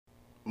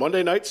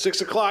Monday night,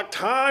 6 o'clock,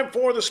 time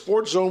for the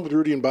Sports Zone with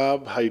Rudy and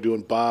Bob. How you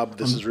doing, Bob?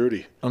 This is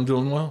Rudy. I'm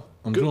doing well.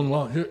 Doing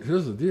well.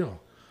 Here's the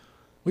deal.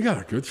 We got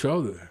a good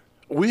show today.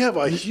 We have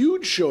a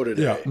huge show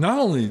today. Yeah, not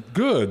only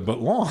good, but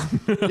long.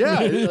 Yeah,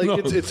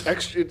 it's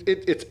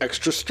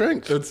extra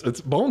strength.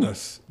 It's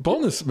bonus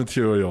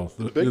material.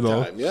 Big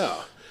time,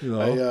 yeah.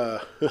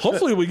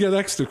 Hopefully we get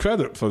extra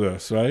credit for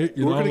this, right?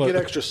 We're going to get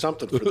extra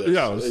something for this.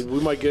 Yes. We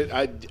might get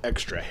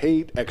extra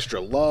hate,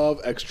 extra love,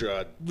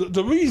 extra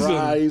the reason,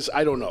 prize.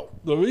 I don't know.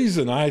 The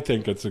reason I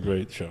think it's a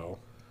great show,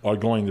 or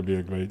going to be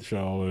a great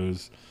show,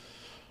 is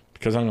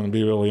because I'm going to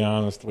be really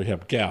honest, we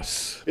have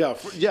guests. Yeah.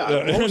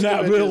 And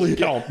that really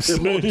helps.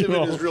 Most of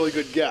it is really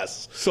good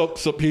guests. So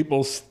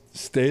people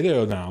stay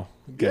there now.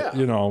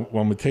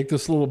 When we take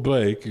this little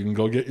break, you can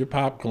go get your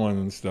popcorn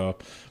and stuff.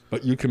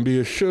 But you can be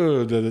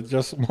assured that it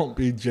just won't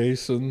be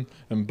Jason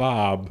and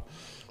Bob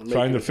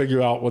trying to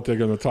figure out what they're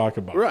going to talk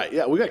about. Right,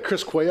 yeah. We got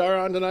Chris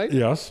Cuellar on tonight.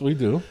 Yes, we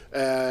do.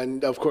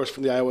 And, of course,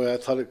 from the Iowa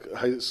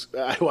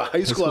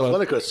High School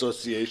Athletic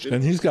Association.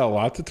 And he's got a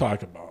lot to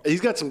talk about.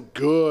 He's got some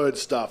good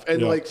stuff.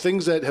 And,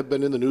 things that have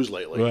been in the news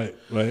lately.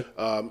 Right.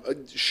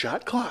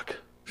 Shot clock.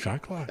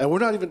 Shot clock. And we're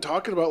not even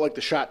talking about,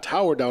 the shot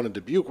tower down in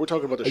Dubuque. We're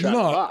talking about the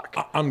shot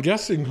clock. I'm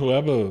guessing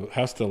whoever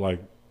has to,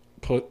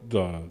 put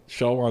the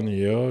show on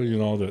the air,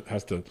 that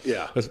has to.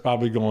 Yeah. That's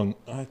probably going.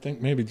 I think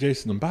maybe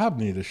Jason and Bob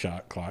need a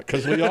shot clock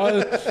because we are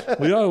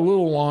a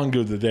little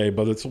longer today,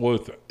 but it's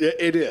worth it.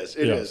 It is.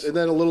 It is. And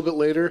then a little bit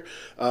later,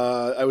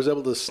 I was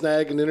able to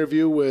snag an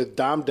interview with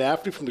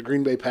Dafney from the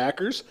Green Bay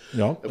Packers.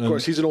 Yeah. Of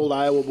course, he's an old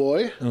Iowa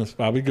boy. And it's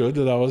probably good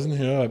that I wasn't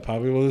here. I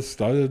probably would have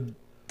started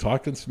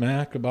talking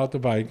smack about the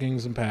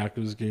Vikings and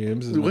Packers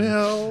games. And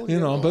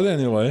but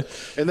anyway.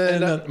 And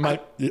then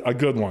a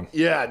good one.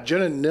 Yeah,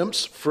 Jenna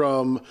Nimtz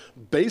from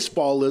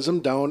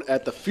Baseballism down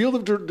at the Field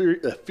of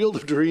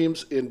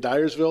Dreams in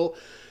Dyersville.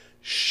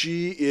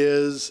 She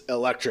is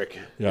electric.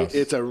 Yes.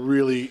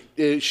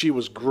 She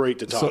was great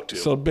to talk to.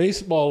 So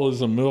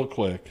Baseballism, real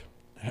quick.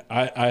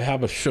 I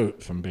have a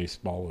shirt from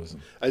Baseballism.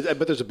 I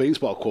bet there's a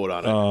baseball quote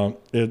on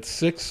it. It's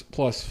 6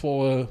 +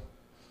 4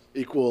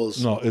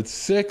 equals. No, it's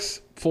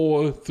 6,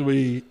 4,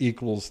 3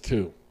 equals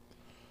 2.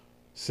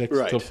 6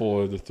 to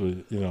 4 to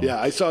 3. Yeah,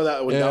 I saw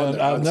that one down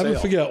there. I'll never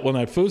forget when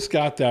I first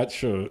got that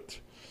shirt.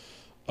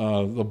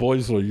 The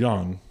boys were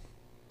young,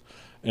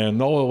 and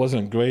Noah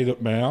wasn't great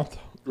at math.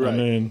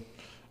 Right.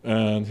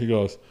 And he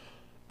goes,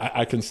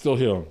 I can still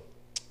hear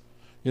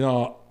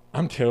him.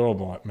 I'm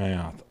terrible at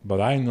math, but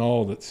I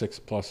know that 6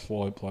 +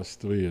 4 +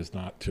 3 is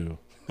not 2.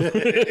 But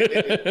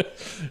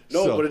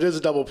it is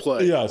a double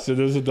play. Yes, it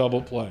is a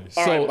double play.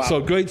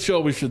 So great show.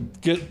 We should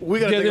get into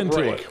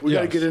it. We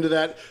got to get into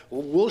that.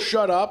 We'll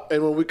shut up,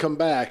 and when we come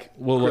back,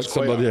 we'll let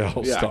somebody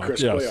else talk.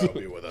 Chris Cuellar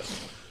will be with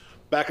us.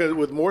 Back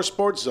with more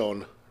Sports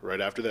Zone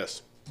right after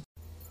this.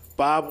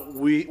 Bob,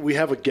 we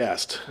have a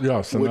guest,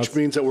 which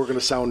means that we're going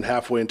to sound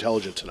halfway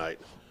intelligent tonight.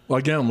 Well,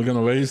 again, we're going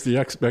to raise the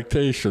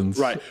expectations.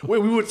 Right. We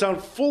would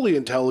sound fully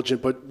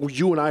intelligent, but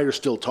you and I are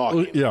still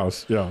talking.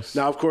 Yes.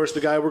 Now, of course,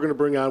 the guy we're going to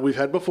bring on, we've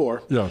had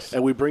before. Yes.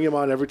 And we bring him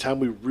on every time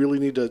we really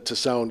need to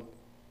sound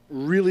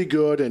really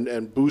good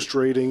and boost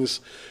ratings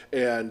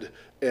and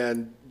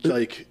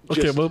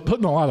Okay, we're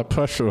putting a lot of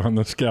pressure on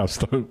this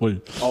guest, aren't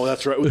we? Oh,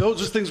 that's right.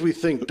 Those are things we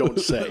think,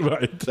 don't say.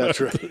 Right. That's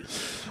right.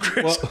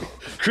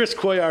 Chris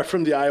Cuellar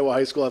from the Iowa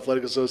High School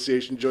Athletic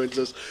Association joins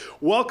us.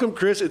 Welcome,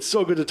 Chris. It's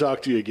so good to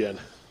talk to you again.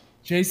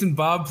 Jason,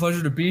 Bob,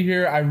 pleasure to be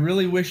here. I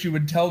really wish you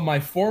would tell my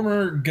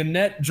former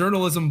Gannett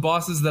journalism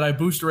bosses that I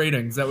boost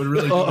ratings. That would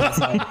really do us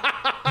out.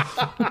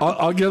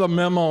 I'll get a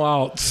memo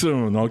out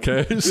soon,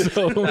 okay?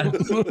 So.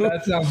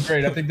 That sounds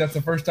great. I think that's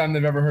the first time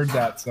they've ever heard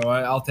that, so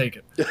I'll take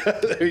it.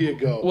 There you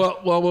go.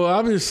 Well, we're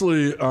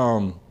obviously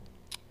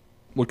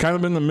we're kind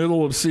of in the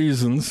middle of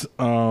seasons.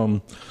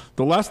 The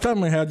last time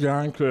we had you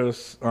on,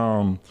 Chris,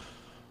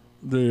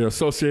 the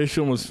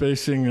association was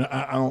facing,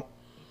 I don't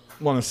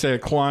want to say a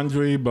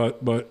quandary,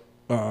 but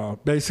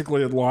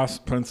basically it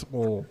lost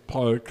Principal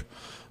Park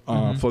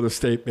for the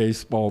state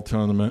baseball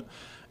tournament.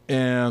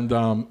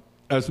 And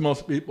as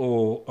most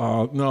people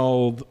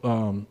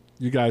know,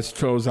 you guys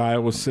chose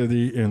Iowa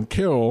City and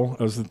Carroll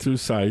as the two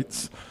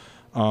sites.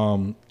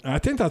 I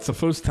think that's the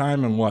first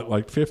time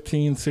in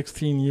 15,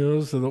 16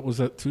 years that it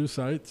was at two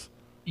sites?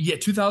 Yeah,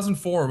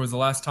 2004 was the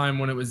last time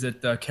when it was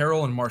at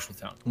Carroll and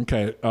Marshalltown.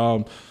 Okay.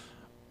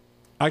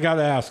 I got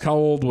to ask, how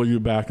old were you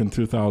back in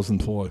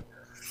 2004?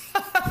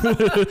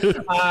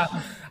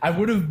 I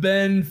would have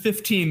been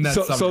 15 that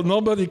summer. So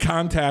nobody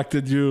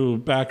contacted you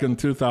back in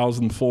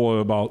 2004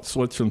 about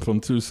switching from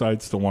two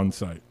sites to one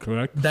site,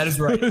 correct? That is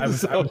right. I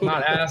was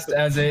not asked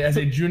as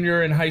a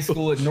junior in high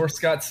school at North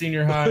Scott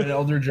Senior High in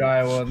Eldridge,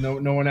 Iowa.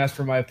 No one asked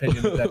for my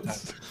opinion at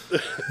that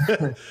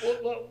time.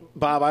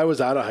 Bob, I was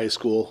out of high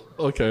school.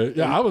 Okay.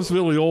 Yeah, I was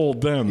really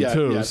old then,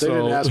 too. Yeah, they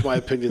didn't ask my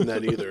opinion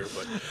then either.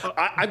 But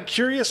I'm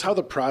curious how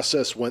the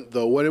process went,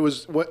 though, when it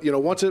was,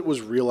 once it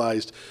was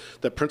realized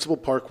that Principal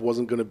Park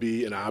wasn't going to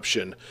be an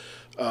option.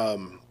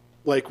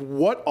 like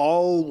what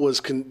all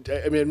was, and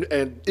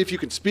if you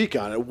can speak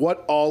on it,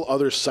 what all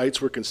other sites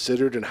were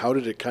considered and how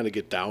did it kind of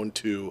get down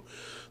to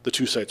the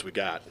 2 sites we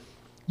got?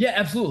 Yeah,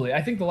 absolutely.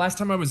 I think the last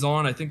time I was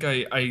on, I think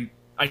I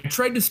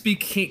tried to speak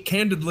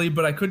candidly,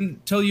 but I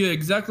couldn't tell you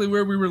exactly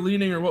where we were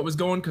leaning or what was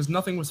going because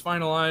nothing was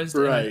finalized.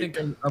 Right.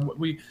 And I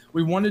think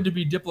we wanted to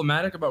be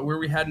diplomatic about where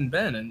we hadn't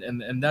been,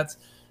 and that's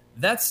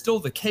still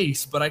the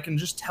case. But I can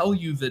just tell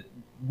you that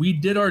we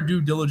did our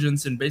due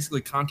diligence in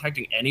basically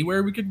contacting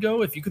anywhere we could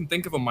go. If you can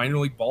think of a minor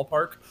league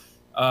ballpark,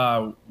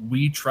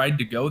 we tried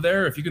to go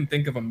there. If you can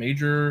think of a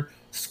major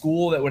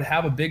school that would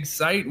have a big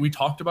site, we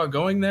talked about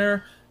going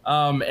there.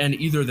 And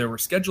either there were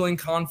scheduling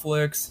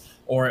conflicts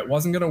or it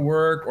wasn't going to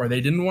work or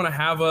they didn't want to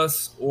have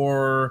us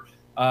or,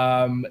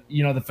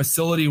 the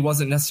facility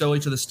wasn't necessarily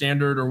to the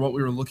standard or what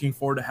we were looking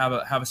for to have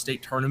a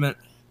state tournament.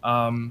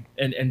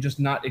 And just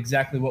not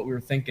exactly what we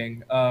were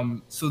thinking.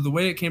 So the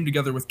way it came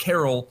together with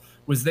Carroll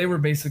was they were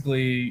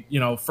basically,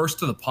 first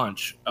to the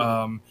punch.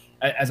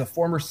 As a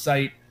former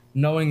site,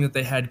 knowing that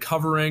they had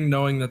covering,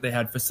 knowing that they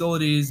had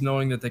facilities,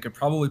 knowing that they could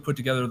probably put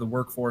together the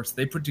workforce,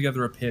 they put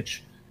together a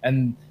pitch,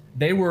 and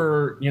they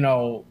were,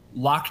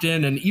 locked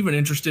in and even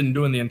interested in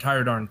doing the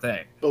entire darn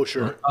thing. Oh,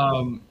 sure.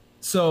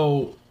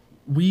 So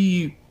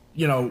we,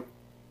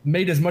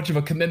 made as much of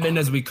a commitment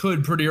as we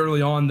could pretty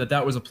early on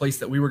that was a place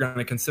that we were going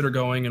to consider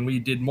going. And we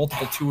did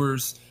multiple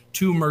tours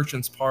to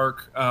Merchants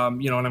Park,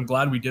 and I'm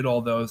glad we did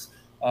all those.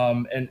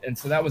 And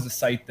so that was a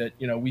site that,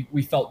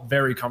 we felt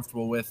very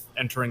comfortable with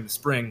entering the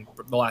spring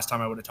the last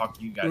time I would have talked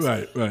to you guys.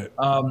 Right.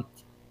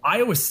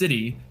 Iowa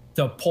City,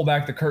 to pull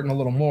back the curtain a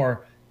little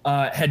more,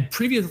 had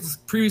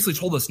previously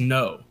told us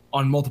no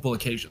on multiple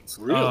occasions.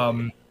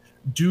 Really?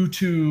 Due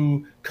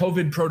to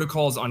COVID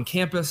protocols on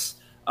campus,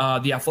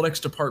 the athletics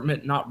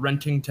department not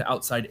renting to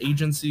outside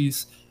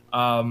agencies,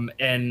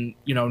 and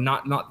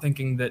not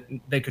thinking that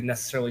they could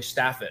necessarily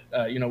staff it,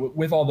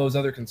 with all those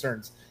other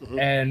concerns. Mm-hmm.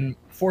 And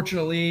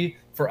fortunately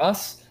for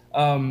us,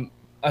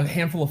 a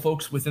handful of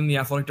folks within the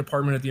athletic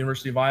department at the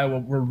University of Iowa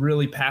were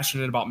really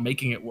passionate about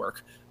making it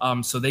work.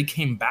 So they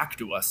came back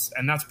to us,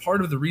 and that's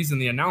part of the reason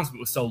the announcement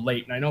was so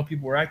late. And I know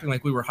people were acting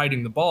like we were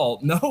hiding the ball.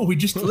 No, we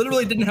just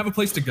literally didn't have a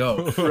place to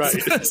go.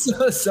 Right.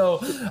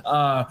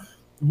 So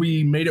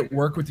we made it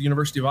work with the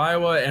University of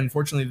Iowa, and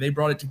fortunately they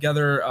brought it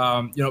together.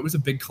 It was a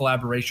big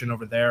collaboration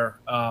over there.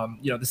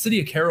 The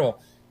city of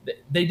Carroll,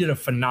 they did a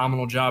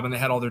phenomenal job, and they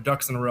had all their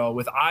ducks in a row.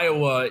 With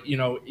Iowa,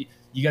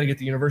 you got to get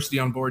the university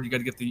on board. You got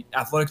to get the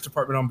athletics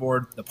department on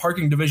board, the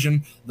parking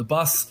division, the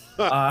bus,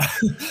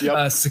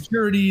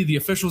 security, the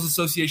officials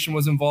association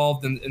was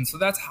involved. And so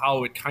that's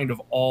how it kind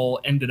of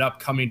all ended up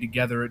coming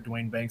together at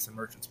Duane Banks and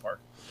Merchants Park.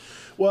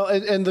 Well,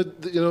 and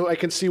I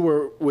can see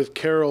where with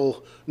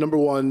Carroll, number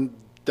one,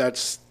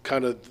 that's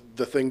kind of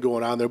the thing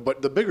going on there.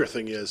 But the bigger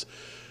thing is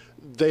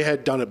they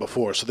had done it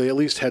before. So they at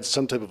least had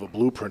some type of a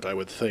blueprint, I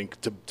would think,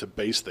 to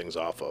base things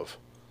off of.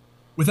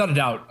 Without a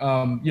doubt.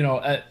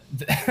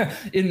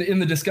 In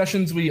the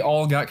discussions, we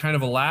all got kind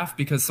of a laugh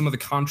because some of the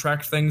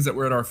contract things that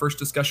were at our first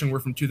discussion were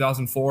from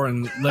 2004,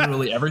 and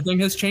literally everything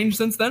has changed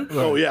since then.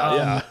 Oh,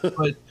 yeah.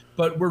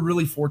 But we're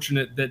really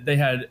fortunate that they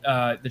had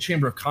the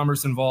Chamber of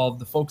Commerce involved,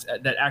 the folks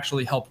that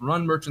actually helped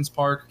run Merchants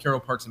Park, Carroll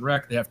Parks and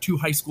Rec. They have 2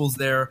 high schools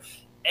there.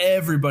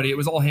 Everybody, it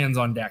was all hands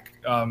on deck.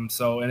 And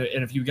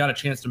if you got a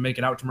chance to make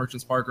it out to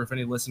Merchants Park, or if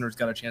any listeners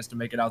got a chance to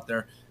make it out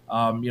there,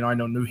 I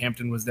know New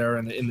Hampton was there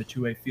in the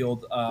 2A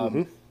field.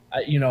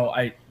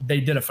 They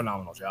did a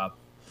phenomenal job.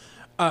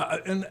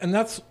 And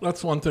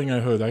that's one thing I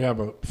heard. I have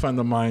a friend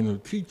of mine who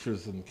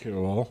teaches in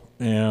Carroll,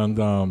 and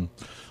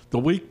the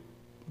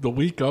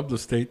week of the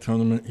state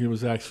tournament, he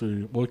was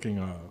actually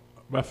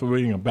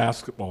refereeing a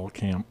basketball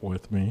camp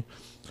with me,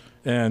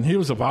 and he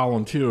was a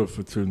volunteer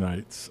for 2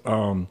 nights.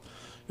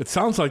 It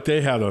sounds like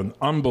they had an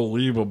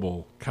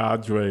unbelievable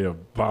cadre of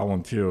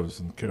volunteers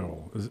in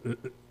Carroll.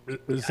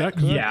 Is that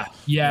correct?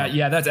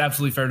 Yeah. That's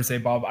absolutely fair to say,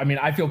 Bob. I mean,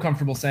 I feel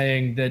comfortable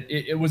saying that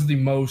it was the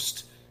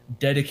most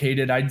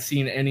dedicated I'd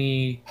seen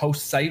any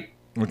host site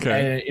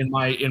in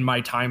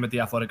my time at the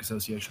Athletic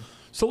Association.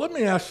 So let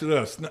me ask you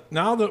this: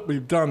 now that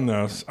we've done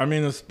this, I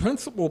mean, is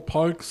Principal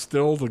Park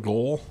still the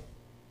goal?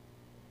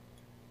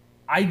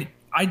 I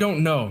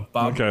don't know,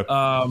 Bob. Okay.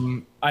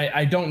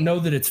 I don't know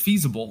that it's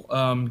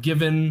feasible,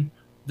 given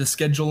the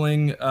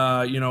scheduling.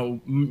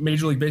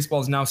 Major League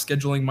Baseball is now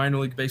scheduling minor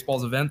league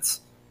baseball's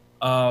events.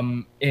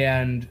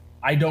 And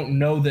I don't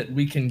know that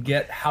we can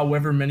get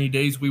however many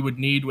days we would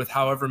need with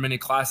however many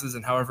classes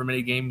and however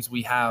many games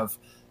we have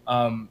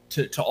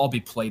to all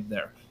be played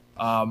there.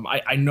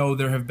 I know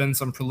there have been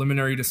some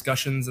preliminary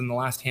discussions in the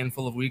last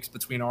handful of weeks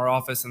between our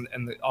office and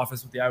the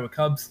office with the Iowa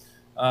Cubs,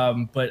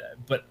 but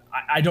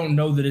I don't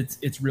know that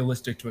it's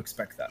realistic to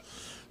expect that.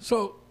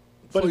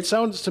 But it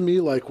sounds to me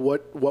like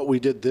what we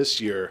did this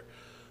year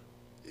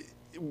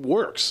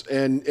works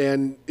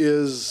and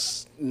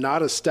is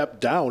not a step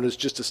down. It's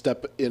just a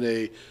step in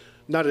a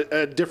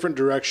different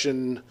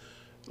direction,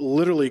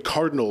 literally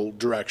cardinal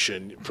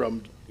direction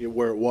from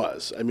where it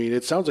was. I mean,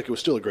 it sounds like it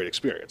was still a great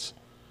experience.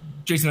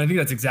 Jason, I think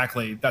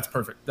that's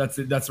perfect. That's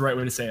the right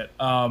way to say it.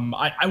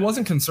 I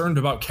wasn't concerned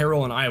about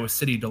Carroll and Iowa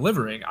City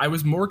delivering. I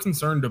was more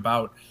concerned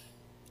about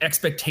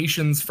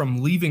expectations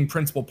from leaving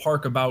Principal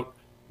Park about,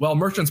 well,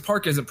 Merchants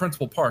Park isn't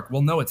Principal Park.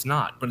 Well, no, it's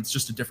not, but it's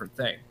just a different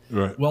thing.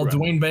 Right. Well, Right.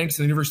 Duane Banks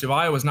and the University of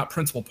Iowa is not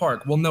Principal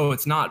Park. Well, no,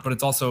 it's not, but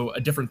it's also a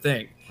different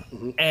thing.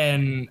 Mm-hmm.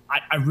 And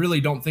I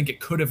really don't think it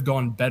could have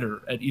gone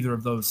better at either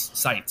of those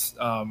sites.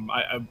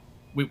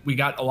 We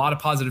got a lot of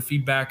positive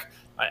feedback.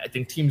 I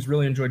think teams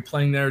really enjoyed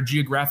playing there.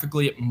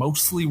 Geographically, it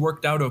mostly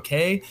worked out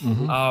okay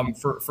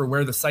for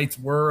where the sites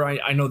were.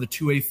 I know the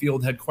 2A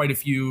field had quite a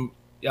few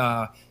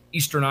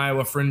Eastern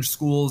Iowa fringe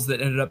schools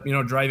that ended up,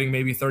 driving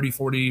maybe 30,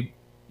 40,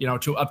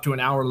 to up to an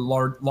hour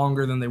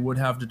longer than they would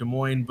have to Des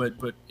Moines, but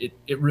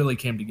it really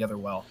came together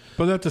well.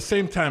 But at the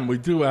same time, we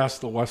do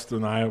ask the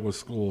Western Iowa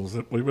schools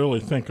that we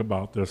really think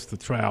about this to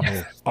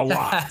travel a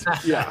lot.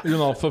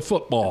 For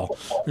football.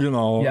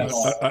 Yes.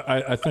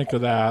 I think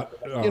of that.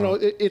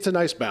 It's a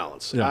nice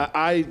balance. Yeah.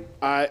 I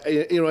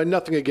and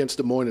nothing against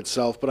Des Moines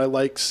itself, but I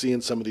like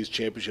seeing some of these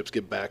championships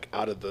get back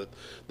out of the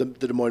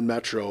Des Moines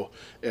metro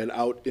and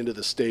out into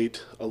the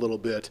state a little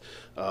bit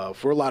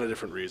for a lot of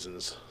different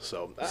reasons.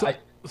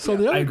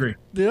 I agree.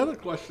 The other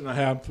question I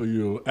have for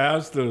you,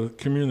 as the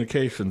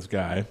communications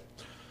guy,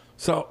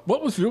 so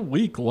what was your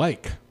week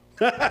like?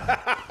 Did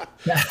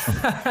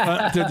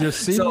you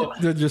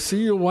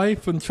see your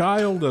wife and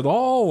child at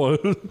all?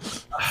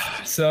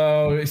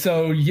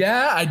 So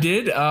yeah, I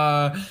did.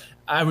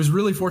 I was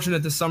really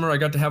fortunate this summer. I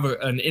got to have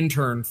an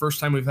intern. First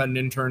time we've had an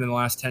intern in the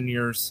last 10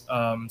 years.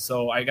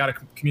 So I got a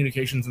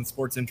communications and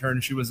sports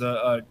intern. She was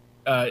a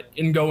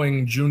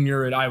ingoing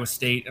junior at Iowa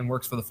State and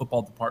works for the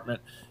football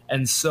department.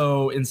 And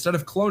so instead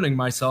of cloning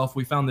myself,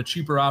 we found the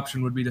cheaper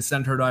option would be to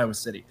send her to Iowa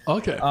City.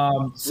 Okay.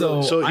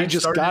 So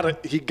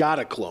he got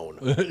a clone.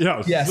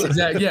 Yes. Yes,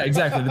 exactly. Yeah,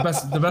 exactly.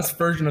 The best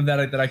version of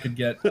that I could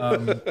get.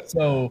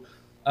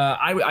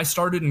 I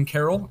started in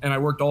Carroll and I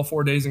worked all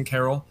 4 days in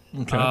Carroll.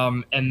 Okay.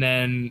 And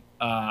then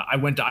I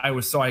went to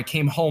Iowa. So I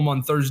came home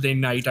on Thursday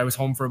night. I was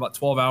home for about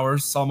 12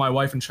 hours, saw my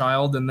wife and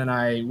child. And then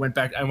I went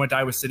to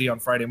Iowa City on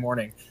Friday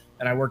morning.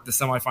 And I worked the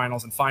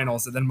semifinals and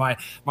finals. And then my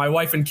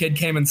wife and kid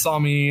came and saw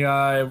me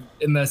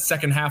in the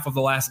second half of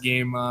the last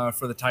game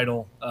for the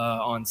title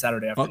on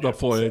Saturday afternoon. The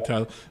 4A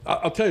title.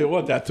 I'll tell you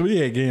what, that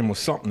 3A game was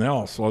something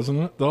else,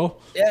 wasn't it, though?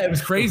 Yeah, it was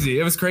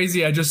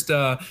crazy. I just,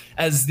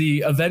 as the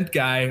event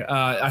guy,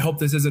 I hope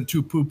this isn't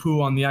too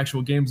poo-poo on the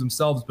actual games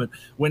themselves, but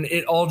when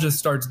it all just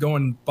starts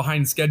going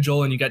behind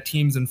schedule and you got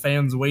teams and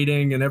fans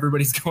waiting and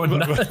everybody's going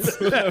nuts,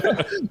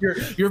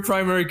 your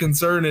primary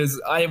concern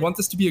is, I want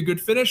this to be a good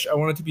finish. I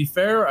want it to be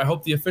fair. I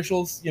hope the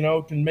officials,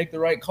 can make the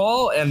right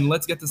call, and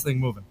let's get this thing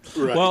moving.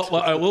 Right. Well,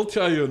 I will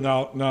tell you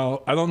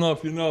now, I don't know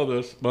if you know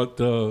this, but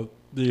the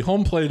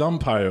home plate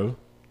umpire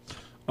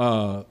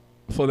for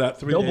that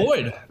 3A Bill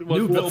Boyd,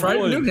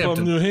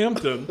 from New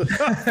Hampton.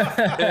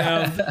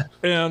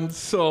 and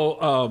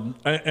so,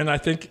 and I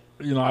think,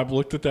 I've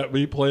looked at that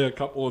replay a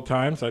couple of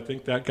times. I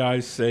think that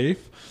guy's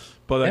safe.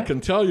 But I can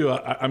tell you,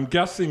 I'm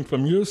guessing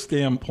from your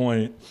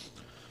standpoint,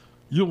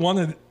 you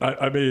wanted,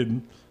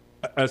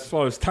 as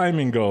far as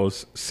timing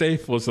goes,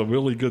 safe was a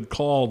really good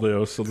call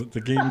there so that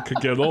the game could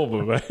get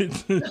over,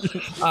 right?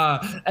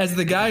 As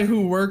the guy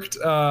who worked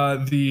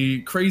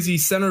the crazy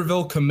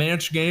Centerville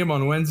Comanche game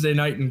on Wednesday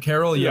night in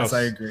Carroll, yes,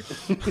 I agree.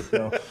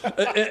 So.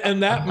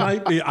 And that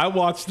might be, I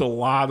watched a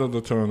lot of the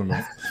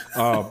tournament,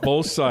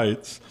 both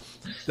sites.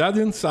 That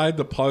inside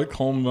the park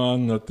home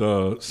run that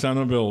the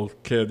Centerville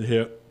kid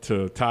hit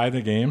to tie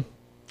the game.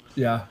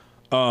 Yeah.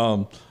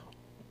 On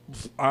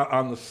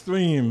the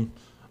stream,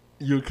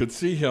 you could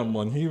see him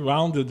when he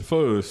rounded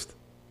first.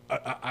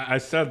 I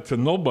said to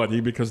nobody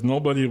because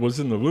nobody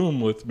was in the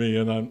room with me,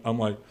 and I'm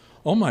like,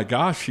 oh my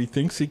gosh, he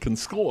thinks he can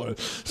score.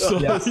 So,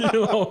 yes.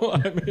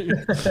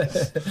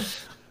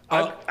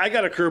 I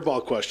got a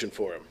curveball question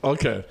for him.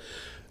 Okay.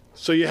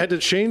 So you had to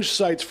change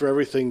sites for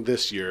everything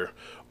this year,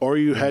 or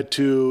you had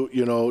to,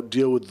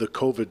 deal with the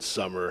COVID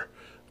summer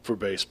for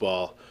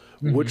baseball.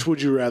 Mm-hmm. Which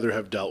would you rather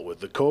have dealt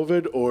with, the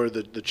COVID or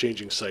the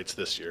changing sites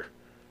this year?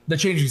 The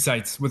changing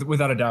sites,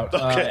 without a doubt.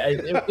 Okay.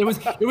 It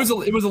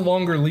was a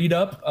longer lead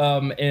up,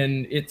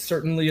 and it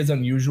certainly is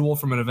unusual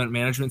from an event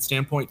management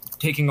standpoint,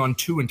 taking on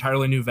two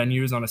entirely new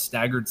venues on a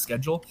staggered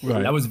schedule.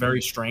 Right. That was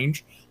very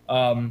strange.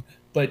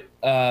 But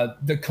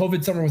the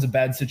COVID summer was a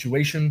bad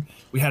situation.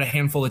 We had a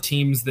handful of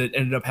teams that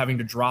ended up having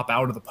to drop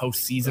out of the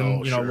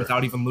postseason, sure.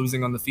 without even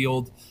losing on the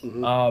field.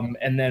 Mm-hmm.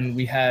 And then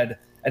we had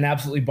an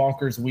absolutely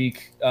bonkers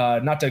week.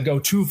 Not to go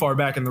too far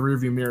back in the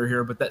rearview mirror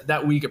here, but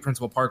that week at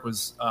Principal Park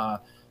was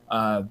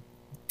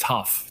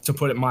tough, to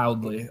put it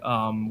mildly.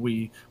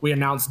 We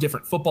announced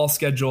different football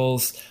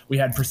schedules. We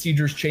had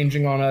procedures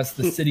changing on us.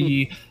 The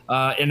city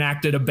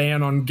enacted a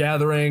ban on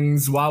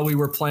gatherings while we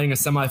were playing a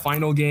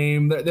semifinal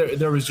game.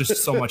 There was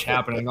just so much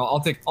happening.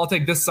 I'll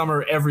take this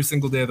summer every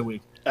single day of the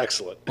week.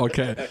 Excellent.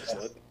 Okay.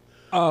 Excellent.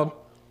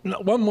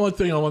 One more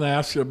thing I want to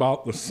ask you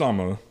about the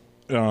summer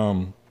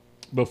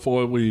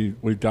before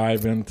we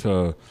dive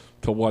into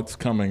what's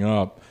coming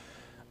up.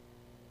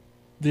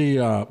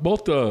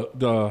 both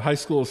the high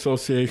school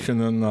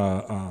association and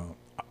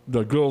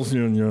the girls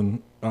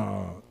union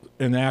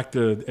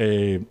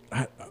enacted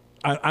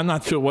I'm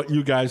not sure what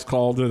you guys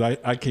called it.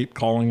 I keep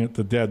calling it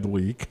the dead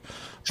week.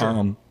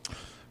 Sure.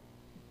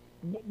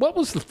 What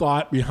was the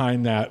thought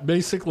behind that?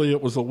 Basically,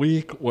 it was a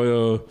week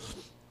where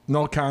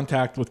no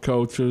contact with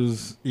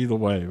coaches either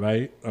way,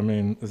 right? I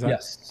mean, is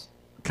that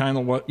kind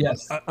of what?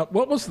 Yes.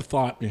 What was the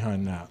thought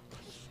behind that?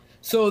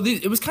 So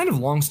it was kind of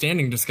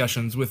long-standing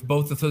discussions with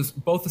both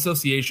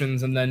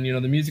associations, and then the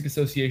Music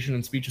Association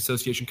and Speech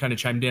Association kind of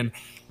chimed in.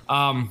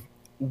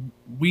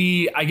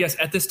 I guess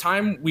at this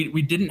time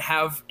we didn't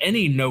have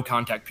any no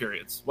contact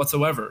periods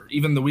whatsoever,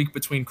 even the week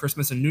between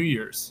Christmas and New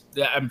Year's.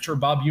 I'm sure,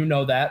 Bob, you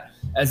know that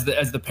as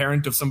the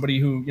parent of somebody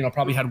who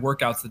probably had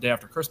workouts the day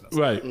after Christmas.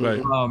 Right.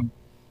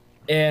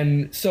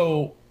 And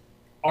so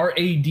our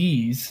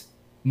ADs,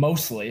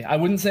 mostly, I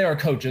wouldn't say our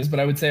coaches, but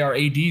I would say our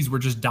ADs were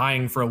just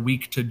dying for a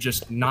week to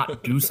just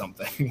not do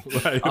something.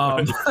 Right.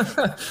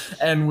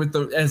 And with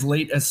as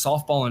late as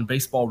softball and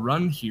baseball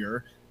run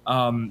here,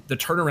 the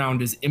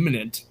turnaround is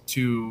imminent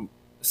to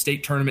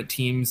state tournament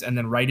teams and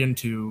then right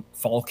into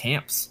fall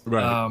camps.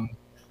 Right.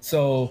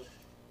 So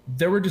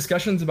there were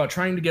discussions about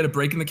trying to get a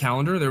break in the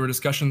calendar. There were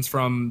discussions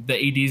from the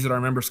ADs at our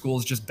member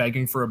schools just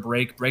begging for a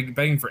break,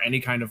 begging for any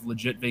kind of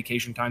legit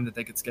vacation time that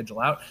they could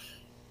schedule out.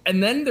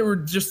 And then there were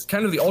just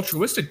kind of the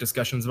altruistic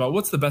discussions about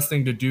what's the best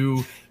thing to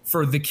do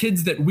for the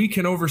kids that we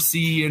can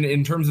oversee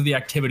in terms of the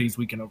activities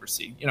we can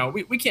oversee.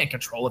 We can't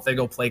control if they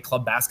go play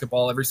club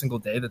basketball every single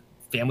day, that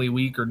family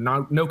week or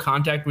no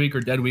contact week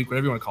or dead week,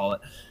 whatever you want to call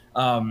it,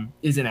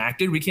 is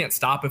enacted. We can't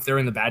stop if they're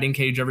in the batting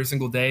cage every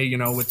single day,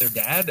 with their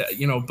dad,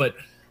 but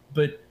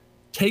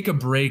take a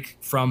break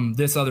from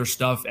this other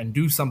stuff and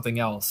do something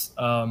else,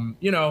 and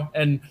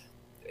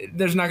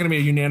there's not going to be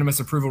a unanimous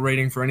approval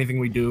rating for anything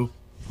we do.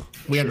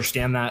 We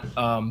understand that,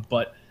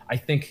 but I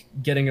think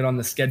getting it on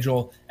the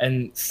schedule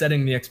and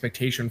setting the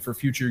expectation for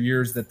future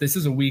years that this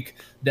is a week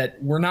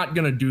that we're not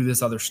going to do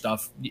this other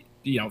stuff,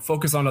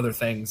 focus on other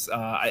things.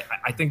 I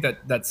think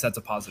that sets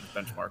a positive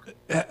benchmark.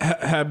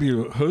 Have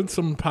you heard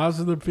some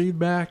positive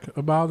feedback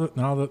about it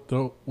now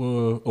that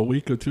we're a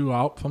week or two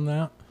out from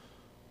that?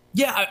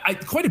 Yeah, I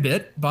quite a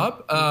bit,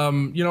 Bob.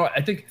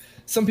 I think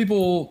some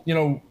people,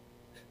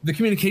 the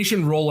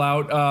communication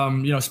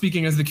rollout,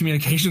 speaking as the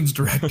communications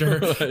director,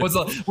 right, was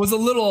a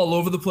little all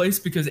over the place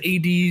because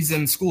ADs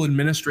and school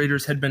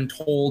administrators had been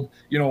told,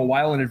 a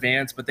while in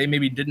advance, but they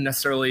maybe didn't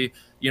necessarily,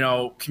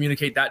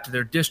 communicate that to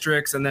their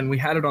districts. And then we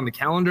had it on the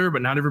calendar,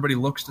 but not everybody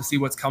looks to see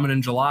what's coming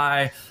in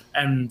July.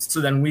 And so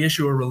then we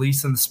issue a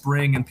release in the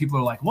spring and people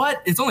are like,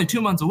 what? It's only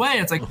 2 months away.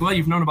 It's like, well,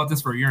 you've known about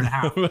this for a year and a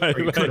half. Right.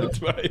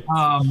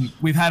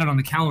 We've had it on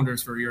the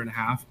calendars for a year and a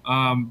half.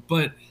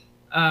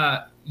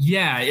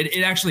 Yeah,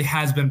 it actually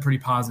has been pretty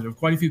positive.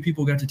 Quite a few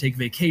people got to take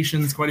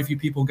vacations. Quite a few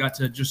people got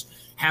to just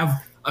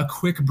have a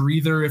quick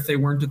breather if they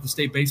weren't at the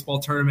state baseball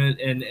tournament.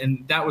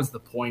 And that was the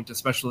point,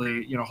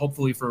 especially,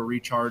 hopefully for a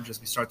recharge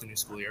as we start the new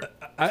school year.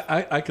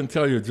 I can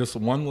tell you just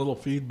one little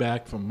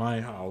feedback from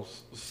my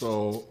house.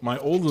 So my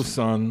oldest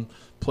son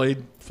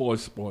played 4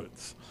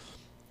 sports.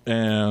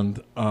 And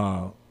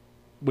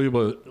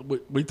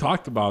we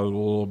talked about it a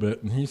little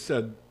bit. And he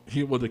said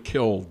he would have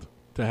killed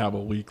to have a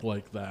week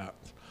like that.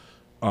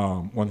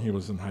 When he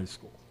was in high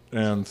school.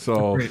 And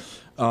so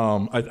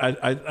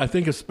I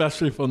think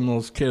especially from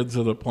those kids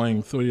that are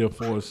playing 3 or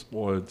 4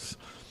 sports,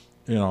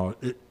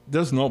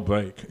 there's no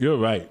break. You're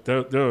right.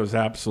 There is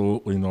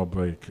absolutely no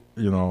break.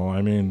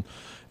 I mean,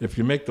 if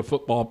you make the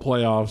football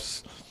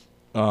playoffs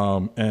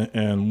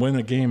and win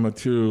a game or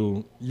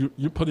two,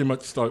 you pretty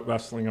much start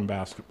wrestling and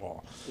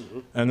basketball. Mm-hmm.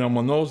 And then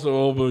when those are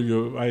over,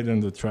 you're right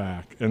into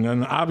track. And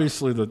then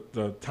obviously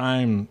the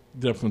time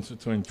difference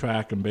between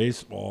track and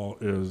baseball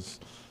is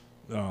 –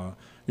 so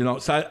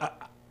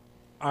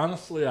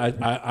honestly,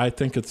 I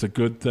think it's a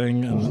good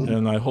thing,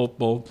 and I hope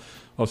both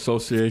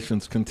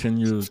associations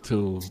continue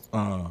to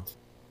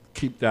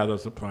keep that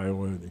as a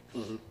priority.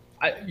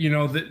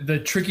 Mm-hmm. The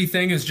tricky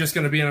thing is just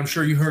going to be, and I'm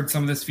sure you heard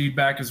some of this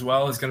feedback as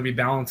well, is going to be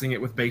balancing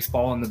it with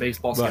baseball and the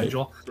baseball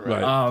schedule.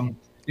 Right.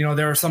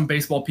 There are some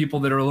baseball people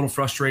that are a little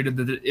frustrated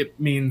that it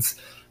means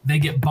they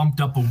get bumped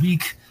up a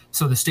week.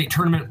 So the state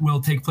tournament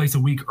will take place a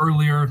week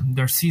earlier.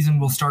 Their season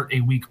will start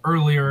a week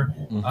earlier.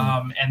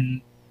 Mm-hmm.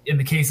 And in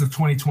the case of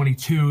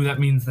 2022, that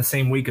means the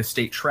same week as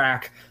state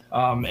track.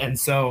 And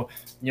so,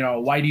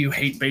 why do you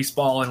hate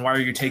baseball and why are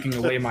you taking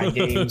away my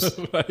games?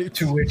 Right.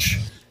 To which,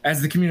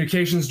 as the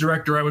communications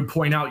director, I would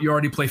point out you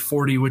already play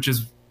 40, which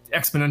is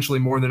exponentially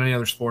more than any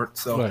other sport.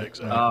 So right,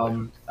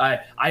 exactly.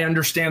 I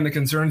understand the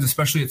concerns,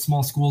 especially at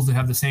small schools that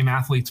have the same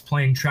athletes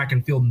playing track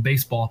and field and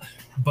baseball,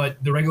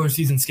 but the regular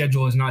season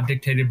schedule is not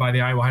dictated by the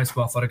Iowa High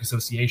School Athletic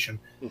Association.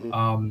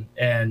 Mm-hmm.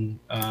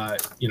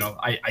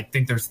 I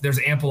think there's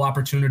ample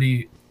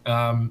opportunity,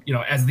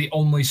 as the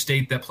only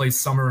state that plays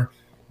summer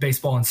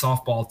baseball and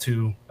softball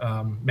to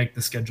make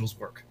the schedules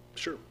work.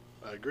 Sure.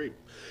 I agree.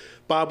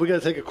 Bob, we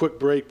got to take a quick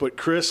break, but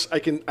Chris,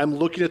 I'm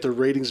looking at the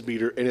ratings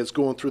meter and it's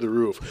going through the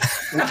roof.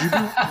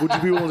 Would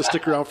you be willing to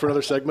stick around for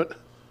another segment?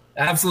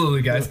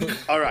 Absolutely, guys.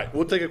 All right,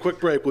 we'll take a quick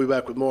break. We'll be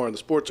back with more on the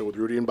Sports Zone with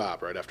Rudy and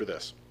Bob right after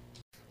this.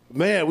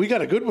 Man, we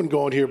got a good one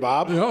going here,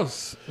 Bob.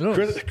 Yes.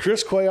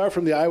 Chris Cuellar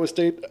from the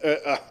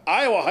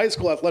Iowa High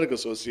School Athletic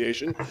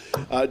Association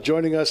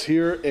joining us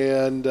here.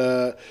 And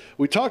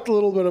we talked a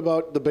little bit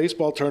about the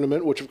baseball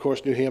tournament, which, of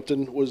course, New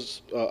Hampton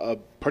was a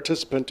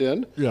participant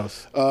in.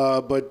 Yes.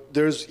 But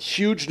there's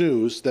huge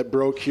news that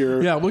broke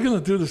here. Yeah, we're going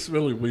to do this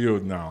really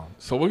weird now.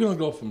 So we're going to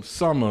go from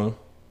summer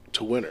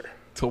to winter.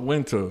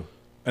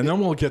 And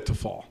then we'll get to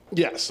fall.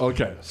 Yes.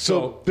 Okay.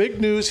 So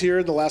big news here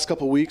in the last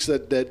couple of weeks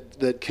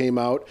that came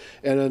out,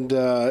 and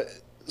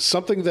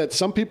something that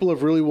some people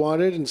have really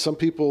wanted and some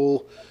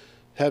people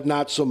have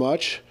not so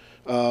much.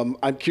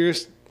 I'm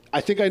curious. I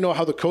think I know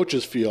how the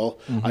coaches feel.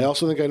 Mm-hmm. I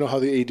also think I know how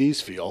the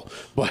ADs feel.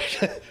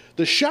 But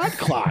the shot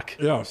clock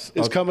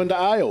is coming to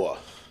Iowa.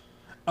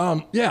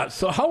 Yeah.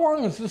 So how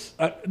long is this?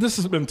 This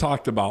has been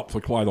talked about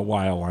for quite a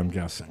while, I'm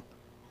guessing.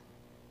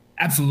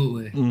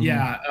 Absolutely. Mm-hmm.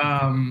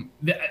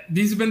 Yeah.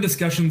 These have been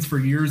discussions for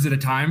years at a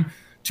time,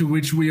 to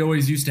which we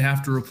always used to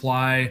have to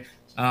reply,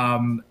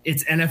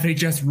 it's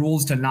NFHS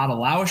rules to not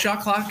allow a shot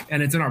clock,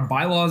 and it's in our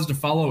bylaws to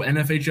follow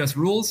NFHS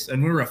rules.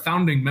 And we were a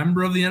founding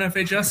member of the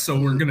NFHS, so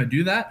we're going to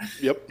do that.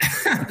 Yep.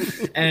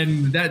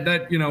 And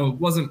that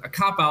wasn't a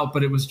cop-out,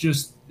 but it was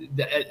just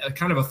a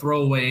kind of a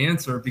throwaway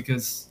answer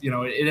because,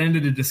 it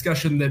ended a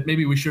discussion that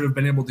maybe we should have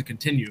been able to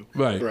continue.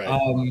 Right.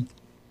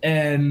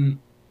 And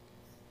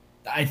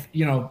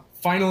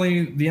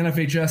finally, the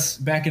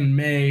NFHS back in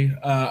May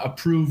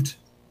approved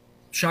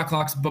shot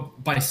clocks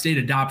by state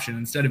adoption.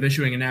 Instead of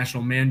issuing a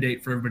national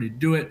mandate for everybody to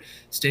do it,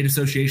 state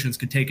associations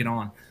could take it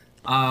on.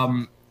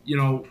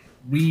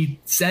 We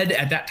said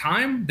at that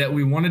time that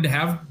we wanted to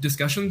have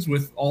discussions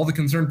with all the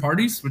concerned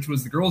parties, which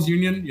was the girls'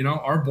 union,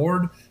 our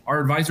board, our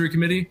advisory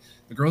committee,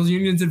 the girls'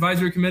 union's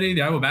advisory committee,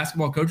 the Iowa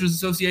Basketball Coaches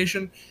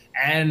Association,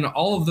 and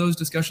all of those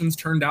discussions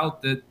turned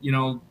out that,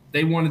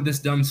 they wanted this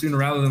done sooner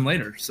rather than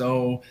later.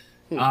 So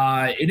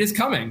it is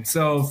coming.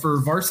 So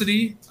for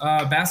varsity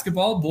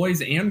basketball,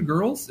 boys and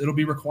girls, it'll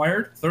be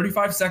required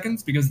 35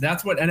 seconds because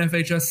that's what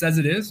NFHS says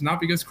it is, not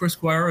because Chris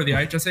Cuellar or the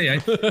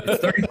IHSAA.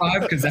 It's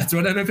 35 because that's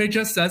what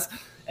NFHS says.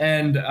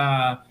 And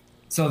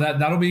so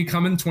that'll be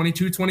coming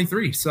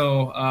 22-23.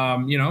 So,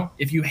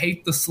 if you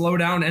hate the slow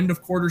down end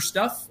of quarter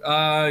stuff,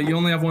 you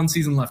only have one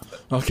season left of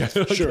it. Okay.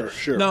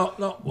 Sure. Now,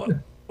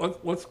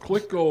 let's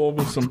quick go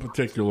over some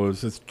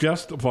particulars. It's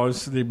just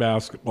varsity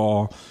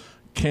basketball.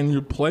 Can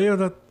you play it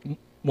at a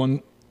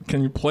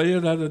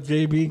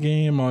JV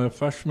game or a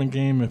freshman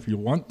game if you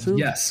want to?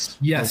 Yes.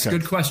 Okay.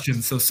 Good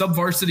question. So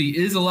sub-varsity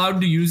is allowed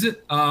to use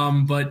it,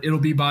 but it'll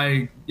be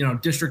by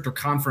district or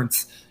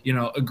conference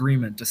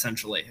agreement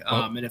essentially.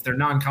 And if they're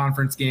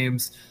non-conference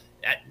games,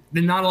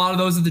 then not a lot of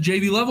those at the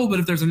JV level. But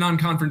if there's a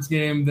non-conference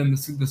game, then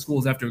the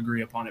schools have to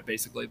agree upon it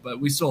basically.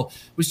 But we still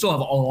have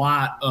a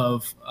lot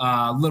of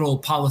little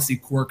policy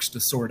quirks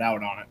to sort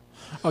out on it.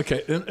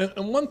 Okay,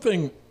 and one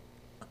thing.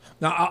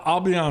 Now, I'll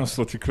be honest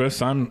with you,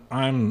 Chris.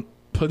 I'm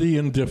pretty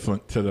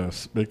indifferent to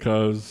this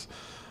because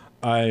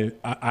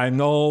I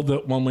know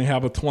that when we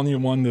have a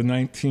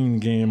 21-19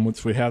 game,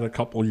 which we had a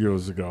couple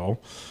years ago,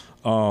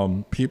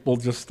 people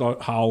just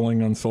start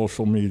howling on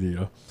social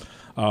media.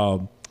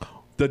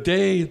 The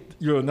day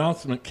your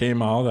announcement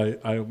came out,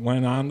 I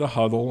went on the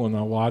huddle and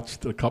I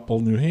watched a couple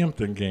New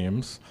Hampton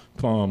games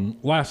from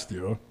last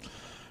year,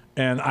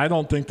 and I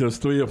don't think there's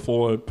 3 or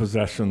 4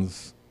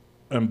 possessions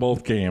in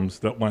both games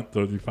that went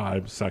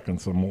 35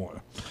 seconds or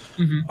more.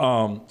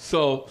 Mm-hmm.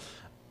 So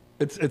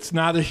it's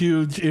not a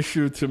huge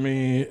issue to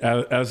me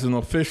as an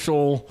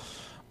official.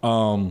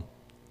 There's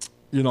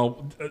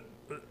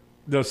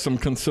some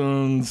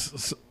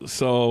concerns.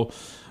 So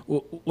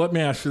let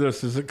me ask you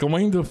this. Is it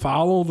going to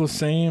follow the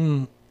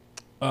same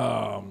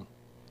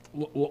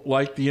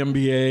like the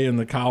NBA and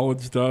the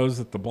college does,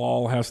 that the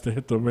ball has to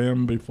hit the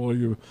rim before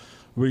you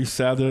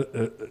reset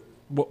it?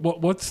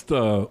 What's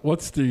the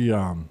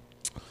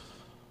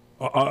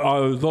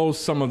are those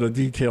some of the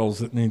details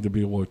that need to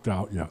be worked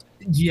out yet?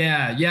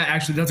 Yeah.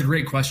 Actually, that's a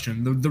great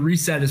question. The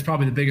reset is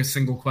probably the biggest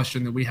single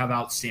question that we have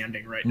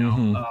outstanding right now.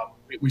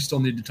 Mm-hmm. We still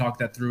need to talk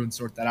that through and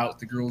sort that out with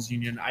the girls'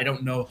 union. I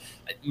don't know.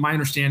 My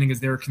understanding is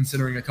they're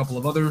considering a couple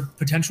of other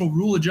potential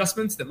rule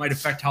adjustments that might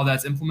affect how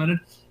that's implemented.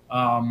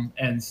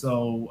 And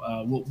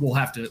so we'll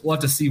have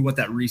to see what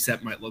that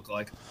reset might look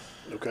like.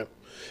 Okay,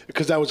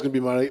 because that was going to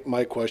be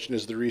my question: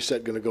 is the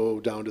reset going to go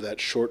down to that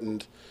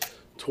shortened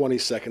 20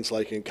 seconds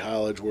like in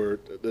college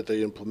that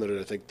they implemented,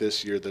 I think,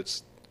 this year?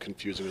 That's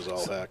confusing as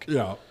all heck.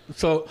 Yeah.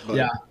 So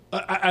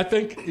I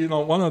think,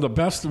 one of the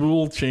best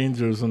rule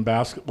changes in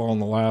basketball in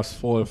the last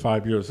 4 or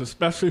 5 years,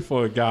 especially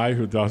for a guy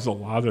who does a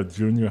lot of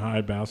junior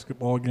high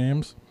basketball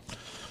games.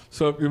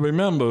 So if you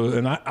remember,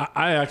 and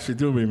I actually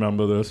do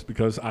remember this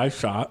because I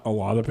shot a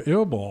lot of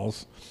air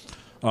balls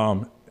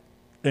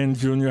in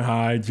junior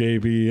high,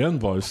 JV, and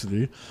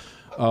varsity.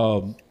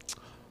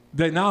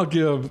 They now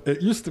give,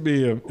 it used to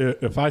be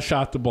if I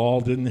shot the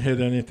ball, didn't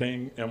hit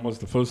anything, and was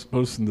the first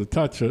person to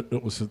touch it,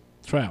 it was a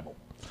travel.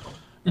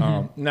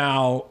 Mm-hmm.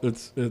 Now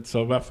it's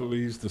a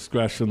referee's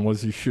discretion.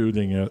 Was he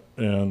shooting it?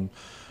 And,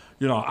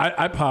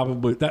 I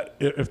probably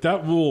if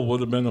that rule would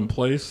have been in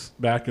place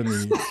back in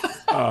the,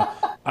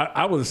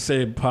 I would have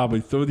saved probably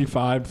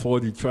 35,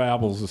 40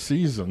 travels a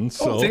season.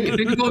 So think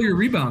of all your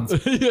rebounds.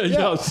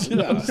 Yes.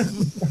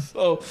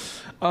 So,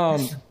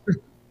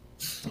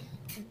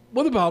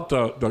 what about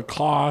the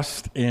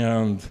cost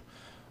and?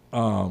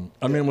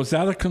 Was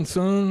that a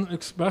concern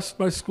expressed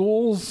by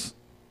schools?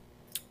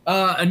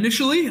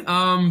 Initially,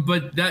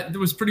 but that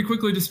was pretty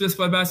quickly dismissed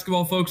by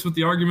basketball folks with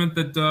the argument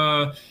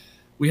that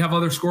we have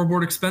other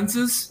scoreboard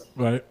expenses.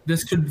 Right.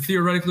 This could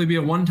theoretically be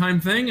a one-time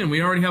thing, and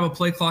we already have a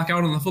play clock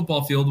out on the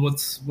football field.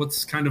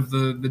 What's kind of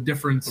the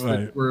difference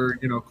that we're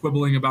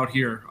quibbling about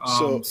here?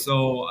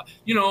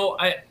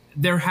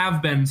 There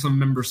have been some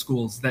member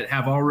schools that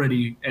have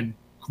already and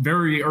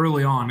very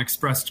early on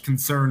expressed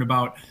concern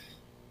about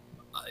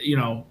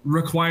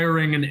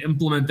requiring an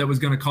implement that was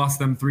going to cost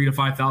them $3,000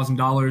 to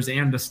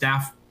 $5,000 and a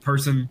staff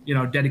person,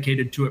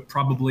 dedicated to it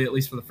probably at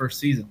least for the first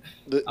season.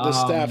 The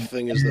staff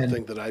thing is the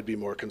thing that I'd be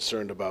more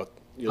concerned about.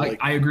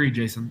 I agree,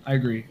 Jason. I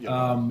agree. Those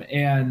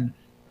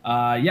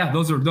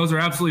are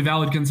absolutely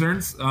valid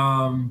concerns.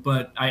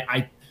 But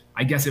I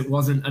guess it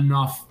wasn't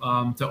enough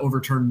to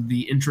overturn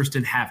the interest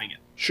in having it.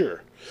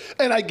 Sure.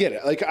 And I get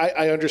it. Like,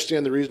 I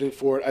understand the reasoning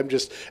for it. And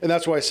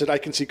that's why I said I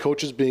can see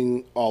coaches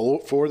being all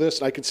for this,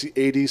 and I can see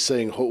ADs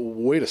saying,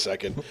 wait a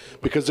second,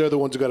 because they're the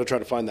ones who got to try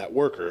to find that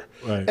worker.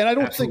 Right. And I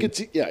don't think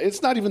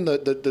it's not even the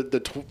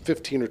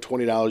 $15 or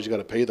 $20 you got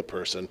to pay the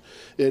person.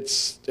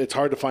 It's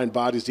hard to find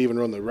bodies to even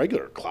run the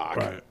regular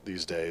clock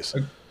these days.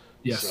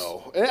 Yes.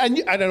 So,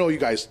 and I don't know you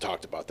guys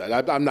talked about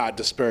that. I'm not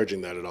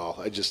disparaging that at all.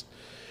 I just,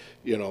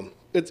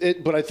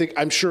 but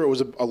I'm sure it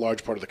was a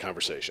large part of the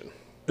conversation.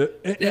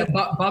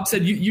 Bob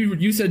said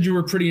you said you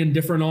were pretty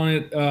indifferent on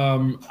it.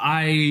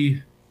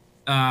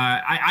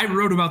 I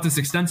wrote about this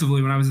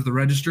extensively when I was at the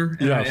Register,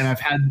 and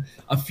I've had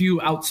a few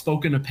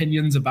outspoken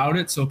opinions about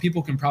it, so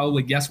people can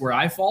probably guess where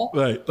I fall.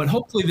 Right. But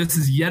hopefully this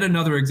is yet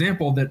another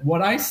example that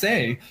what I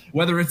say,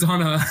 whether it's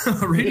on a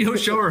radio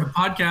show or a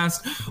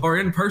podcast or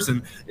in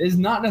person, is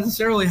not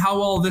necessarily how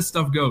all this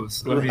stuff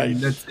goes. Right. I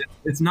mean,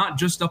 it's not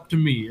just up to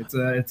me.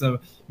 It's a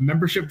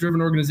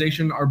membership-driven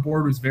organization. Our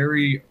board was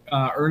very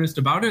earnest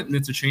about it, and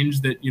it's a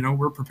change that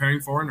we're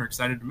preparing for and are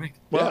excited to make.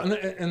 Well,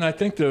 and I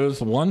think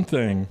there's one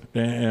thing,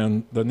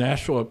 and the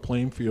Nashua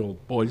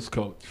Plainfield boys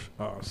coach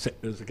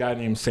is a guy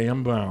named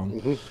Sam Brown.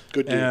 Mm-hmm.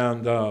 Good dude.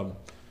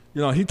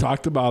 And he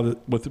talked about it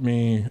with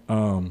me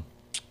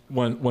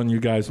when you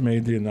guys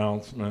made the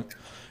announcement,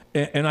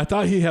 and I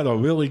thought he had a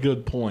really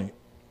good point.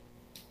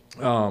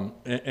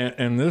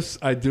 And this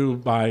I do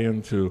buy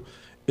into.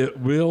 It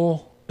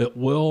will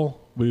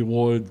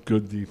reward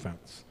good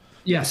defense.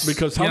 Yes.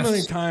 Because how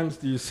many times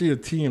do you see a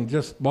team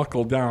just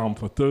buckle down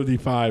for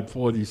 35,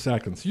 40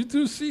 seconds? You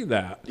do see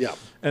that. Yeah.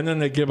 And then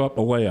they give up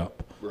a layup.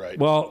 Right.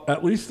 Well,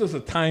 at least there's a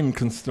time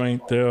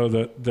constraint there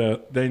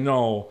that they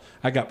know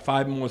I got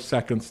 5 more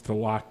seconds to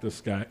lock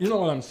this guy. You know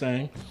what I'm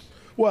saying?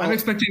 Well, I'm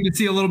expecting to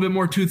see a little bit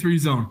more 2-3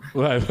 zone.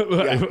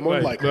 Right.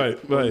 More likely.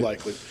 Right.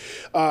 Likely.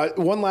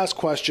 One last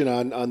question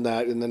on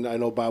that, and then I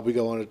know, Bob, we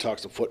go on to talk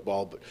some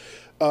football, but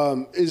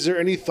is there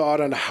any thought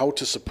on how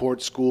to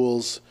support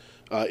schools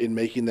in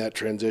making that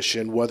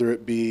transition, whether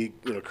it be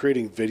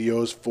creating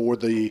videos for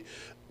the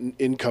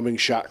incoming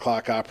shot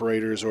clock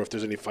operators, or if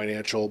there's any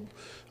financial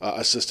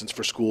assistance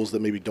for schools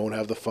that maybe don't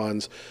have the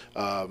funds?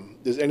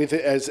 Has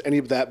any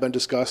of that been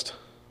discussed?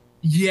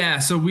 Yeah,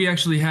 so we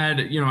actually had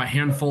a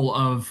handful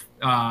of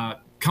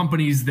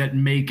companies that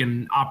make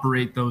and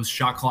operate those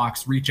shot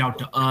clocks reach out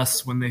to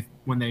us when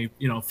they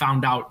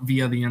found out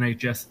via the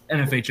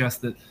NFHS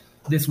that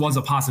this was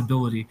a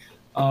possibility.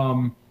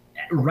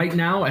 Right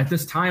now, at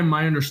this time,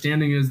 my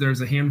understanding is there's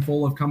a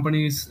handful of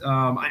companies.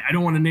 I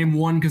don't want to name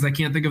one because I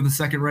can't think of the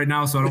second right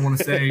now, so I don't want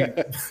to say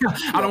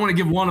I don't want to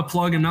give one a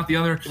plug and not the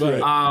other.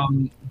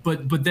 Right.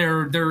 But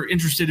they're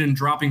interested in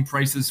dropping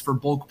prices for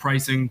bulk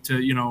pricing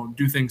to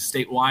do things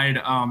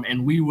statewide,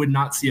 and we would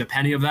not see a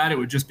penny of that. It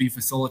would just be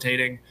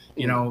facilitating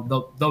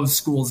those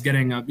schools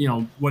getting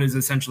what is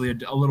essentially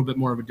a little bit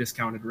more of a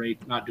discounted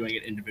rate, not doing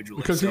it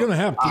individually. Because you're going to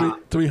have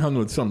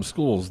 300 some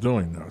schools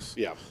doing this.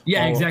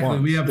 Yeah, exactly.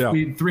 We have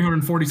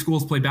 340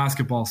 schools play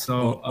basketball,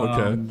 so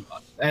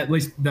at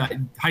least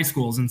the high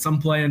schools, and some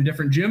play in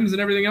different gyms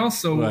and everything else.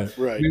 So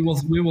we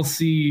will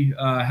see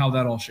how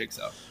that all shakes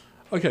out.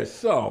 Okay,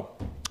 so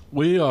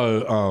we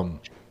are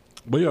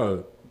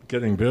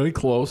getting very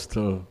close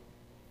to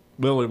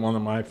really one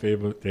of my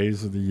favorite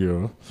days of the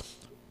year,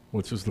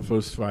 which is the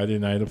first Friday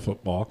night of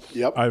football.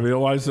 Yep. I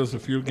realize there's a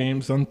few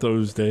games on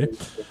Thursday,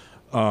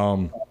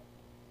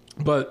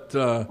 but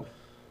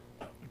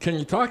can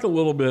you talk a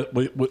little bit?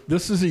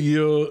 This is a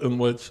year in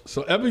which,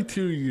 so every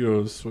 2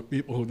 years, for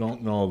people who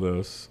don't know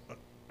this,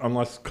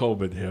 unless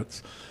COVID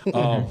hits,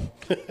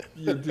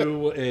 you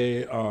do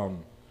a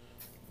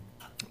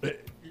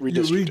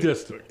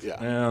redistrict.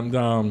 Yeah.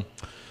 And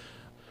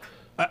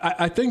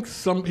I think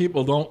some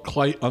people don't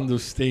quite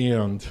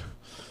understand.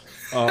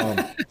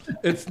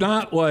 It's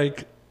not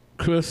like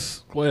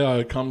Chris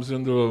Cuellar comes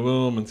into a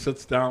room and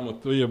sits down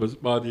with 3 of his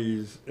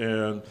buddies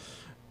and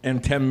in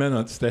 10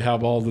 minutes they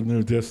have all the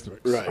new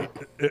districts. Right.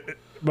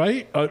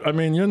 Right? I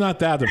mean, you're not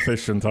that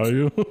efficient, are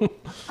you?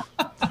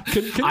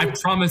 I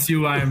promise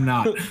you I am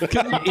not.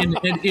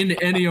 In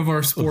any of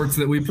our sports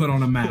that we put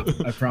on a map,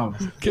 I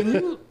promise.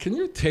 Can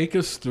you take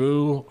us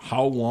through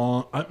how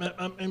long?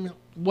 I mean,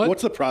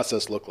 what's the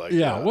process look like?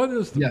 Yeah, what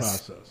is the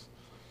process?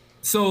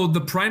 So the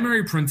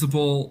primary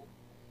principle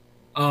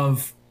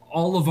of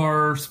all of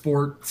our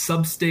sport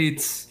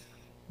sub-states,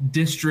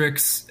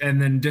 districts,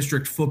 and then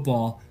district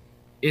football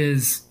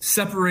is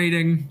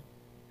separating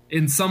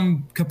in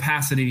some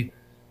capacity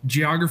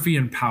geography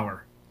and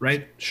power,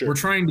 right? Sure. We're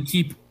trying to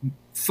keep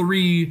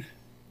 3,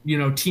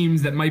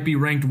 teams that might be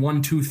ranked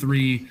 1, 2,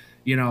 3,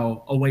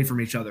 away from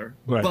each other.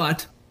 Right.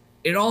 But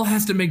it all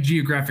has to make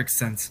geographic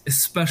sense,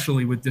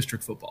 especially with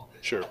district football.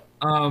 Sure.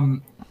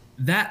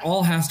 That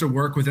all has to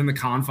work within the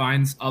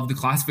confines of the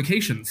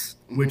classifications,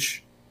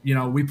 which,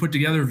 we put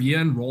together via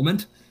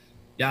enrollment.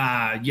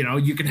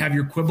 You can have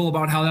your quibble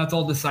about how that's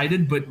all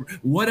decided, but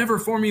whatever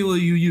formula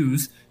you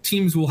use,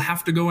 teams will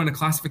have to go in a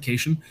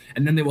classification,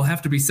 and then they will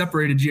have to be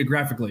separated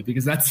geographically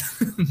because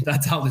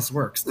that's how this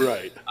works.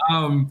 Right.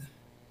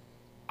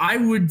 I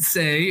would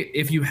say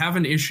if you have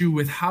an issue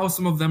with how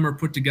some of them are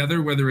put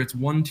together, whether it's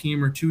 1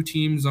 team or 2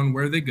 teams on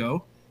where they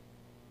go,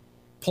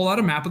 pull out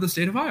a map of the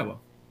state of Iowa.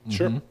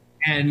 Sure.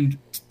 And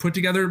put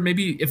together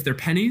maybe if they're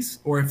pennies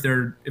or if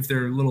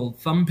they're little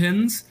thumb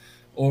pins.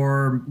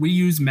 Or we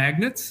use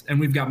magnets, and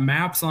we've got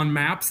maps on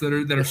maps that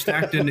are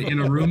stacked in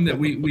a room that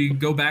we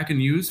go back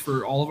and use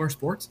for all of our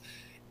sports,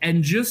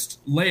 and just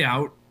lay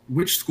out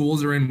which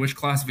schools are in which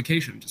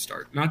classification to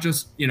start. Not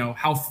just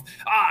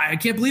I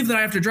can't believe that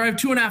I have to drive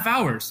 2.5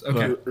 hours.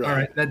 Okay, right. All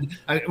right, that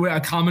a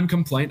common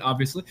complaint,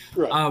 obviously.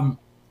 Right.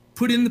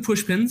 Put in the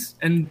push pins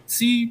and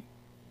see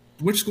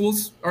which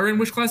schools are in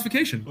which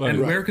classification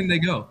and where can they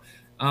go.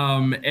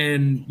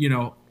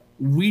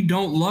 We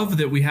don't love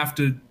that we have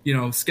to,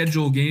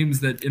 schedule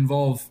games that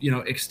involve,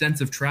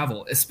 extensive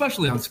travel,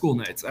 especially on school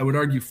nights. I would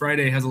argue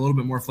Friday has a little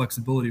bit more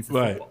flexibility for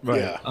football. Right.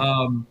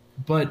 Yeah.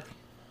 But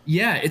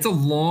yeah, it's a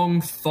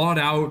long, thought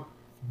out,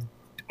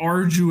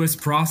 arduous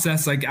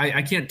process. Like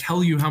I can't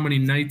tell you how many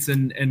nights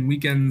and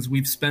weekends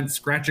we've spent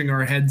scratching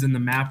our heads in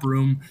the map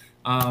room.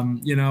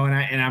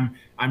 And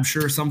I'm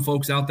sure some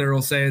folks out there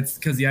will say it's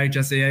because the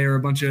IHSAA are a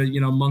bunch of,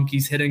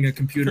 monkeys hitting a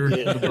computer.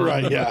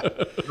 Right. Yeah.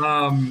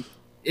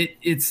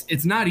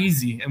 It's not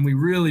easy, and we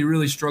really,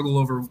 really struggle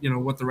over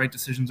what the right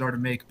decisions are to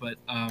make. But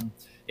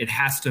it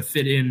has to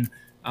fit in,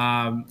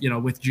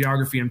 with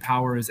geography and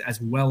power as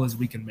well as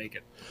we can make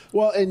it.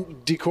 Well,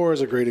 and Decorah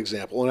is a great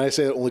example, and I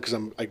say it only because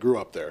I grew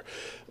up there.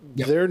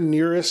 Yep. Their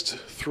nearest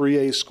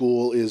 3A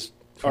school is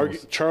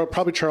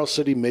probably Charles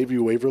City, maybe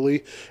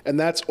Waverly, and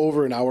that's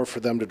over an hour for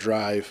them to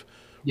drive.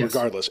 Yes.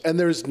 Regardless. And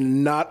there's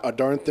not a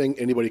darn thing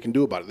anybody can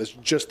do about it. It's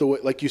just the way,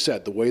 like you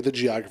said, the way the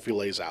geography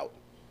lays out.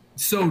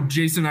 So,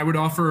 Jason, I would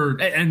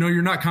offer. I know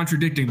you're not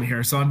contradicting me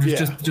here, so I'm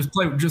just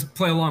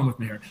play along with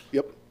me here.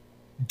 Yep.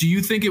 Do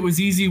you think it was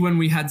easy when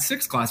we had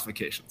 6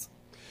 classifications?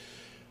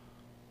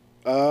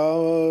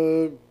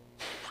 Probably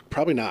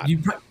not.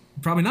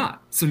 Probably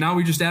not. So now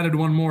we just added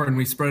 1 more, and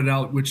we spread it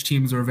out which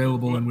teams are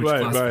available in which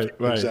classifications.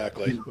 Right.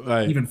 Exactly.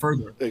 Even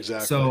further.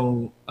 Exactly.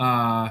 So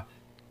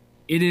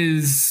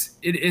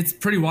it's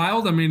pretty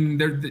wild. I mean,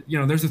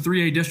 there's a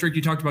 3A district.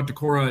 You talked about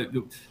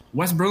Decorah,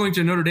 West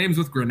Burlington, Notre Dame's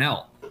with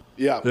Grinnell.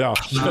 Yeah. Yep.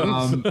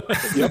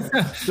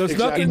 There's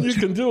nothing you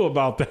can do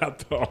about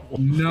that, though.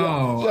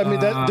 No. I mean,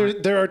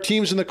 there are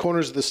teams in the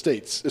corners of the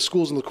states,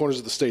 schools in the corners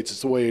of the states.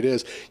 It's the way it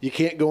is. You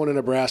can't go into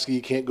Nebraska.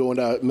 You can't go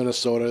into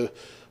Minnesota,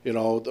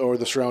 or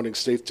the surrounding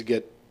states to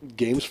get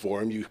games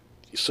for them. The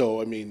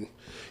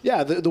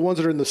ones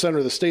that are in the center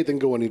of the state then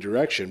go any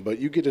direction. But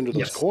you get into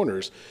those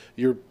corners,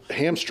 you're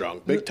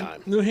hamstrung big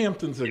time. New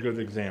Hampton's a good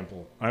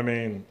example. I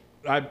mean,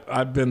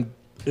 I've been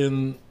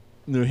in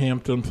New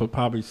Hampton for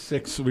probably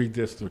 6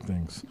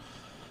 redistrictings,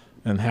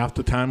 and half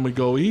the time we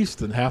go east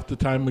and half the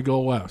time we go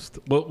west.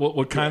 But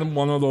we're kind of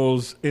one of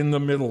those in the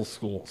middle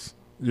schools,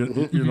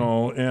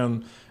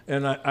 and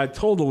I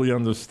totally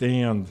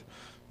understand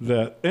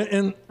that.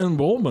 And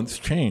enrollments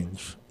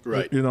change,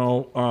 right?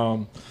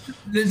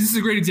 This is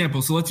a great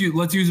example. So let's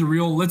use a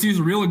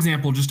real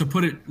example just to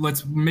put it.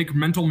 Let's make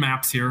mental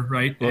maps here,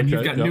 right? And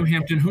you've got New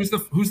Hampton. Who's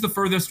the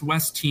furthest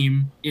west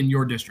team in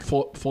your district?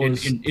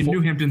 In New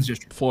Hampton's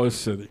district.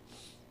 Forest City.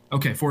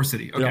 Okay, Forest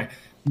City. Okay. Yep.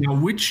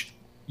 Now,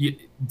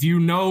 do you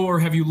know or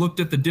have you looked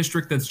at the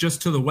district that's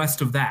just to the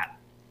west of that?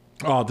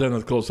 Oh, then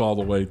it goes all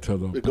the way to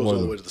the. It goes all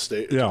the way to the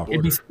state. Yeah,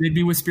 it'd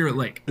be with Spirit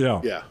Lake.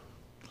 Yeah.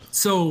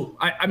 So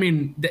I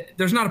mean,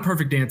 there's not a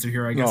perfect answer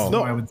here. I guess is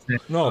what I would say.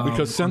 No,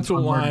 because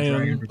Central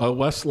Lyon,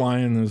 West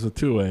Lyon is a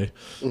 2A,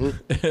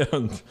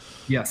 and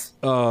yes.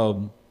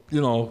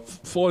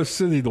 Forest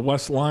City to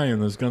West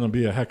Lyon is going to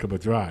be a heck of a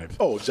drive.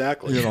 Oh,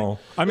 exactly.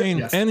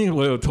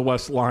 Anywhere to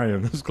West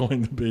Lyon is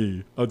going to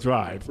be a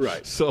drive.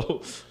 Right.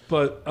 So,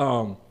 but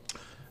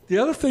the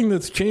other thing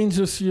that's changed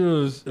this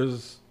year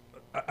is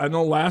I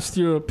know last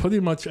year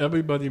pretty much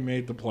everybody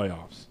made the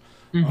playoffs.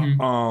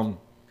 Mm-hmm.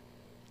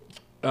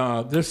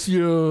 This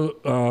year,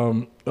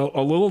 a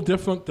little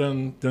different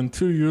than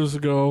 2 years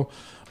ago.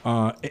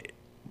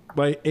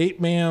 By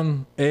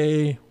 8-man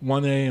A,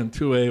 1A, and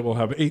 2A, we'll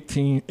have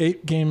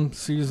 8-game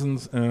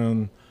seasons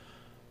and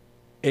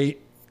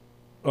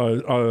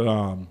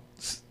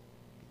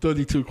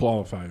 32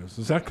 qualifiers.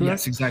 Is that correct?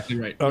 Yes, exactly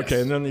right. Okay,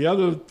 yes. and then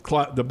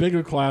the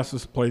bigger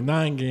classes play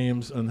 9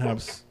 games and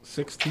have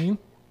 16?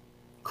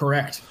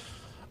 Correct.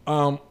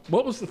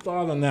 What was the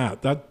thought on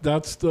that?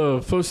 That's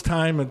the first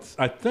time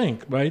I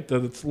think, right,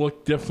 that it's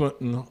looked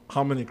different in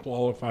how many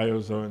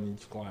qualifiers are in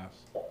each class.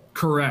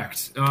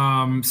 Correct.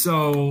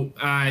 So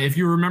if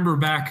you remember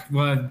back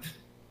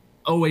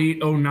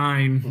 08,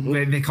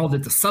 09, they called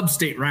it the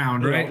sub-state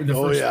round, right?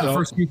 Yeah. The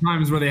first few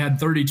times where they had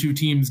 32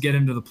 teams get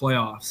into the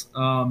playoffs.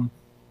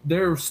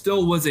 There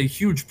still was a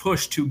huge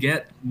push to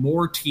get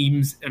more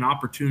teams an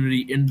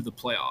opportunity into the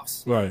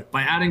playoffs. Right.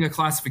 By adding a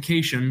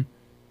classification,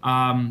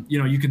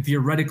 you could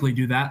theoretically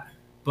do that.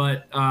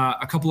 But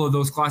a couple of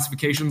those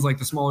classifications, like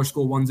the smaller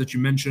school ones that you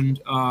mentioned,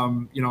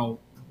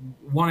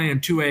 1A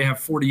and 2A have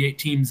 48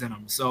 teams in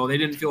them. So they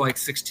didn't feel like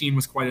 16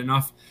 was quite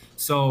enough.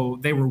 So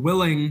they were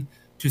willing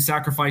to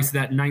sacrifice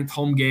that 9th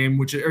home game,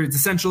 which is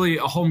essentially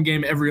a home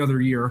game every other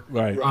year.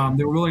 Right.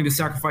 They were willing to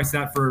sacrifice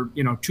that for,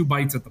 2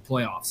 bites at the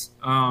playoffs.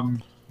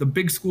 The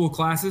big school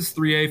classes,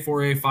 3A,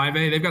 4A,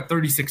 5A, they've got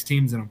 36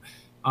 teams in them.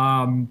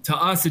 To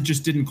us, it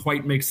just didn't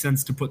quite make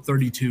sense to put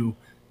 32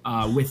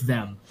 with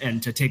them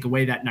and to take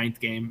away that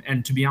 9th game.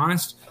 And to be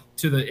honest,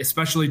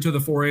 especially to the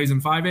 4As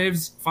and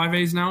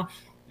 5As now,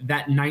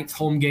 that 9th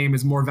home game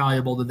is more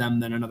valuable to them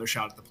than another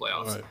shot at the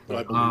playoffs.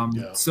 Right.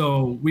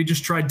 So we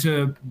just tried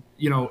to,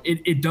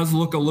 it does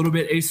look a little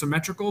bit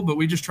asymmetrical, but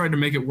we just tried to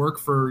make it work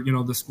for,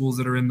 the schools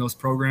that are in those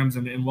programs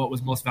and what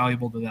was most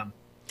valuable to them.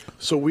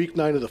 So week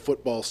 9 of the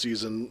football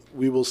season,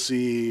 we will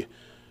see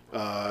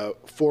 4A,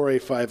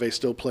 5A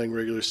still playing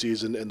regular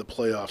season, and the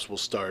playoffs will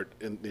start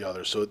in the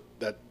other. So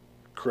that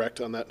correct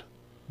on that?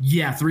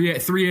 Yeah, 3A,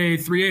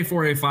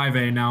 4A,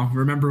 5A now.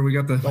 Remember, we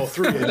got the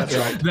 3A, that's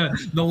right.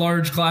 the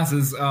large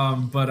classes.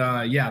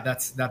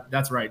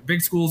 That's right.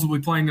 Big schools will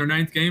be playing their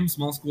 9th game.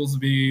 Small schools will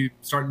be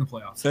starting the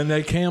playoffs. And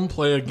they can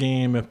play a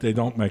game if they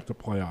don't make the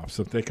playoffs,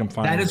 if they can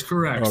find that is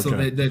correct. Okay. So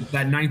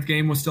that 9th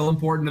game was still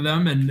important to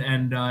them,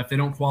 and if they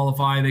don't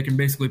qualify, they can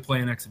basically play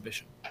an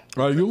exhibition.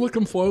 Are you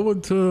looking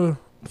forward to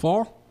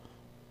fall?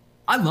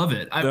 I love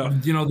it.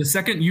 The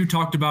second you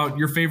talked about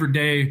your favorite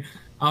day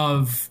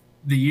of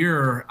the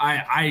year,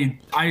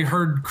 I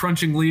heard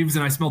crunching leaves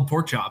and I smelled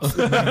pork chops.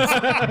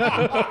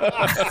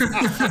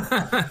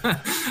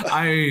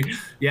 I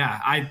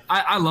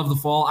love the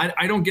fall.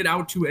 I don't get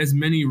out to as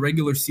many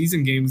regular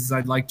season games as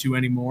I'd like to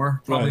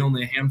anymore. Probably Right.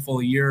 only a handful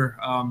a year.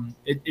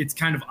 It's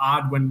kind of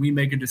odd when we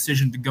make a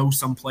decision to go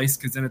someplace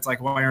because then it's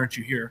like, why aren't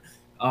you here?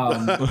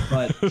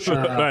 Right.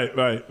 Sure.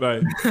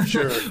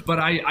 But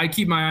I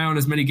keep my eye on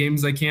as many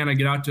games as I can. I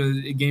get out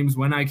to games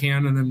when I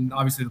can, and then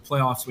obviously the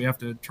playoffs, we have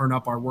to turn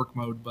up our work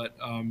mode. But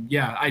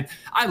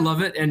I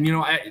love it, and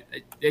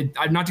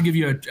I'm not to give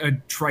you a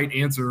trite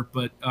answer,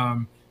 but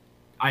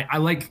I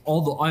like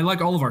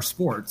all of our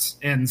sports,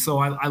 and so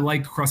I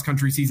like cross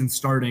country season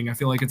starting. I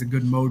feel like it's a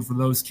good mode for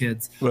those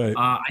kids. Right.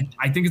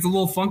 I think it's a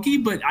little funky,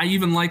 but I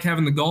even like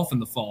having the golf in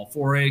the fall.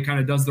 4A kind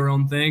of does their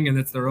own thing, and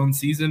it's their own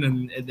season,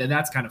 and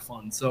that's kind of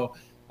fun. So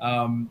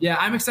I'm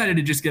excited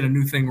to just get a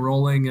new thing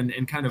rolling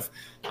and kind of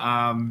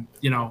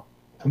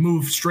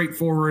move straight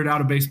forward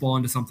out of baseball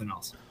into something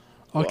else.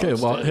 Okay,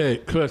 well, hey,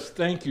 Chris,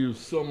 thank you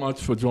so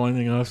much for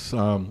joining us.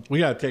 We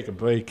got to take a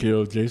break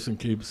here. Jason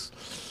keeps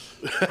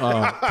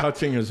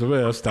touching his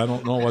wrist. I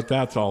don't know what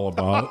that's all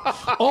about.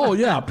 Oh,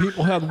 yeah,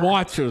 people had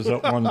watches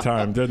at one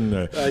time, didn't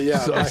they?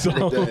 Back in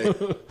the day.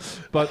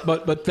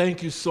 But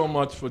thank you so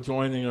much for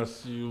joining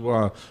us.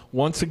 You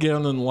once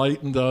again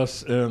enlightened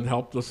us and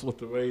helped us with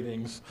the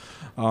ratings.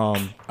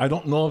 I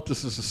don't know if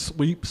this is a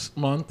sweeps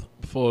month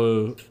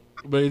for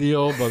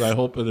radio, but I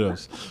hope it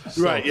is.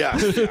 So. Right, yeah.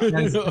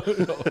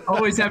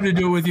 Always happy to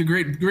do it with you.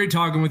 Great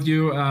talking with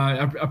you.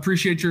 I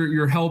appreciate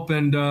your help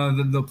and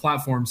the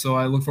platform. So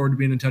I look forward to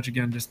being in touch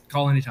again. Just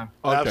call anytime.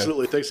 Okay.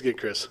 Absolutely. Thanks again,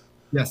 Chris.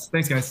 Yes.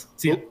 Thanks, guys.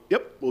 See you.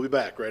 Yep. We'll be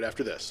back right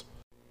after this.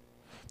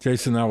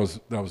 Jason, that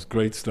was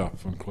great stuff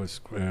from Chris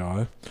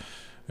Cuellar.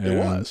 It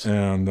was.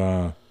 And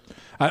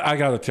I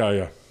got to tell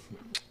you.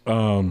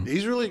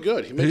 He's really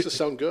good. He makes us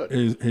sound good.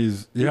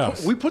 He's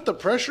yes. We put the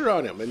pressure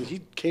on him, and he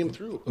came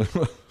through.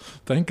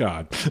 Thank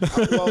God.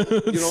 Well,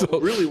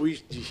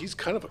 really, he's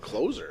kind of a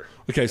closer.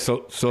 Okay,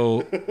 so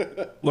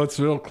let's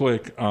real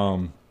quick.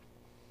 I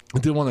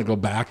did want to go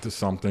back to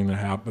something that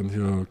happened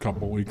here a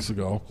couple weeks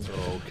ago.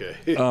 Okay.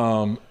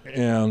 And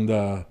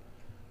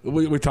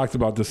we talked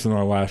about this in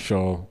our last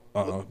show,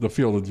 the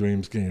Field of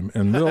Dreams game,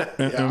 and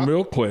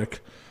real quick.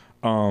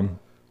 I'm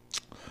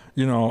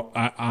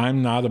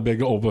not a big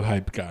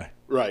overhyped guy.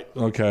 Right.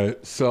 Okay,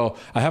 so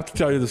I have to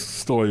tell you this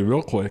story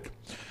real quick.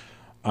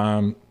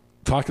 I'm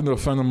talking to a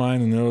friend of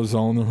mine in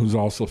Arizona who's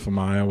also from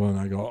Iowa, and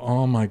I go,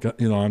 oh, my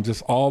God, I'm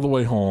just all the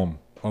way home.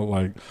 I'm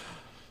like,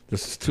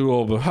 this is too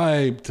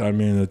overhyped. I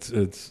mean,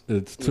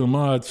 it's too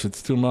much.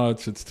 It's too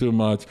much. It's too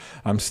much.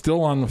 I'm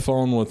still on the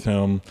phone with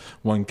him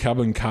when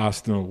Kevin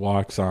Costner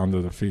walks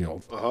onto the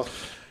field.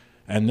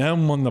 And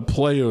then when the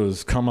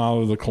players come out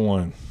of the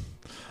coin,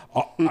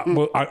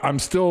 I'm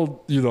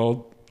still,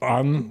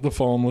 on the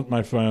phone with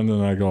my friend,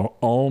 and I go,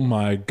 oh,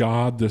 my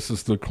God, this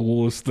is the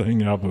coolest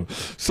thing ever.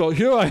 So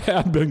here I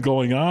have been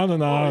going on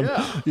and on,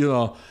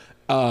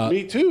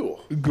 Me too.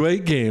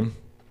 Great game.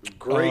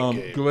 Great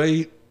game.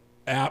 Great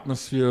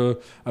atmosphere.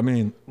 I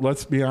mean,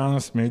 let's be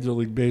honest, Major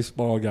League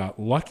Baseball got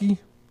lucky.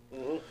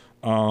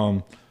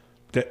 Whoever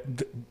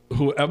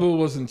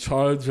was in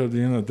charge of the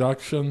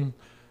introduction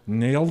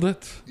nailed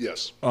it.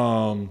 Yes.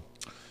 And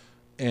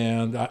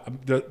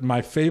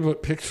my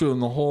favorite picture in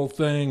the whole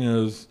thing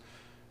is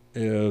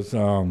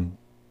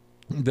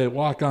they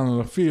walk onto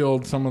the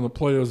field. Some of the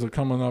players are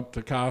coming up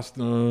to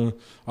Costner,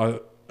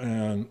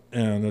 and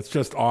it's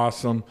just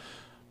awesome.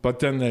 But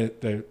then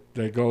they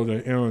go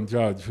to Aaron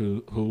Judge,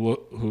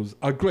 who's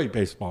a great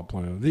baseball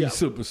player, the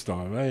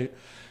superstar, right?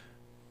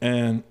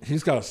 And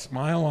he's got a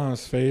smile on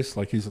his face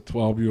like he's a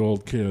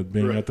 12-year-old kid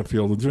being at the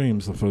Field of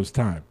Dreams the first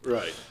time.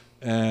 Right.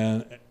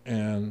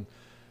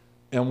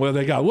 And where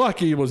they got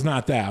lucky was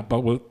not that,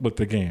 but with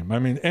the game. I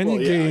mean,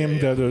 any game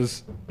that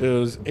is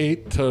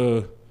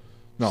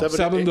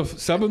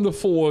 7 to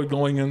 4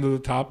 going into the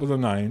top of the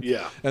ninth.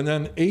 Yeah. And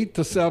then 8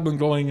 to 7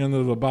 going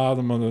into the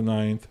bottom of the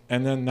ninth,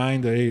 and then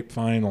 9 to 8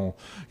 final.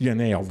 You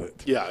nailed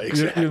it. Yeah,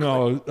 exactly. You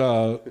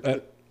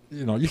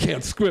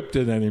can't script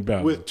it any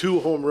better. With 2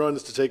 home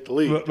runs to take the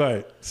lead.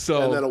 Right.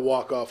 So, and then a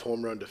walk-off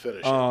home run to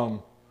finish it.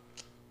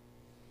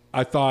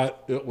 I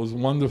thought it was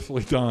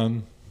wonderfully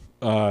done.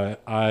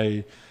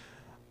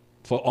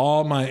 For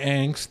all my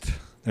angst,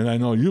 and I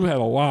know you had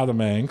a lot of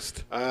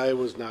angst. I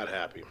was not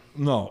happy.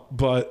 No,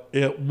 but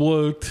it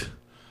worked,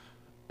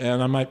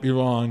 and I might be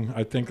wrong.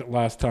 I think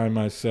last time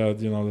I said,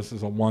 this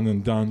is a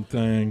one-and-done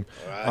thing.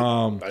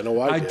 I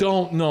know I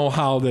don't know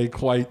how they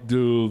quite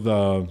do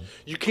the...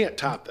 You can't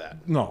top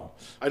that. No.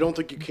 I don't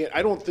think you can.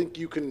 I don't think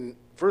you can...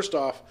 First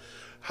off,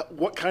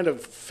 what kind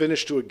of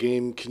finish to a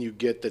game can you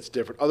get that's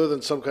different, other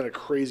than some kind of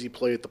crazy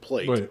play at the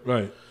plate?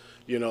 Right.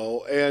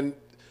 And...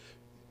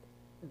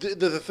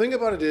 The thing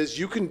about it is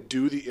you can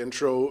do the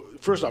intro.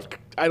 First off,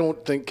 I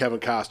don't think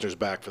Kevin Costner's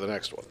back for the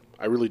next one.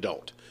 I really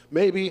don't.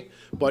 Maybe,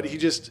 but he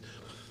doesn't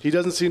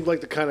seem like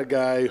the kind of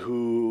guy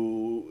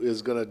who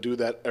is going to do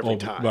that every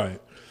time.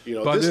 Right.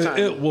 But this time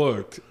it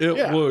worked.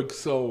 It worked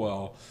so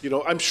well.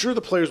 I'm sure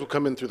the players will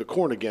come in through the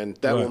corn again.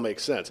 That will make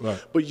sense.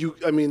 Right. But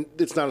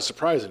it's not a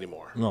surprise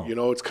anymore.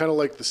 No. It's kind of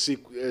like the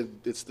sequel.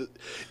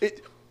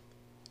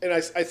 And I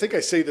think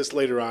I say this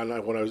later on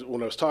when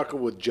I was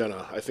talking with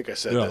Jenna. I think I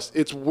said this.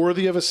 It's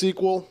worthy of a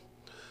sequel,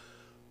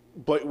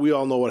 but we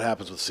all know what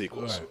happens with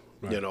sequels.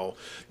 Right.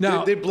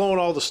 Now they've blown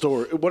all the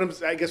story.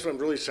 I guess what I'm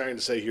really trying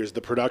to say here is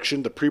the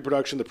production, the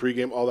pre-production, the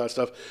pregame, all that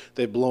stuff.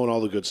 They've blown all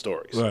the good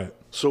stories. Right.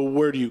 So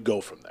where do you go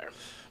from there?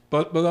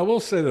 But I will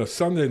say this: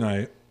 Sunday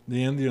night,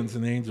 the Indians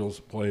and Angels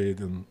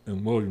played in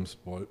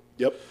Williamsport.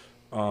 Yep.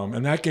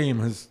 And that game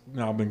has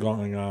now been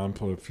going on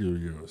for a few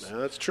years. Yeah,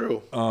 that's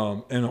true.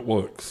 And it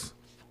works.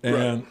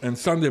 And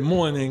Sunday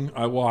morning,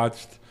 I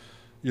watched,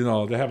 they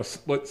have a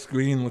split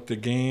screen with the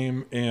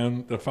game,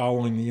 and they're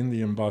following the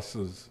Indian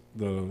buses,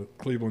 the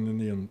Cleveland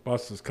Indian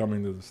buses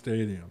coming to the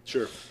stadium.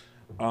 Sure.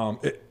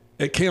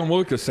 It can't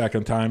work a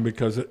second time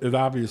because it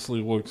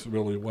obviously works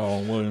really well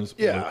in Williamsport.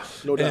 Yeah,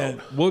 no doubt.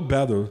 And we're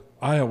better.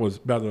 Iowa's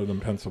better than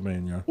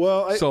Pennsylvania.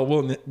 Well, so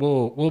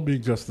we'll be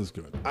just as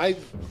good. Well,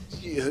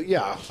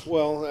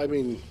 I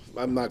mean,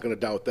 I'm not going to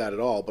doubt that at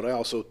all, but I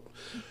also...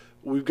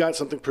 We've got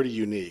something pretty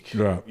unique,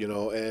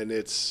 and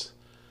it's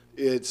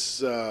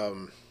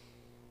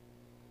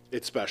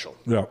special.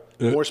 Yeah,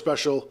 more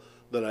special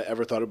than I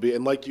ever thought it would be.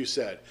 And like you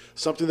said,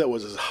 something that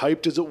was as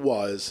hyped as it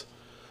was,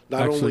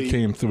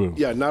 came through.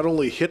 Yeah, not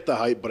only hit the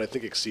hype, but I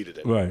think exceeded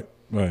it. Right.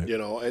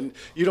 And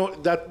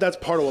that's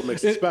part of what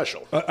makes it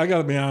special. I got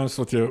to be honest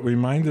with you. It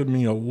reminded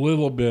me a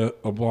little bit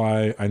of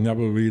why I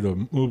never read a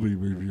movie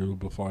review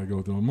before I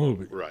go to a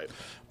movie. Right.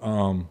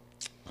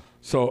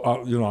 So,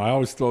 I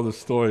always throw this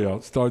story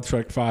out. Star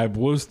Trek V,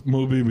 worst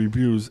movie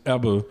reviews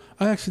ever.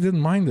 I actually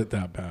didn't mind it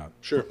that bad.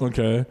 Sure.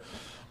 Okay.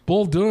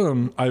 Bull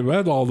Durham, I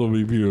read all the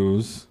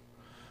reviews,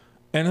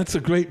 and it's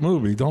a great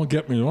movie, don't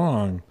get me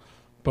wrong,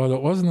 but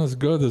it wasn't as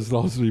good as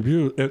those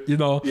reviews.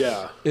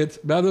 It's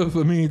better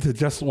for me to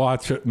just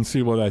watch it and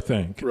see what I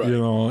think. Right.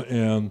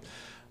 And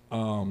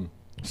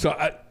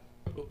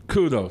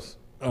kudos.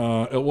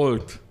 It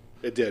worked.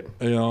 It did.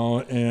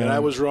 And I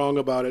was wrong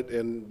about it,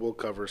 and we'll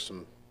cover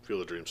some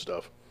Field of Dreams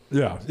stuff.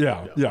 Yeah.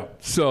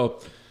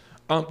 So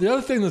the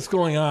other thing that's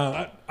going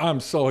on, I'm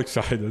so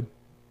excited.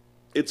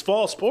 It's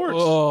fall sports.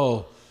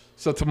 Oh,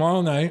 so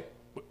tomorrow night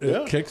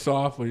it kicks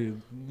off.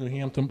 New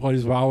Hampton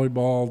plays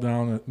volleyball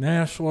down at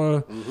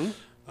Nashua.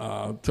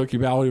 Mm-hmm. Turkey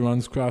Valley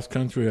runs cross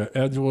country at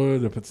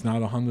Edgewood. If it's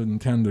not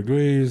 110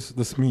 degrees,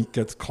 this meet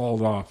gets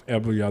called off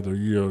every other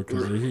year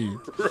because of the heat.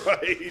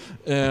 Right.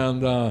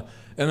 And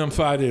then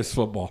Friday is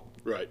football.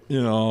 Right.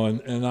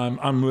 And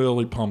I'm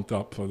really pumped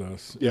up for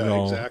this.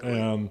 Yeah, exactly.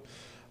 And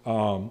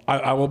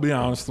I will be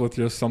honest with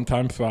you.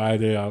 Sometime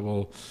Friday, I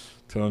will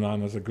turn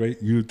on. There's a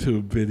great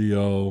YouTube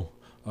video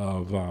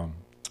of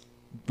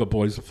the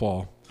Boys of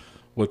Fall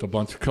with a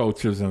bunch of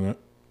coaches in it,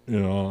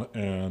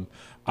 and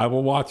I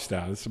will watch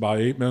that. It's about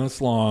 8 minutes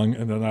long,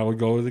 and then I will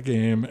go to the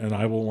game, and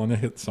I will want to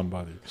hit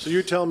somebody. So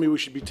you're telling me we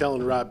should be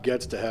telling Rob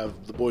Getz to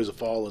have the Boys of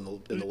Fall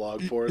in the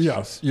log for us?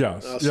 Yes.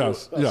 I'll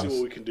see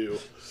what we can do.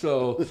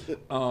 So,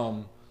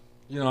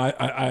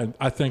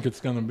 I think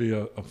it's going to be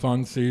a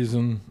fun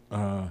season.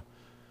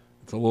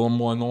 It's a little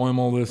more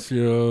normal this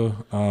year.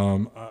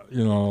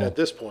 At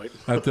this point.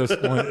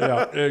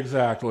 Yeah,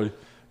 exactly.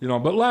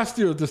 But last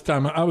year at this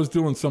time, I was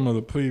doing some of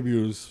the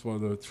previews for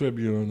the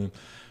Tribune,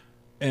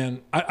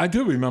 and I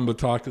do remember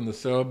talking to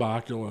Sarah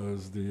Bakula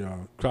as the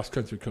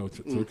cross-country coach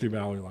at Turkey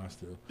Valley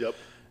last year. Yep.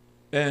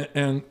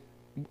 And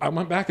I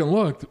went back and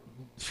looked.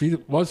 She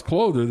was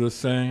quoted as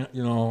saying,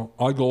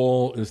 our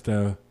goal is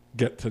to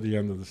get to the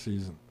end of the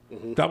season.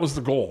 Mm-hmm. That was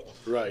the goal.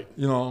 Right.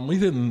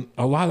 And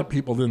a lot of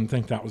people didn't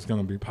think that was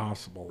going to be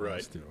possible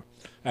last year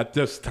at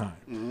this time.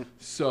 Mm-hmm.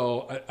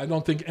 So I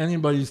don't think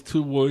anybody's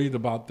too worried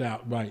about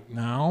that right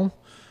now.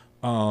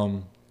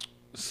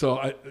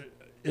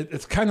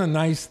 It's kind of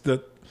nice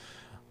that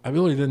I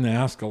really didn't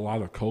ask a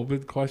lot of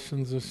COVID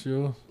questions this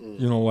year,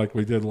 like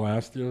we did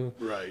last year.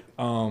 Right.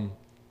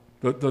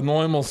 The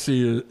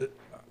normalcy,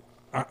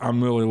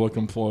 I'm really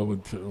looking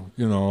forward to,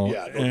 Yeah, no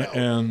doubt.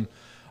 And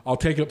I'll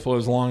take it for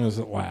as long as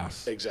it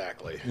lasts.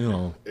 Exactly.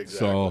 Exactly.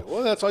 So,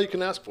 well, that's all you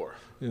can ask for.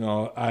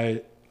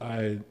 I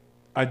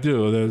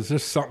do. There's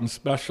just something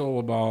special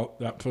about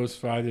that first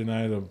Friday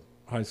night of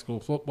high school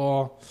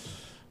football.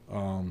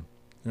 I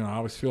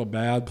always feel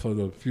bad for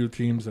the few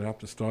teams that have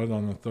to start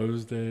on a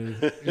Thursday.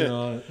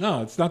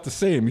 No, it's not the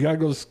same. You got to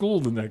go to school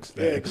the next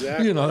day. Yeah,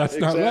 exactly. That's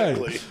not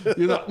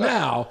right.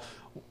 Now,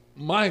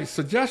 my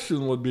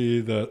suggestion would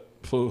be that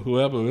for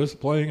whoever is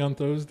playing on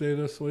Thursday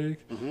this week,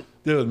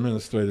 their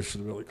administrator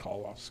should really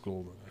call off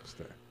school the next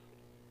day.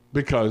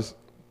 Because,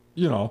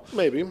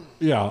 maybe.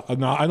 Yeah.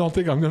 Now, I don't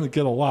think I'm going to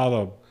get a lot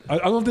of... I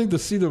don't think the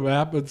Cedar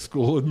Rapids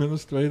school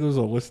administrators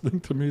are listening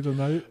to me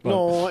tonight. But,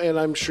 no, and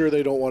I'm sure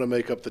they don't want to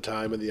make up the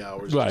time and the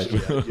hours. Right.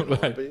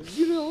 Right. But,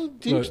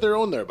 teach their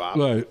own there, Bob.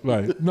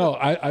 Right. No,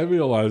 I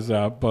realize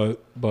that,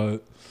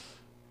 but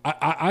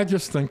I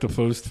just think the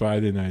first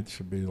Friday night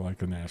should be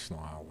like a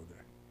national holiday.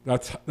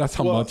 That's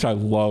how much I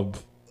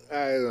love.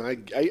 I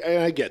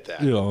get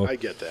that. I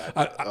get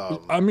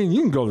that. I mean,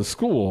 you can go to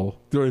school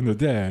during the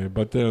day,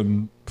 but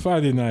then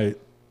Friday night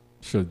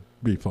should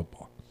be football.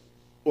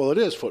 Well, it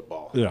is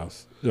football.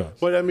 Yes.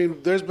 But I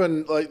mean, there's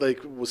been like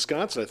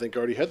Wisconsin, I think,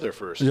 already had their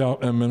first. Yeah,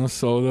 and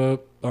Minnesota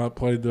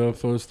played their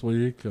first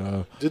week.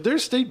 Did their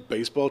state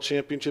baseball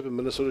championship in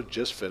Minnesota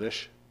just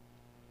finish?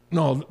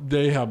 No,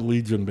 they have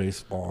Legion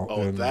baseball.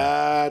 Oh,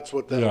 that's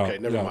what that. Okay,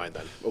 never mind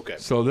then. Okay.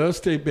 So their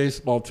state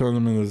baseball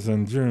tournament is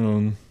in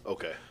June.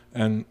 Okay.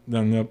 And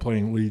then they're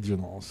playing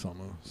Legion all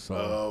summer. So.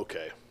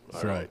 Okay.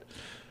 All right.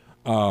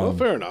 Well,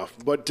 fair enough.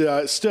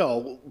 But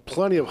still,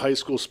 plenty of high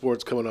school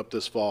sports coming up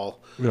this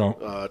fall.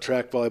 Yeah.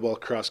 Track, volleyball,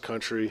 cross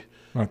country.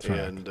 Not track.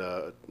 And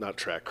not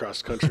track,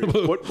 cross country,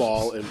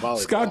 football, and volleyball.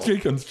 Scott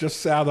Jenkins just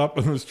sat up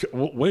and was,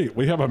 wait,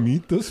 we have a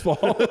meet this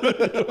fall?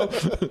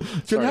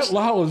 Jeanette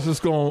Lau is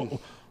just going,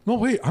 no,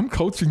 wait, I'm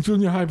coaching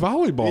junior high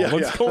volleyball.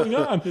 What's going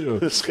on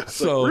here? Scott's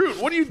like, Root,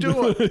 what are you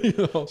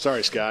doing?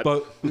 Sorry, Scott.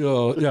 But,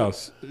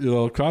 yes,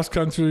 cross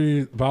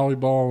country,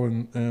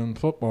 volleyball, and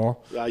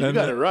football. You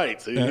got it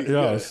right. So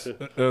yes.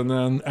 And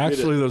then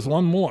actually there's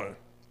one more.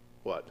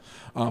 What?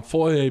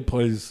 4A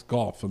plays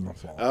golf in the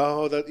fall.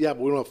 Oh, but we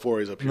don't have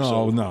 4As up here,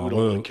 so we don't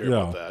really care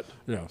about that.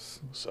 Yes.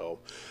 So,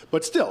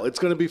 but still, it's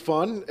going to be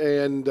fun.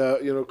 And,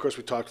 of course,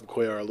 we talked with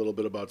Cuellar a little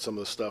bit about some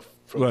of the stuff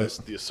from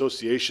the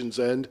association's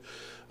end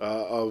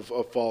of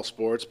fall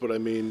sports. But, I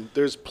mean,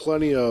 there's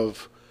plenty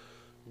of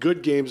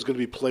good games going to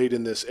be played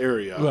in this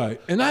area. Right.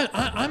 And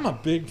I'm a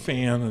big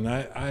fan, and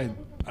I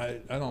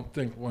don't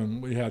think when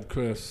we had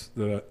Chris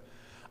that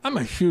I'm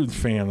a huge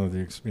fan of the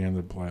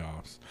expanded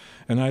playoffs.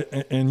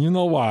 And you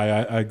know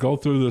why? I go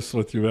through this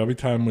with you every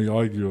time we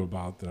argue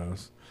about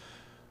this.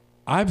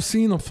 I've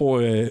seen a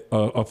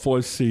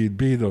 4 seed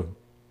be the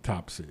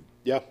top seed.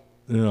 Yeah.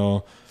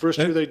 First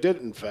year they did,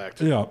 in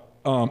fact. Yeah.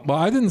 Well,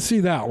 I didn't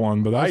see that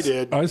one, but I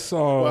did. I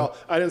saw. Well,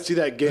 I didn't see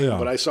that game,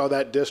 but I saw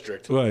that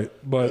district. Right.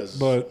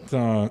 But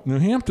New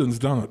Hampton's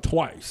done it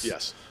twice.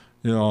 Yes.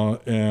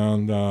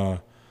 And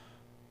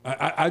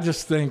I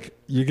just think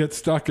you get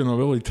stuck in a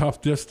really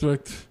tough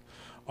district,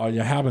 or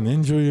you have an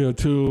injury or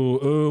two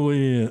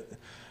early,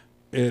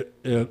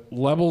 it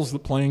levels the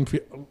playing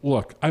field.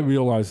 Look, I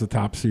realize the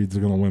top seeds are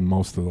going to win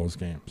most of those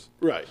games.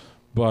 Right.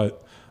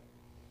 But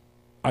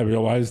I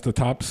realize the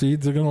top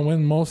seeds are going to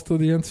win most of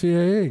the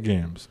NCAA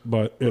games.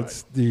 But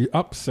it's the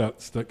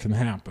upsets that can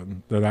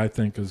happen that I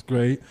think is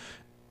great.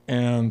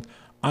 And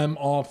I'm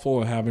all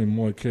for having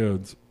more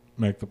kids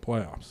make the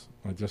playoffs.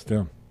 I just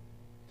am.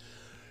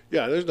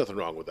 Yeah, there's nothing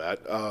wrong with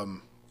that.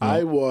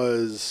 I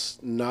was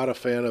not a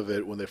fan of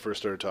it when they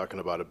first started talking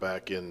about it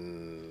back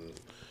in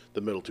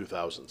the middle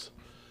 2000s.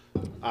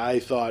 I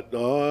thought,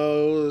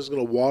 oh, it's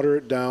going to water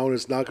it down.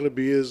 It's not going to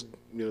be as,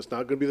 it's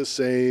not going to be the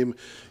same.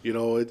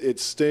 It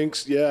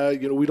stinks. Yeah,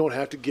 we don't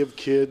have to give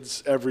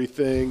kids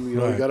everything. You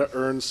got to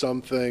earn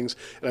some things.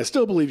 And I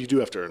still believe you do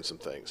have to earn some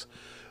things.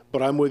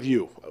 But I'm with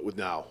you with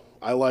now.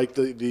 I like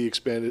the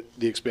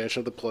expansion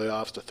of the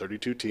playoffs to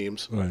 32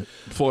 teams. Right.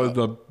 For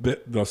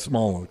the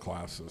smaller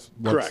classes.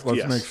 Correct, Let's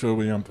yes. make sure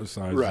we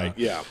emphasize Right,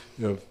 that.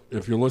 yeah.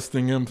 If you're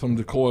listening in from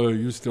Cuellar,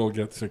 you still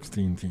get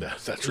 16 teams.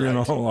 That's right.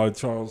 Like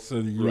Charles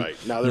City. Right.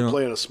 Now they're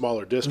playing a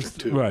smaller district,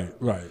 too.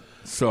 Right.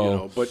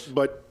 So, but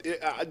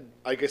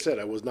like I said,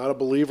 I was not a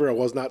believer. I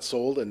was not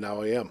sold, and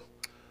now I am.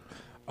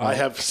 I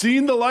have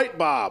seen the light,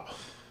 Bob.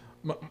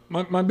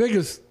 My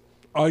biggest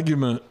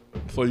argument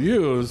for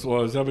years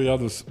was every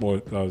other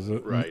sport does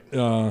it. Right.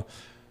 And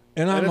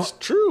it's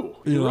true.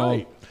 You're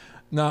right.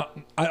 Now,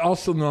 I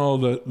also know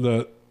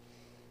that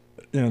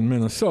in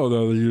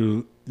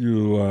Minnesota,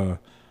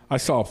 I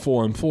saw a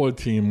 4-4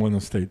 team win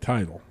a state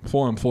title,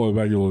 4-4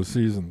 regular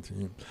season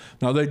team.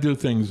 Now, they do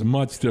things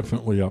much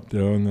differently up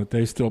there in that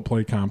they still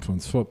play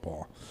conference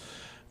football.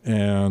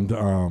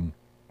 And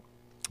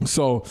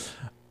so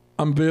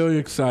I'm very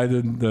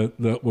excited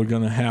that we're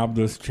going to have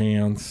this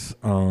chance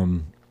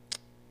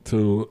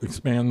to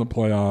expand the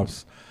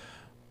playoffs.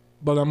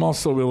 But I'm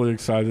also really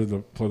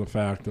excited for the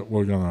fact that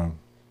we're going to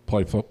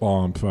play football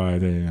on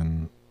Friday.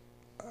 And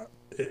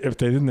if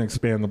they didn't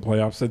expand the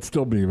playoffs, I'd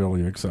still be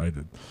really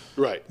excited.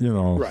 Right.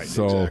 Right,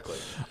 so, exactly.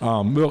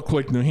 Real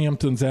quick, New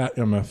Hampton's at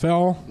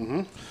MFL.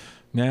 Mm-hmm.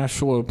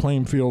 Nashua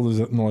Plainfield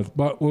is at North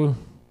Butler.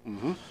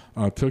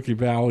 Mm-hmm. Turkey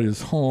Valley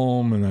is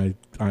home, and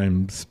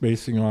I'm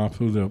spacing off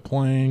who they're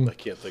playing. I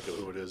can't think of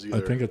who it is either.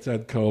 I think it's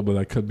Edco, but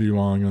I could be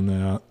wrong on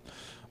that.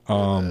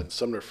 And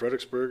Sumner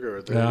Fredericksburg, or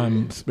are they? Yeah,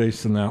 I'm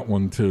spacing that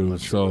one too.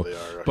 Sure they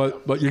are.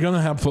 But you're going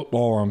to have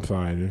football on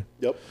Friday.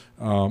 Yep.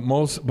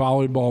 Most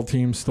volleyball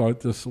teams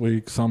start this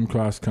week. Some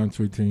cross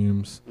country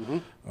teams.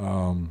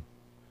 Mm-hmm.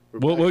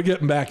 We're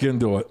getting back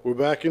into it. We're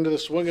back into the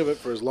swing of it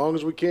for as long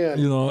as we can.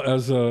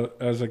 As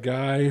a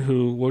guy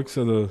who works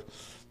at a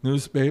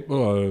newspaper,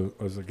 or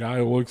as a guy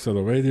who works at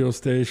a radio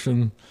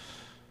station,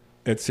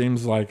 it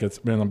seems like it's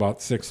been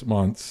about 6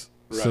 months.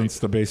 Right. Since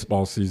the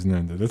baseball season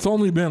ended. It's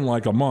only been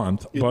like a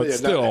month, but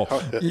still,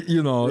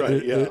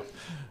 right,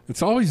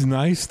 it's always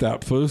nice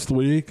that first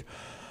week.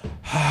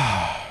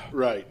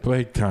 Right.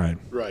 Break time.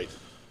 Right.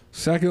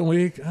 Second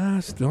week,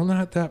 still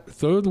not that.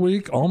 Third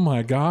week, oh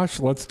my gosh,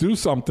 let's do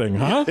something,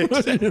 huh?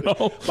 Exactly.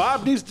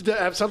 Bob needs to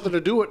have something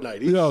to do at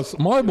night. Yes,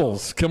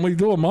 marbles. Can we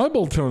do a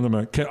marble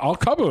tournament? I'll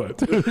cover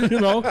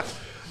it.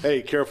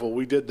 Hey, careful.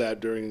 We did that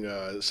during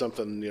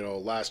something,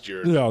 last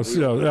year. Yes,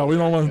 we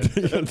don't want to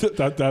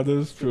that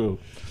is true.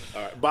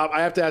 All right, Bob,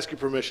 I have to ask your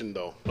permission,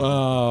 though.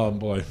 Oh,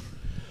 boy.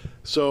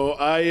 So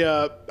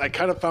I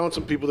kind of found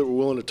some people that were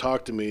willing to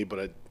talk to me, but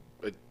I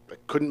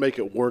couldn't make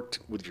it work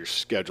with your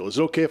schedule. Is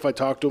it okay if I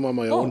talk to them on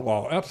my own? Oh,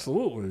 well,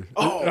 absolutely.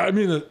 Oh. I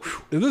mean,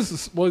 it is a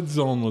split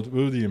zone with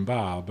Rudy and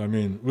Bob. I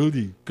mean,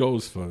 Rudy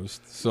goes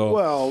first. So,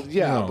 well,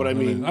 yeah, but I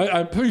mean...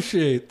 I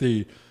appreciate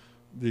the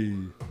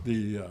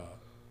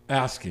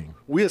asking.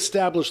 We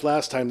established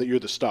last time that you're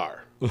the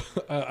star.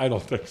 I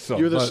don't think so.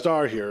 You're the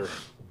star here.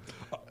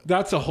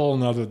 That's a whole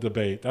nother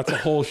debate. That's a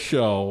whole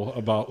show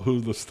about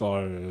who the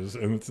star is,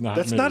 and it's not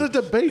That's me. not a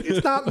debate.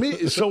 It's not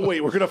me. So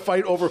wait, we're going to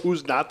fight over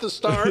who's not the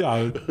star?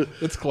 Yeah,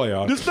 it's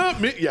Cuellar. It's not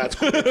me. Yeah,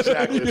 it's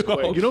exactly. It's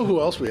Cuellar. You know who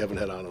else we haven't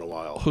had on in a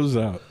while? Who's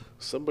that?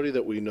 Somebody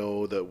that we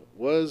know that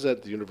was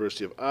at the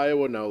University of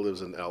Iowa, now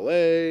lives in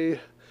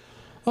L.A.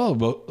 Oh,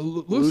 but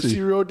Lucy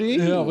Rodin.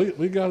 Yeah,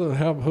 we got to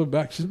have her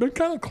back. She's been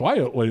kind of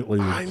quiet lately.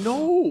 I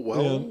know.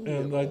 Well,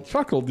 and I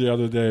chuckled the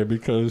other day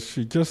because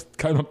she just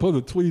kind of put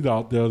a tweet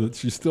out there that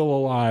she's still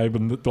alive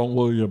and that don't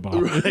worry about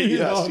it. Right,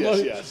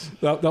 yes.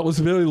 That was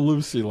very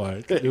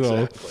Lucy-like.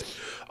 Exactly.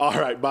 All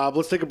right, Bob,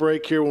 let's take a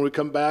break here. When we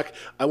come back,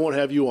 I won't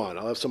have you on.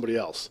 I'll have somebody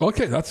else.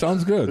 Okay, that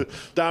sounds good.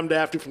 Dom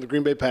Dafney from the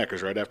Green Bay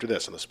Packers right after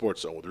this on the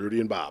Sports Zone with Rudy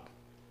and Bob.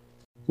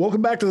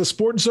 Welcome back to the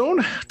Sports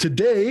Zone.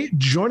 Today,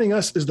 joining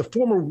us is the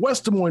former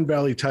West Des Moines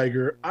Valley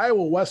Tiger,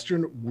 Iowa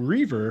Western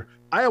Reaver,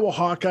 Iowa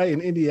Hawkeye,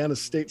 and Indiana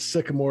State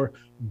Sycamore,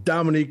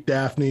 Dominique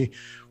Dafney.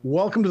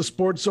 Welcome to the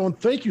Sports Zone.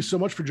 Thank you so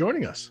much for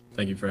joining us.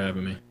 Thank you for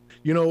having me.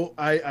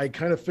 I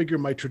kind of figure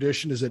my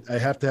tradition is that I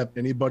have to have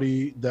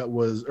anybody that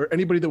was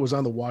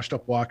on the Washed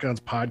Up Walk-Ons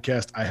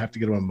podcast, I have to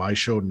get them on my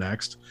show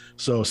next.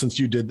 So since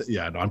you did,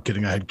 no, I'm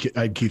kidding. I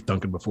had Keith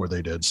Duncan before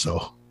they did.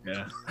 So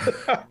yeah.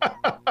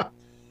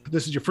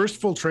 This is your first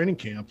full training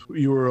camp.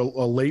 You were a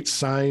late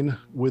sign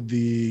with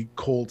the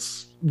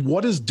Colts.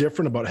 What is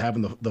different about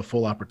having the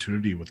full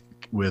opportunity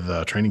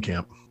with training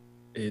camp?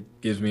 It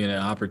gives me an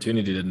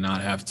opportunity to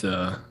not have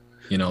to,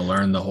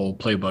 learn the whole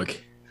playbook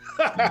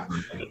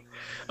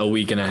a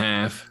week and a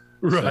half.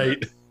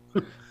 Right.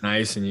 So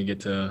nice. And you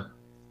get to,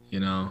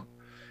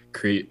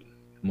 create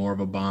more of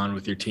a bond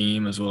with your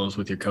team as well as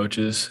with your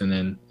coaches. And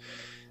then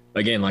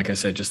again, like I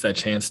said, just that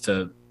chance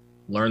to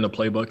learn the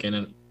playbook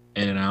in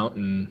and out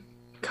and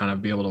kind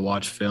of be able to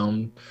watch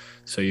film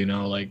so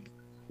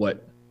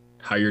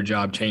how your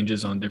job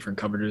changes on different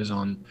coverages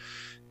on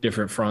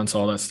different fronts,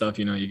 all that stuff,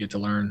 you get to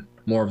learn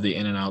more of the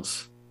in and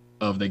outs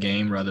of the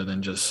game rather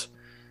than just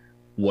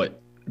what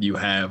you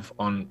have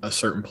on a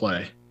certain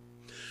play.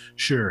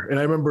 Sure. And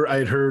I remember I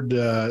had heard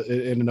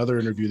in another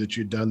interview that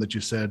you'd done that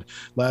you said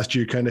last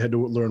year you kind of had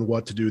to learn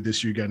what to do.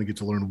 This year you kind of get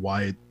to learn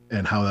why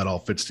and how that all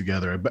fits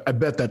together. I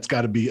bet that's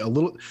got to be a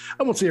little,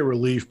 I won't say a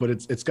relief, but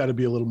it's got to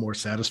be a little more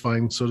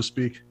satisfying, so to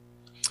speak.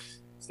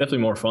 It's definitely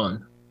more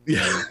fun.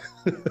 Yeah.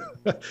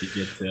 You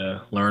get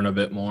to learn a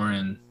bit more,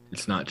 and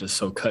it's not just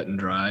so cut and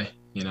dry.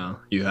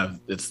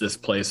 It's this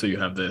play, so you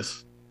have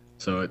this.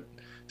 So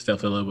it's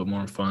definitely a little bit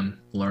more fun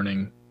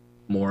learning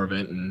more of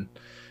it and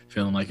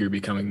feeling like you're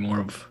becoming more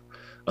of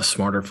a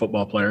smarter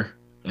football player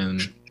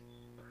and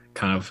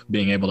kind of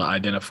being able to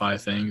identify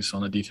things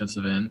on the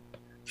defensive end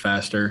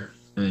faster,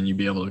 and then you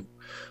be able to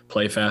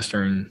play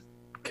faster and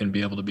can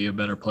be able to be a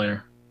better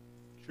player.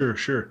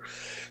 Sure.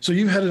 So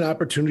you've had an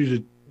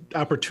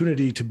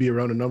opportunity to be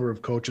around a number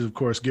of coaches. Of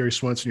course, Gary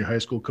Swenson, your high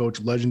school coach,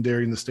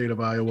 legendary in the state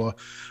of Iowa.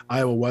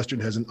 Iowa Western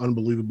has an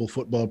unbelievable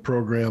football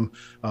program,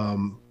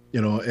 and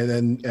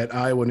then at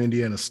Iowa and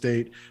Indiana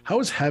State. How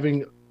is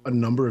having a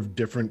number of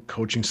different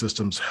coaching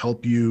systems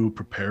help you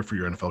prepare for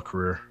your NFL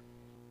career?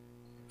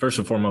 First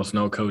and foremost,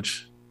 no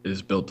coach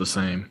is built the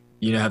same.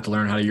 You have to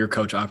learn how your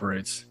coach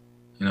operates.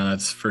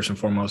 That's first and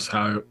foremost.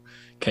 How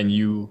can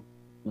you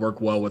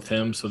work well with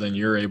him so then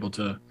you're able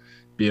to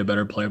be a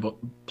better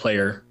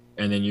player,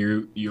 and then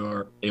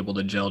you're able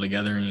to gel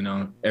together,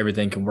 and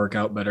everything can work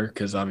out better,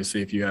 because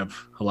obviously if you have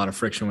a lot of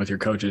friction with your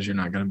coaches, you're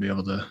not going to be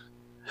able to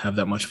have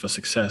that much of a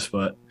success.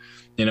 But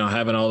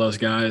having all those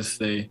guys,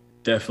 they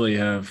definitely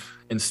have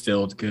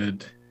instilled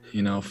good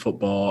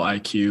football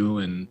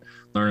IQ and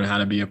learning how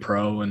to be a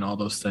pro and all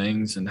those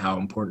things, and how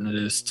important it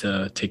is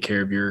to take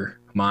care of your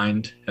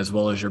mind as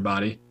well as your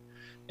body.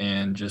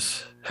 And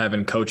just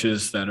having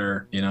coaches that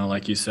are,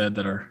 like you said,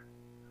 that are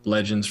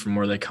legends from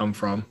where they come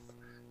from,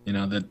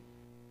 that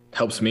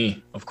helps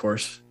me, of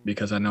course,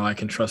 because I know I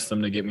can trust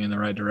them to get me in the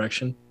right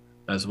direction,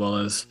 as well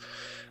as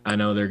I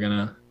know they're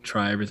going to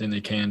try everything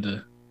they can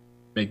to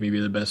make me be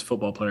the best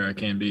football player I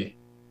can be.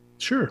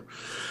 Sure.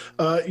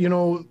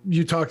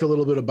 You talked a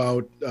little bit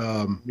about,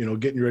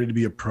 getting ready to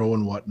be a pro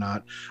and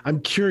whatnot. I'm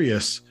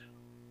curious,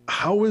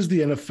 how is the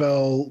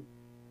NFL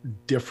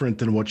different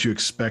than what you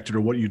expected or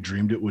what you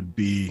dreamed it would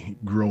be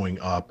growing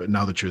up, and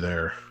now that you're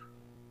there?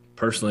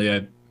 Personally,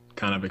 I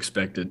kind of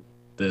expected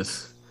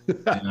this.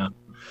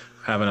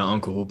 Having an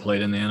uncle who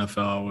played in the NFL,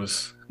 I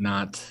was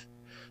not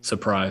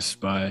surprised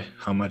by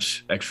how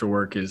much extra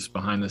work is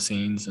behind the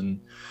scenes and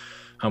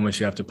how much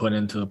you have to put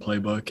into the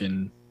playbook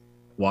and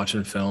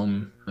watching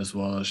film, as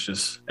well as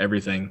just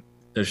everything.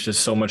 There's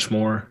just so much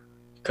more,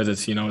 because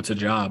it's a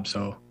job.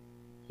 So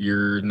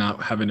you're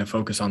not having to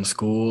focus on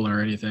school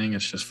or anything.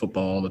 It's just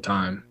football all the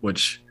time,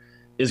 which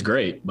is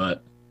great.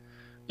 But,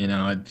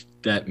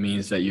 that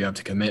means that you have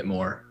to commit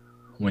more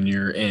when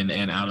you're in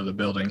and out of the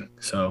building.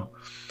 So,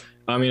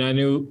 I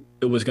knew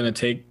it was going to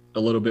take a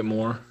little bit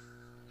more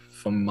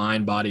from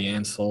mind, body,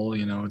 and soul.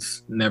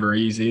 It's never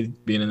easy.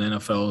 Being in the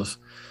NFL is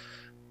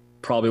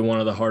probably one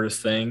of the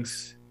hardest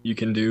things you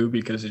can do,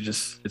 because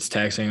it's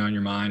taxing on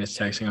your mind, it's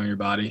taxing on your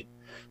body,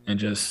 and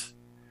just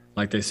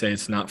like they say,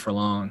 it's not for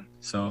long.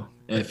 So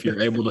if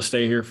you're able to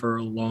stay here for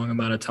a long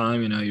amount of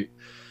time,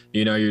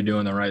 you're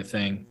doing the right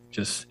thing,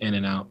 just in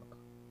and out.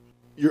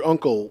 Your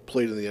uncle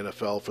played in the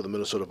NFL for the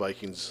Minnesota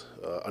Vikings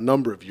a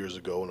number of years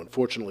ago, and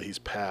unfortunately he's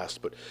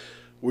passed. But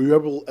were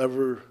you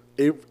ever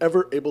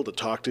able to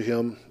talk to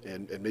him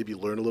and maybe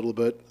learn a little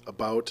bit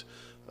about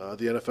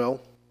the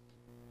NFL?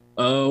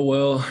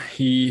 Well,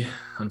 he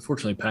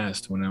unfortunately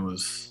passed when I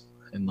was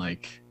in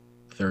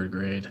third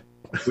grade.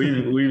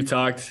 We've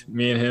talked,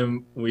 me and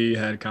him, we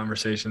had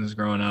conversations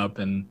growing up,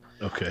 and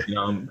okay,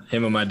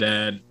 him and my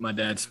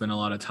dad spent a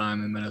lot of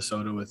time in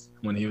Minnesota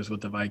when he was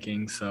with the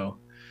Vikings. So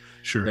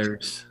sure,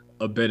 there's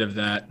a bit of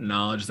that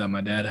knowledge that my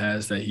dad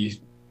has that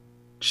he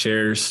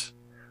shares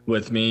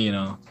with me,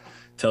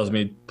 tells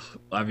me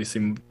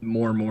obviously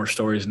more and more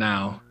stories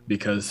now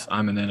because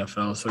I'm in the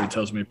NFL. So he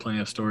tells me plenty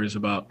of stories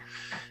about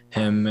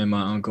him and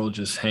my uncle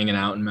just hanging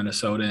out in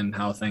Minnesota and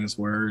how things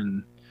were,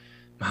 and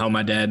how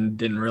my dad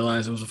didn't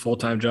realize it was a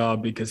full-time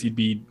job because he'd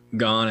be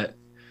gone at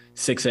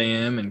 6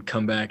 a.m. and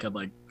come back at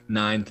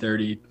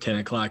 9:30, 10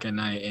 o'clock at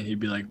night, and he'd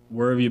be like,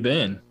 "Where have you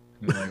been?"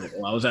 He'd be like,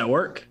 "Well, I was at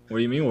work." "What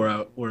do you mean, where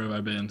have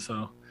I been?"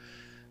 So,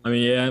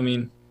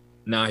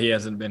 now he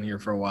hasn't been here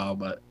for a while,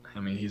 but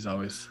he's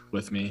always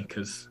with me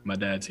because my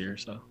dad's here.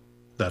 So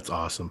that's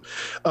awesome.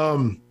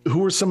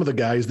 Who are some of the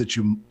guys that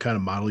you kind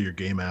of model your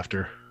game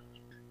after?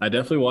 I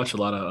definitely watch a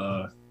lot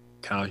of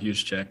Kyle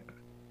Juszczyk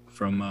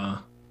from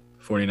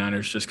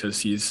 49ers, just because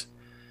he's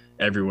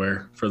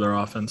everywhere for their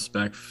offense,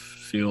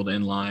 backfield,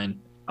 in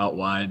line, out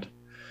wide.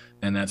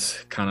 And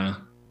that's kind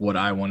of what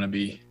I want to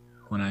be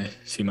when I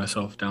see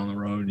myself down the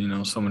road,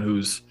 someone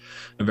who's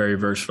a very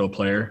versatile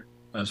player,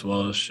 as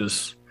well as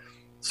just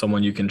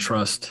someone you can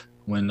trust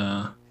when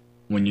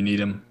you need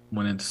him,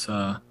 when it's,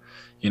 3rd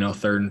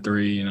and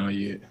 3,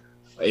 you're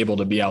able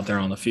to be out there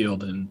on the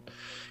field and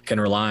can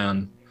rely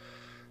on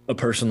a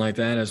person like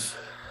that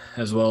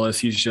as well as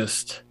he's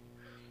just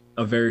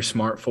a very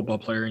smart football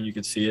player, and you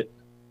could see it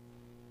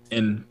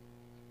in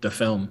the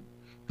film.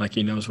 Like,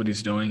 he knows what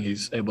he's doing.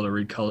 He's able to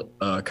read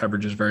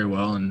coverages very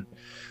well, and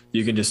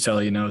you can just tell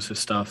he knows his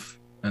stuff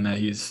and that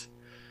he's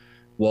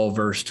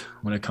well-versed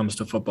when it comes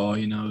to football.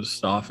 He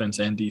knows the offense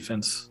and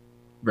defense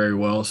very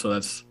well, so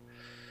that's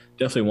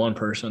definitely one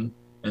person.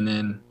 And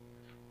then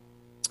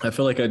I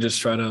feel like I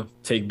just try to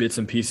take bits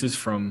and pieces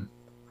from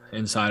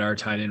inside our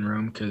tight end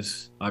room,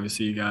 because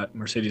obviously you got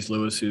Mercedes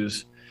Lewis,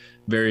 who's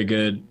very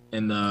good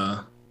in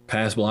the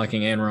pass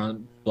blocking and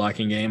run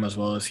blocking game, as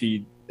well as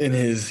he, in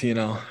his,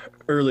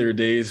 earlier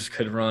days,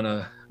 could run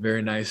a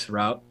very nice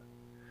route.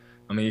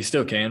 I mean, he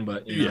still can,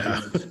 but he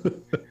was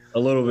a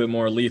little bit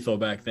more lethal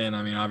back then.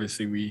 I mean,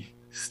 obviously we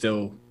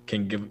still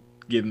can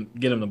get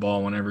him the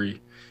ball whenever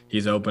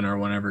he's open or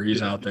whenever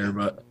he's out there,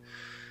 but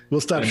we'll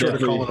stop short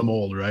of calling him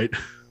old, right?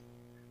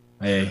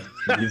 Hey,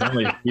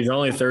 he's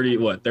only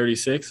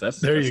 36.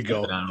 That's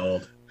go. Not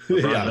old.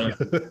 Yeah.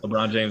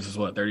 LeBron James is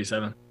what,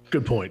 37?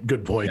 Good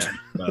point.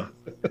 Yeah,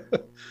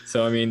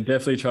 so I mean,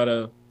 definitely try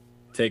to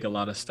take a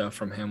lot of stuff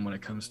from him when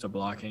it comes to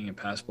blocking and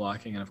pass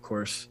blocking, and of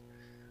course,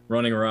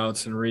 running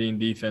routes and reading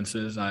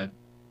defenses. I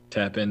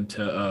tap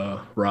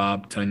into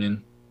Rob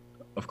Tunyon,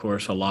 of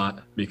course, a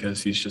lot,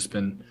 because he's just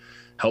been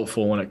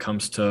helpful when it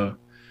comes to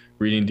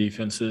reading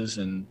defenses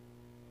and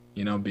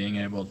being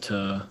able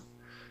to.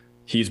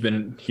 He's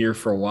been here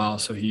for a while,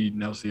 so he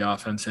knows the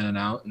offense in and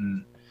out,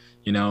 and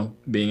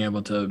being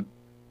able to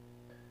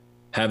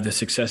have the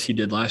success he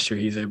did last year,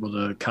 he's able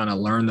to kind of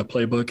learn the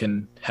playbook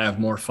and have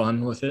more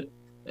fun with it,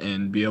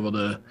 and be able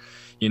to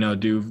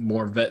do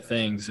more vet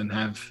things and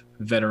have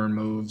veteran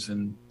moves.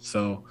 And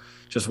so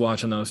just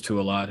watching those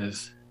two a lot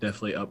has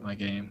definitely upped my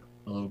game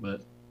a little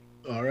bit.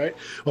 All right.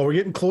 Well, we're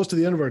getting close to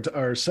the end of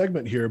our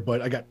segment here,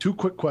 but I got two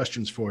quick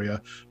questions for you.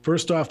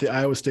 First off, the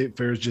Iowa State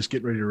Fair is just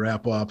getting ready to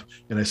wrap up,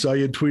 and I saw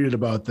you tweeted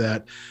about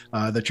that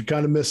you're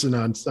kind of missing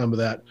on some of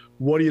that.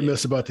 What do you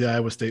miss about the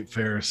Iowa State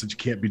Fair since you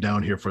can't be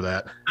down here for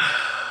that?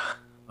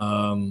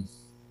 Well,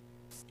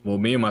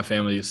 me and my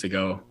family used to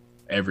go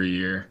every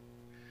year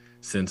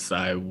since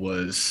I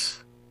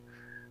was,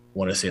 I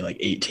want to say, like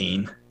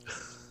 18.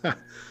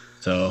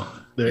 So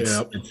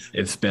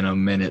it's been a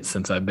minute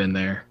since I've been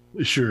there.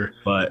 Sure.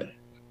 But,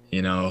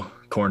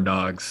 corn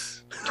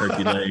dogs,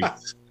 turkey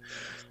legs,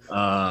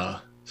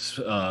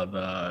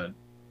 the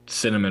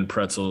cinnamon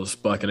pretzels,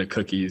 bucket of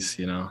cookies,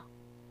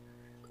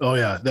 Oh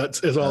yeah,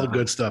 it's all the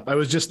good stuff. I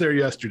was just there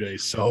yesterday,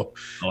 so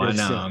I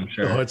know, I'm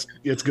sure.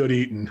 It's good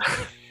eating.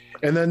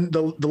 And then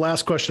the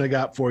last question I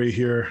got for you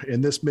here,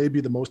 and this may be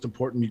the most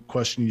important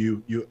question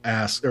you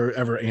ask or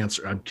ever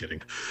answer. I'm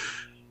kidding.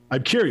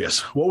 I'm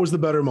curious, what was the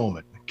better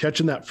moment?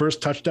 Catching that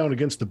first touchdown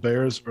against the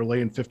Bears or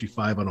laying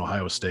 55 on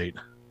Ohio State?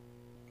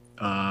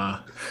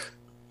 Not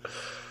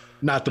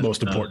the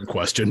most important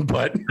question,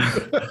 but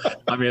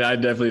I mean,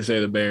 I'd definitely say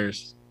the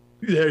Bears.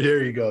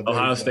 There you go.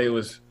 Ohio State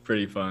was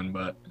pretty fun,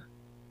 but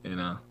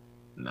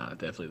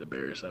definitely the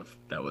Bears.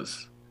 That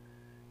was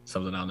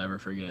something I'll never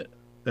forget.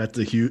 That's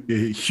a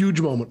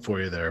huge moment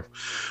for you there.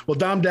 Well,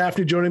 Dom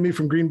Dafney joining me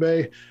from Green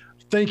Bay.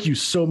 Thank you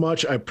so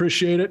much. I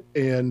appreciate it,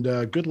 and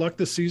good luck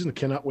this season. I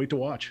cannot wait to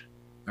watch.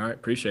 All right,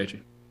 appreciate you.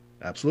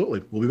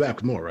 Absolutely. We'll be back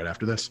with more right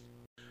after this.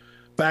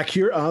 Back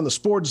here on the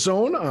Sports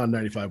Zone on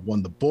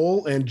 95.1 The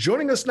Bull. And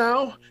joining us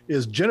now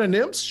is Jenna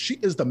Nimtz. She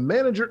is the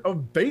manager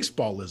of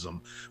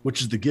Baseballism, which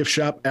is the gift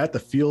shop at the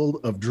Field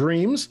of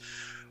Dreams.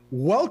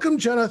 Welcome,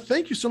 Jenna.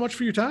 Thank you so much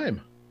for your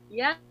time.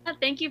 Yeah,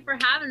 thank you for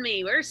having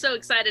me. We're so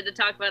excited to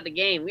talk about the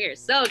game. We are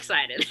so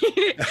excited.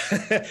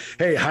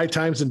 Hey, high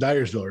times in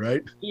Dyersville,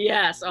 right?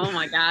 Yes. Oh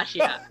my gosh.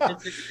 Yeah.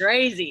 It's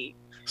crazy.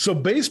 So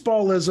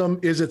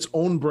Baseballism is its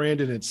own brand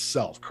in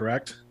itself,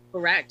 correct?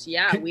 Correct.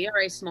 Yeah. We are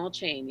a small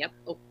chain. Yep.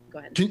 Oh, go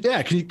ahead.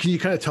 Can you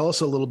kind of tell us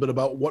a little bit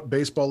about what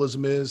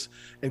Baseballism is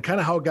and kind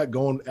of how it got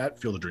going at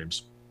Field of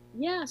Dreams?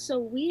 Yeah. So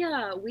we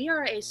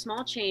are a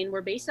small chain.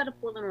 We're based out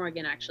of Portland,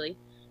 Oregon, actually.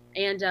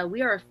 And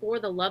we are for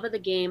the love of the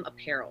game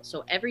apparel.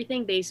 So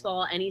everything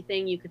baseball,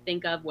 anything you could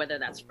think of, whether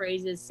that's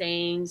phrases,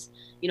 sayings,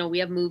 we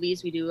have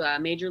movies. We do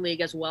Major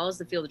League as well as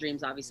the Field of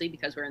Dreams, obviously,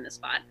 because we're in this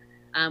spot.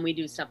 We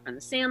do stuff from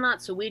the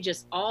Sandlot. So we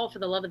just all for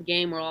the love of the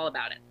game. We're all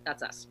about it.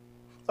 That's us.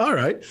 All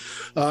right.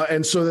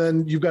 And so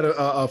then you've got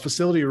a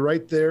facility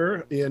right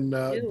there in.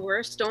 Dude,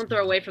 we're a stone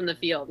throw away from the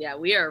field. Yeah,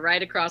 we are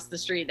right across the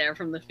street there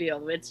from the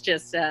field. It's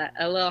just a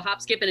little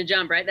hop, skip, and a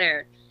jump right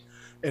there.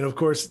 And of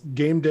course,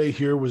 game day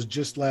here was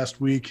just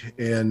last week,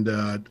 and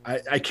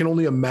I can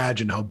only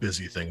imagine how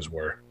busy things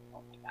were.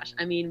 Oh my gosh!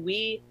 I mean,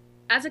 we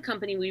as a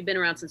company, we've been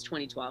around since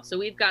 2012, so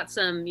we've got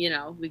some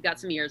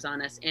years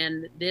on us.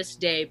 And this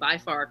day, by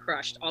far,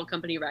 crushed all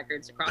company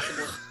records across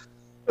the board.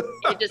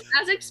 It just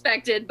as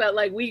expected, but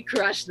we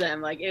crushed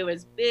them. It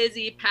was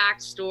busy,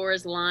 packed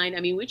stores, line. I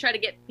mean, we try to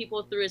get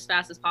people through as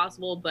fast as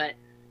possible, but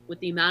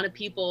with the amount of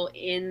people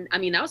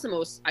that was the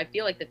most I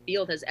feel like the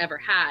field has ever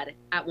had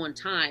at one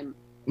time.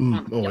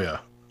 Oh yeah,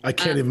 I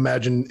can't even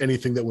imagine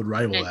anything that would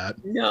rival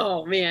that.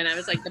 No, man, I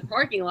was like the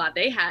parking lot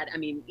they had. I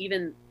mean,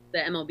 even the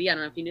MLB. I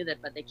don't know if you knew that,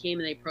 but they came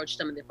and they approached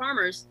some of the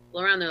farmers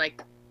around. They're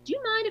like, do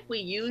you mind if we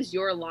use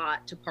your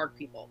lot to park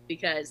people?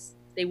 Because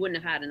they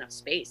wouldn't have had enough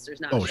space.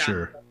 There's not Oh, a shot.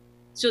 sure.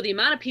 So the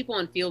amount of people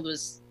on field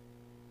was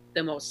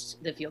the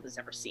most the field has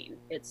ever seen.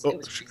 It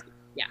was crazy.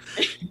 Yeah.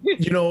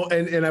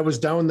 And I was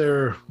down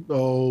there,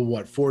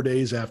 4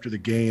 days after the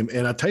game.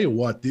 And I tell you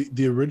what,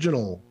 the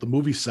original, the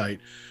movie site,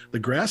 the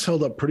grass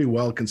held up pretty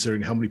well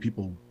considering how many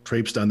people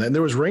traipsed on that. And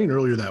there was rain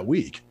earlier that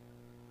week.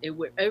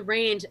 It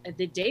rained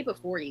the day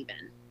before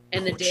even.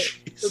 And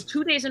so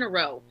 2 days in a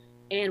row.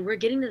 And we're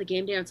getting to the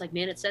game day and it's like,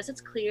 man, it says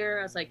it's clear.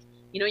 I was like,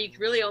 you can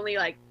really only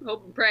like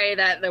hope and pray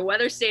that the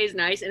weather stays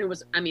nice. And it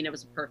was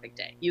a perfect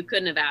day. You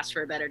couldn't have asked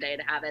for a better day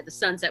to have it. The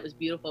sunset was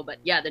beautiful. But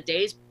yeah, the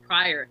days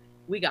prior,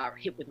 we got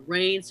hit with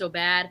rain so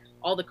bad.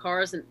 All the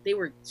cars, and they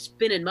were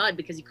spinning mud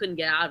because you couldn't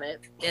get out of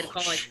it. They had to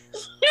call it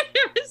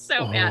was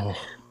so bad.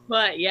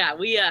 But yeah,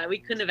 we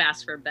couldn't have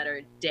asked for a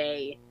better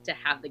day to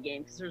have the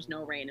game because there was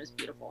no rain. It was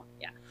beautiful.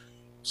 Yeah.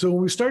 So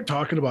when we start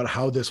talking about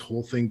how this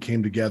whole thing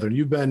came together, and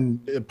you've been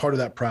a part of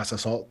that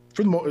process all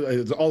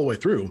the way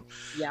through.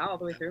 Yeah, all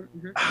the way through.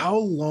 Mm-hmm. How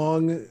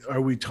long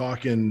are we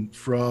talking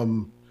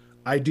from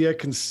idea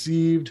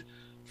conceived,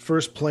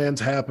 first plans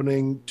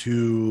happening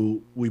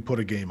to we put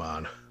a game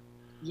on?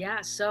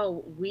 Yeah,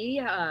 so we,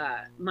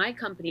 my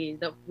company,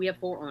 we have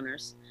 4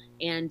 owners,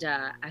 and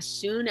as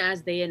soon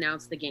as they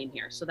announced the game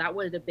here, so that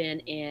would have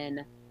been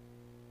in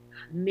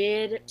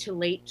mid to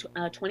late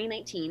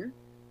 2019,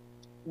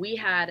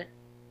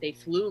 they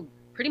flew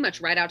pretty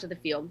much right out to the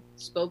field,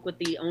 spoke with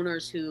the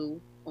owners who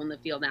own the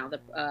field now,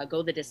 the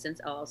Go the Distance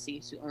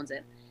LLC, who owns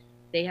it.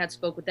 They had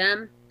spoke with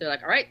them. They're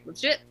like, all right,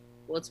 let's do it.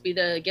 Let's be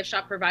the gift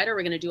shop provider.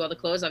 We're going to do all the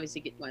clothes.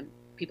 Obviously, when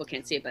people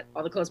can't see it, but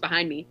all the clothes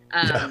behind me.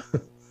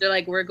 They're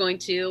like, we're going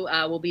to,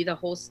 we'll be the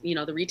whole,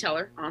 the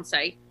retailer on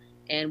site,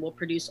 and we'll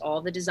produce all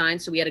the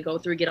designs. So we had to go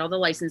through, get all the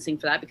licensing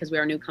for that because we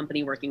are a new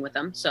company working with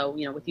them. So,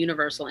 with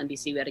Universal,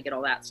 NBC, we had to get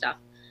all that stuff.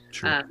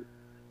 Sure.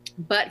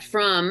 But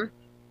from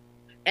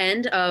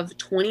end of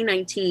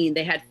 2019,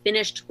 they had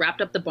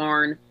wrapped up the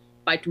barn.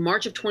 By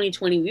March of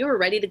 2020, we were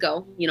ready to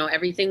go.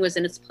 Everything was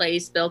in its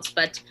place, built,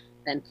 but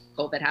then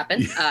COVID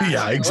happened.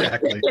 Yeah,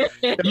 exactly.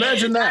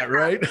 Imagine that,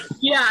 right?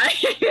 Yeah.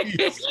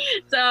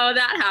 So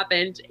that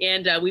happened.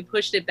 And we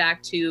pushed it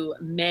back to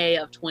May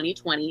of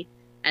 2020.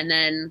 And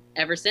then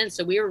ever since,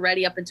 so we were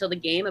ready up until the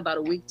game, about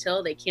a week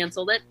till they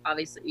canceled it,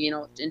 obviously, in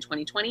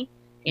 2020.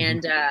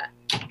 And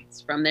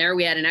from there,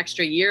 we had an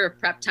extra year of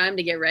prep time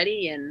to get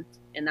ready. And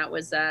that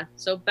was,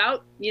 so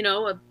about,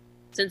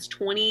 since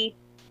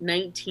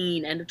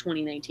 2019, end of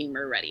 2019,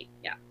 we're ready.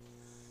 Yeah.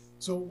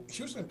 So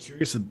here's what I'm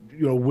curious,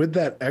 with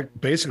that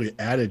basically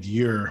added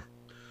year,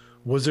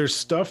 was there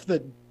stuff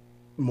that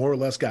more or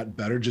less got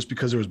better just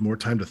because there was more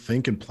time to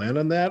think and plan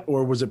on that?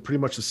 Or was it pretty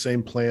much the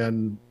same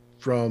plan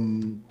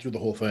through the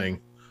whole thing?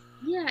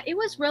 Yeah, it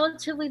was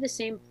relatively the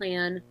same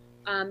plan.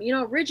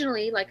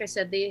 Originally, like I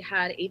said, they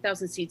had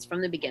 8,000 seats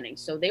from the beginning.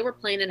 So they were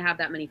planning to have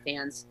that many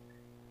fans.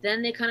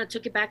 Then they kind of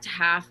took it back to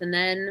half. And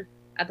then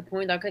at the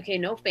point, like, okay,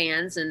 no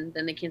fans. And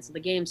then they canceled the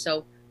game.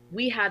 So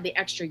we had the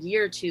extra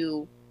year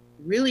to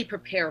really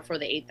prepare for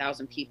the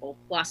 8,000 people,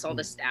 plus all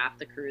the staff,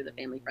 the crew, the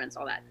family, friends,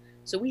 all that.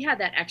 So we had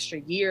that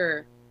extra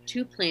year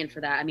to plan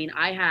for that. I mean,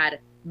 I had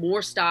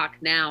more stock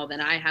now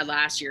than I had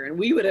last year, and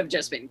we would have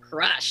just been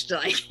crushed.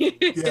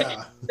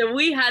 Yeah. So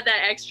we had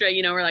that extra,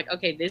 we're like,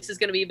 okay, this is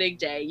going to be a big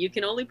day. You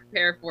can only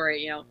prepare for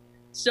it,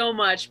 so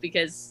much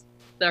because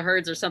the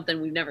herds are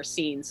something we've never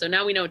seen. So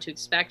now we know what to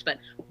expect, but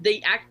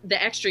the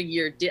extra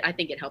year I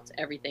think it helped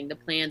everything. The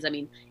plans, I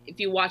mean, if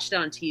you watched it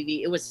on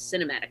TV, it was a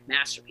cinematic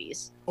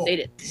masterpiece. They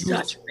did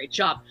such a great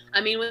job. I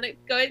mean, when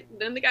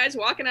the guy's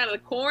walking out of the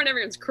corn,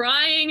 everyone's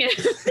crying.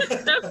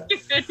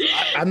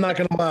 I'm not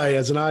going to lie,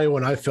 as an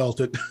Iowan, I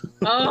felt it.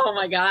 Oh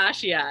my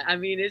gosh. Yeah. I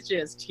mean, it's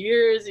just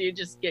tears. You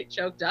just get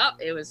choked up.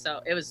 It was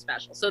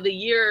special. So the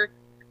year,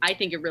 I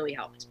think it really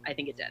helped. I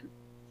think it did.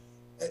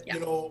 Yeah.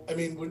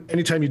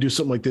 Anytime you do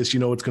something like this,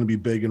 it's going to be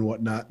big and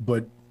whatnot.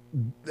 But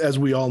as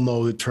we all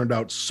know, it turned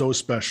out so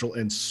special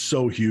and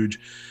so huge.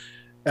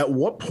 At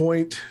what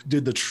point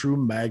did the true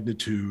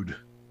magnitude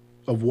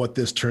of what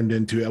this turned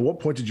into? At what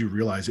point did you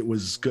realize it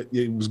was going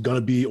to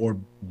be, or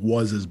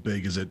was as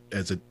big as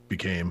it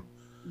became?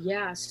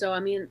 Yeah. So, I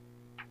mean,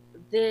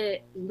 the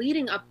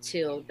leading up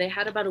to, they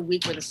had about a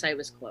week where the site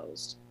was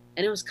closed,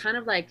 and it was kind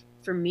of like,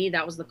 for me,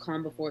 that was the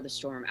calm before the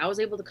storm. I was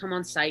able to come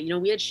on site.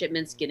 We had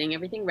shipments, getting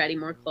everything ready,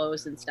 more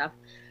clothes and stuff.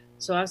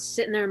 So I was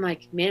sitting there, I'm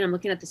like, man, I'm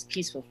looking at this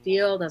peaceful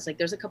field. I was like,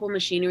 there's a couple of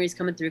machineries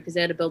coming through because they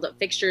had to build up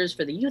fixtures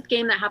for the youth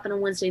game that happened on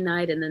Wednesday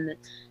night, and then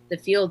the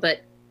field.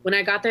 But when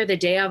I got there the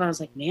day of, I was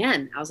like,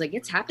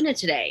 it's happening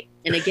today.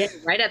 And again,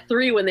 right at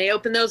 3, when they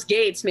opened those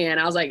gates, man,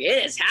 I was like,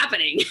 it is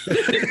happening.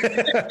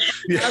 I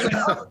was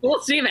like, full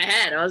steam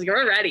ahead. I was like,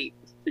 we're ready.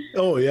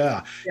 Oh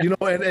yeah.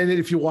 And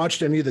if you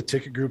watched any of the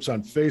ticket groups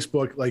on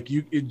Facebook, like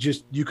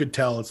you could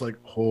tell, it's like,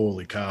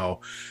 holy cow,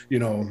 yeah.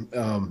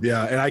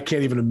 And I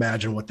can't even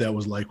imagine what that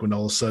was like when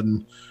all of a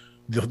sudden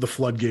the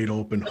floodgate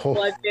open.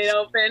 Floodgate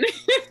open.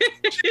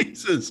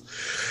 Jesus.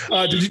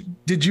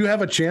 Did you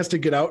have a chance to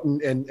get out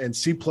and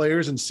see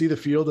players and see the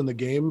field and the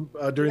game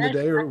during the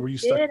day, or were you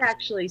stuck? I did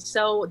actually.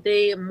 So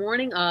the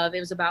morning of, it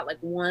was about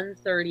like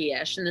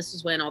 1:30ish, and this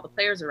is when all the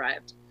players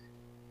arrived.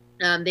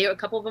 A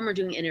couple of them were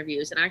doing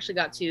interviews, and I actually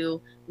got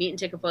to meet and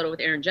take a photo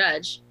with Aaron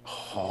Judge,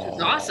 which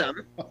was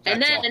awesome.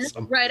 And then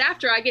right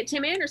after, I get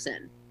Tim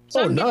Anderson.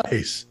 So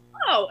nice.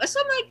 So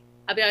I'm like,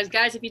 I'll be honest,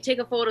 guys, if you take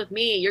a photo with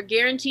me, you're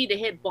guaranteed to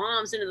hit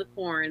bombs into the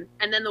corn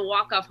and then the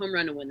walk-off home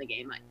run to win the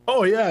game.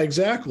 Oh, yeah,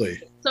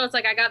 exactly. So it's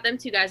like I got them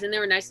two guys, and they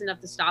were nice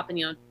enough to stop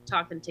and,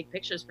 talk and take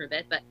pictures for a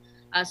bit. But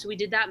so we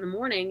did that in the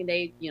morning.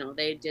 They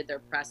did their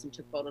press and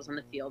took photos on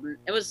the field, and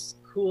it was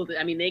cool.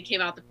 They came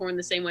out the corn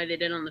the same way they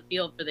did on the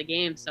field for the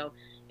game. So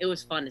it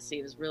was fun to see.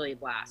 It was really a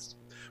blast.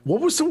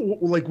 What was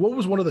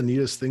one of the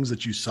neatest things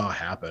that you saw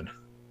happen?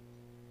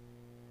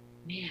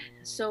 Man,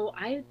 so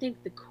I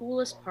think the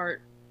coolest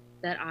part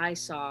that I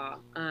saw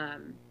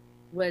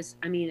was,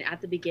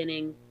 at the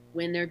beginning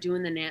when they're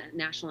doing the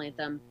national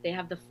anthem, they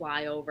have the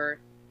flyover.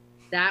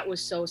 That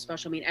was so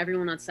special.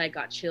 Everyone on site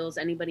got chills.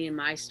 Anybody in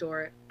my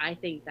store, I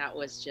think that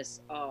was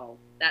just,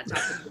 that's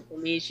awesome for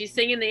me. She's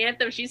singing the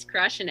anthem. She's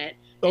crushing it.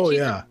 And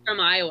she's from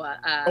Iowa.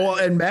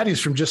 And Maddie's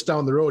from just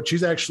down the road.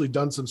 She's actually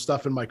done some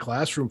stuff in my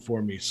classroom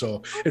for me.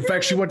 So, in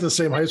fact, she went to the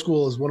same high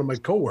school as one of my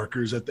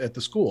coworkers at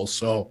the school.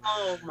 So,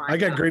 I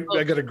got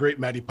a great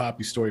Maddie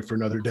Poppy story for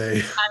another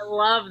day. I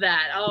love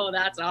that. Oh,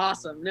 that's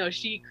awesome. No,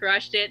 she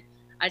crushed it.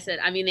 I said,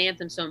 the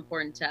anthem's so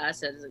important to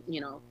us as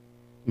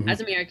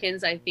as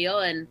Americans, I feel,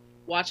 and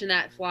watching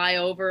that fly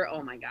over,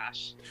 oh my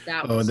gosh,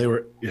 that was. And they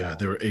were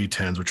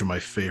A10s, which are my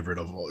favorite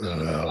of all.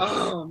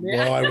 Oh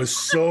man, I was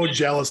so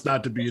jealous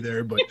not to be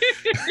there, but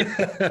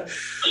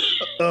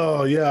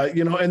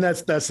and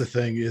that's the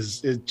thing,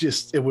 is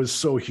it was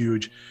so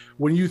huge.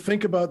 When you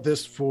think about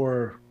this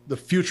for the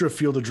future of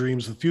Field of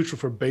Dreams, the future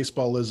for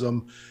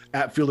baseballism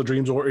at Field of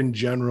Dreams or in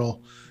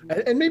general,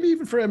 and maybe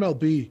even for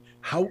MLB,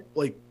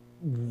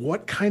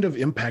 what kind of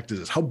impact is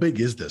this? How big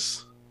is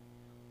this?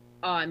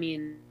 Oh,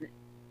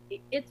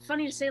 it's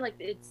funny to say,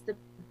 it's the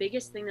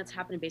biggest thing that's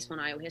happened in baseball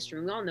in Iowa history.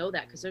 And we all know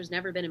that because there's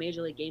never been a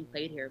major league game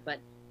played here. But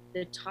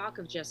the talk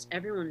of just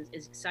everyone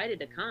is excited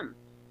to come.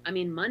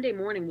 Monday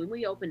morning when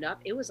we opened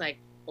up, it was like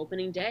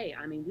opening day.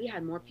 We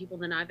had more people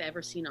than I've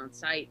ever seen on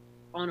site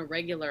on a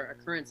regular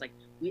occurrence.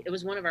 It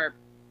was one of our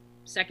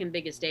second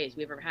biggest days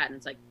we've ever had. And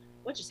it's like,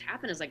 what just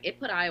happened is it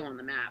put Iowa on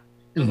the map.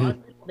 And a lot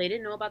of people, they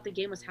didn't know about the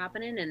game was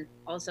happening. And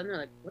all of a sudden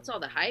they're like, what's all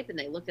the hype? And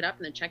they looked it up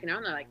and then checking out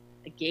and they're like,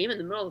 a game in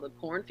the middle of the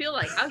cornfield?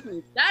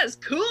 That is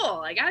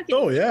cool.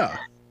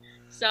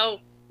 So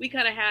we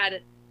kind of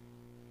had,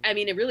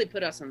 it really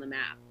put us on the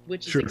map,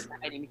 which is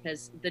exciting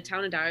because the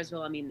town of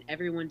Dyersville,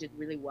 everyone did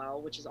really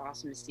well, which is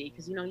awesome to see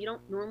because, you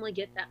don't normally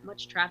get that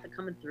much traffic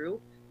coming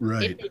through.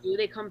 Right. If they do,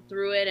 they come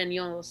through it and,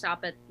 they'll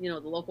stop at, the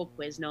local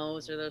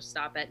Quiznos, or they'll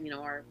stop at,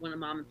 our one of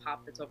mom and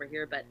pop that's over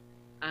here. But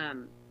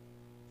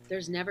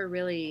there's never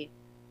really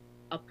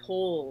a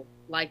pull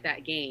like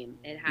that game.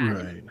 It had.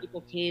 Right.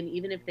 People came,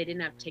 even if they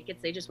didn't have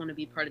tickets, they just want to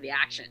be part of the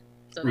action.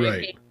 So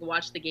they came to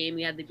watch the game.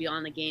 We had the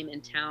Beyond the Game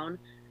in town,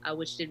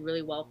 which did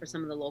really well for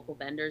some of the local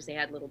vendors. They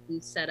had little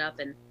booths set up,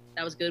 and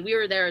that was good. We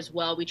were there as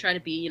well. We try to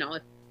be,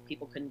 if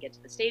people couldn't get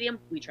to the stadium,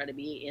 we try to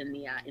be in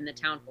the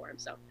town for them.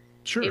 So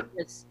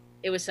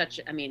it was such,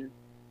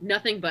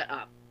 nothing but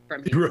up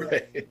from here.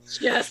 Right.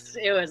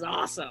 It was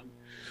awesome.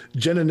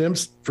 Jenna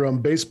Nimtz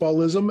from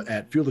Baseballism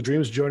at Field of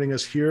Dreams joining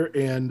us here.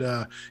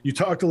 And you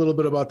talked a little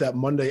bit about that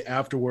Monday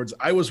afterwards.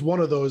 I was one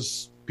of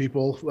those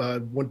people,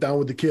 went down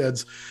with the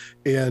kids.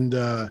 And,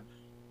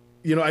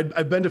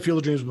 I've been to Field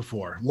of Dreams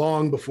before,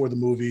 long before the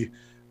movie.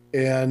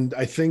 And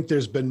I think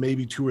there's been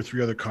maybe 2 or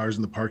 3 other cars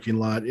in the parking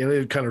lot, and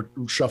it kind of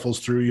shuffles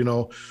through,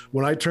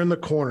 when I turn the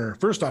corner.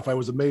 First off, I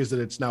was amazed that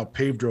it's now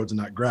paved roads and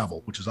not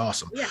gravel, which is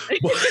awesome. Yeah.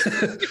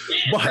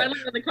 But friendly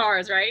with the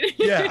cars, right?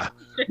 Yeah.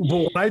 But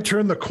when I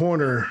turned the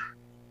corner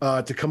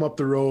to come up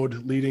the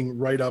road leading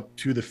right up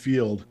to the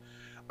field,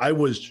 I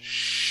was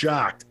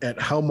shocked at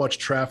how much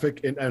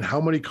traffic and how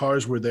many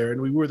cars were there.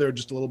 And we were there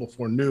just a little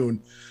before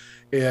noon.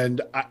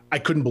 And I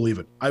couldn't believe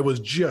it. I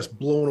was just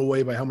blown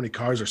away by how many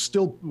cars were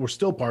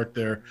still parked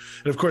there.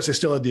 And of course, they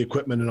still had the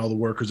equipment and all the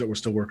workers that were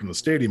still working the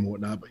stadium and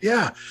whatnot. But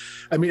yeah,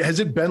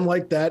 has it been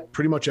like that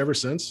pretty much ever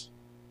since?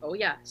 Oh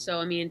yeah.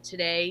 So,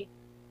 today,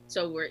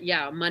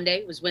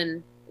 Monday was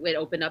when it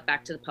opened up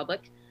back to the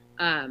public.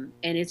 And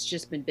it's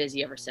just been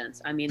busy ever since.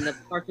 The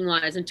parking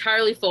lot is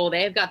entirely full.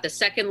 They have got the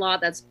second lot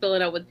that's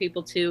filling up with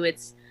people too.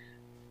 It's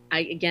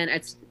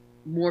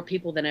more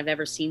people than I've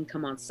ever seen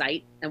come on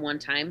site at one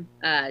time,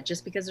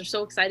 just because they're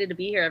so excited to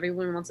be here.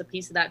 Everyone wants a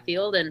piece of that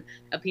field and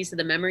a piece of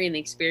the memory and the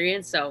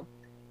experience. So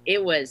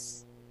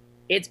it's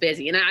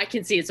busy. And I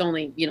can see it's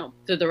only,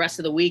 through the rest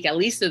of the week, at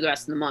least through the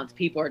rest of the month,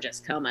 people are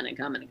just coming and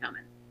coming and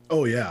coming.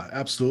 Oh yeah,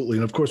 absolutely.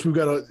 And of course we've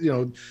got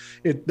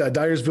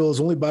Dyersville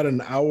is only about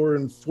an hour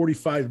and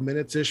 45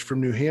 minutes ish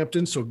from New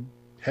Hampton. So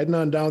heading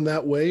on down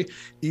that way.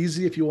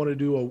 Easy if you want to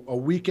do a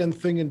weekend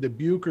thing in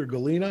Dubuque or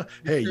Galena.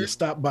 Hey, you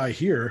stop by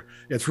here.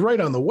 It's right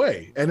on the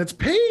way, and it's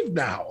paved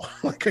now.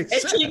 Like I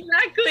said.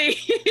 Exactly.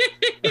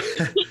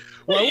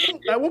 Well,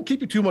 I won't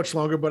keep you too much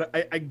longer, but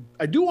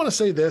I do want to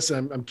say this,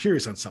 and I'm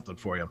curious on something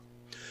for you.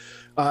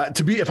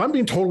 If I'm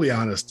being totally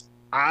honest,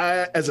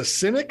 as a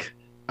cynic,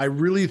 I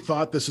really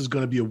thought this was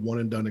going to be a one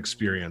and done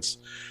experience.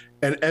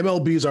 And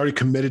MLB is already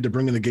committed to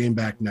bringing the game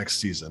back next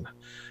season.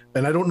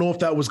 And I don't know if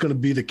that was going to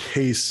be the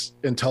case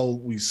until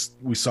we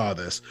saw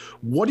this.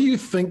 What do you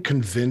think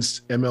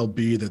convinced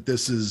MLB that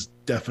this is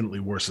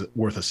definitely worth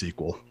a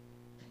sequel?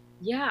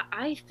 Yeah,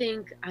 I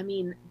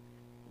mean,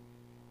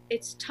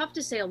 it's tough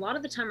to say. A lot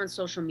of the time on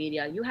social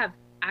media, you have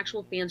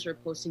actual fans who are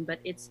posting, but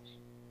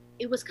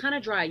it was kind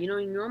of dry. You know,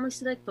 you normally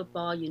see like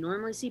football, you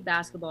normally see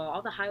basketball,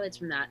 all the highlights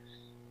from that.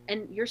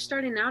 And you're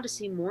starting now to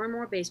see more and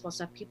more baseball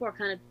stuff. People are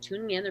kind of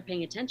tuning in, they're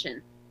paying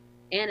attention.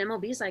 And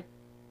MLB's like,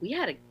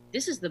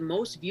 this is the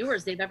most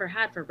viewers they've ever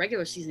had for a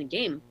regular season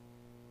game,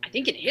 I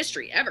think in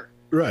history ever.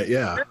 Right,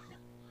 yeah.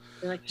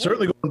 They're like, hey.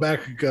 Certainly going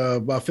back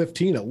about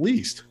 15 at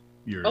least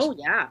years. Oh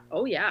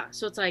yeah.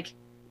 So it's like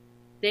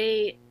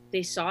they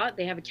saw it,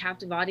 they have a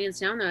captive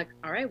audience now, and they're like,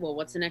 all right, well,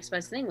 what's the next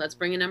best thing? Let's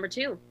bring in number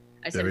 2.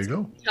 I said, there you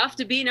go. It's tough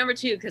to be number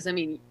 2 because, I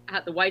mean,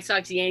 the White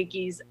Sox,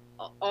 Yankees,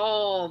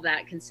 all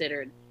that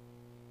considered,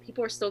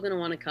 people are still going to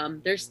want to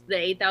come. There's the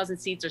 8,000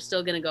 seats are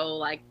still going to go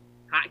like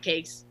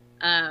hotcakes.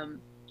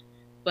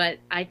 But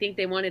I think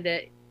they wanted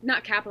to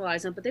not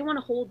capitalize on, but they want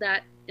to hold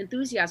that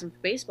enthusiasm for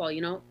baseball.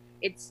 You know,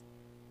 it's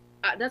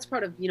that's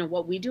part of, you know,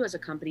 what we do as a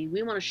company.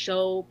 We want to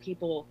show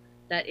people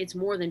that it's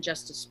more than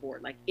just a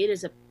sport. Like, it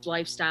is a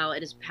lifestyle.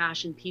 It is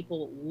passion.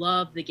 People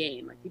love the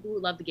game. Like, people who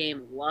love the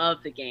game love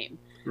the game.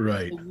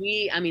 Right. So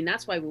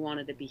that's why we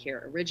wanted to be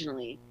here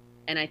originally.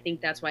 And I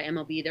think that's why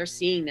MLB, they're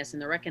seeing this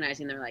and they're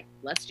recognizing, they're like,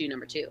 let's do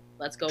number 2.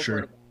 Let's go for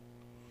it.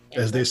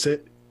 As they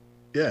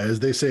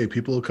say,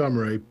 people will come,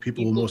 right?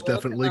 People will most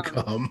definitely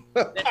come.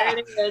 There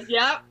it is.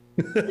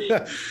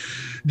 Yep.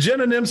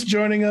 Jenna Nimtz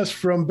joining us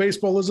from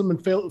Baseballism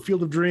and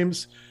Field of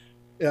Dreams.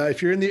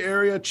 If you're in the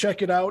area,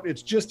 check it out.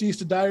 It's just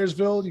east of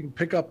Dyersville. You can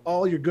pick up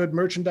all your good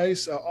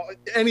merchandise,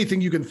 anything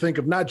you can think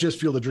of, not just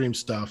Field of Dreams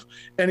stuff,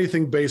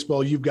 anything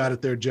baseball, you've got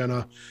it there,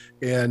 Jenna.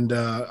 And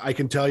I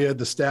can tell you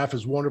the staff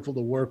is wonderful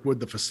to work with.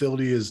 The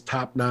facility is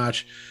top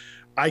notch.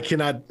 I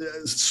cannot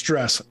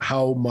stress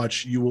how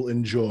much you will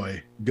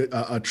enjoy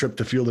a trip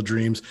to Field of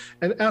Dreams,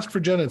 and ask for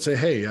Jenna and say,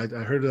 hey, I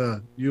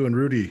heard you and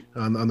Rudy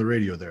on the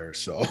radio there.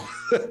 So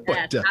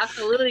yes,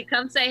 absolutely.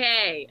 Come say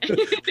hey.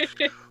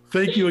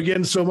 Thank you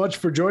again so much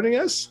for joining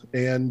us.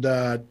 And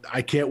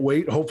I can't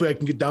wait. Hopefully I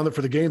can get down there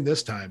for the game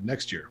this time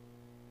next year.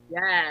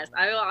 Yes,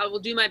 I will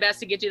do my best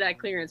to get you that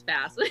clearance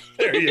pass.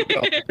 There you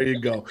go. There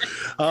you go.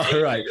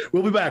 All right.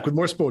 We'll be back with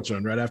more Sports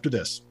Zone right after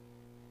this.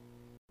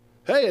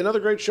 Hey, another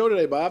great show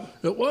today, Bob.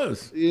 It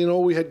was. You know,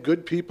 we had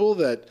good people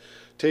that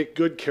take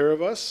good care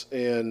of us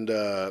and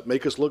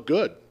make us look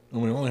good.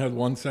 And we only had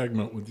one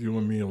segment with you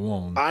and me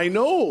alone. I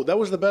know. That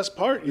was the best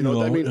part.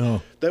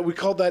 That we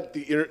called that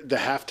the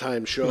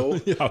halftime show.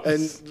 Yes.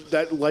 And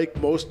that, like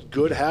most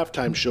good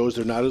halftime shows,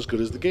 they're not as good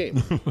as the game.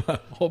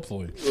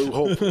 Hopefully.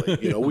 Hopefully.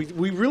 You know,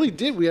 we really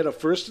did. We had a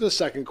first and a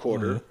second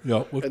quarter.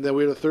 And then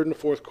we had a third and a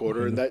fourth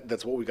quarter. And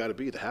that's what we got to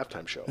be, the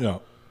halftime show. Yeah.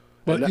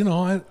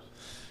 But,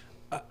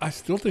 I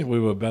still think we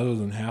were better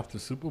than half the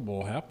Super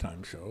Bowl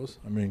halftime shows.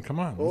 I mean, come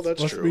on. Well,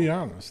 let's be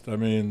honest. I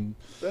mean,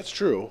 that's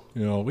true.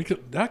 You know,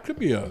 that could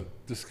be a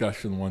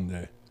discussion one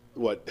day.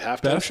 What,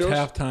 halftime Best shows?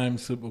 halftime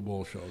Super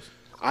Bowl shows.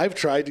 I've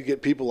tried to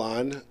get people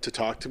on to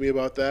talk to me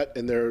about that,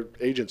 and their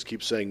agents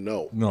keep saying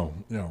no. No,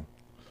 yeah.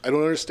 I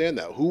don't understand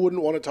that. Who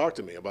wouldn't want to talk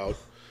to me about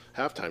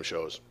halftime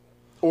shows?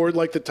 Or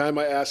like the time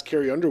I asked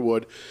Carrie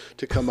Underwood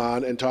to come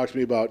on and talk to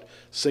me about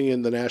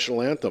singing the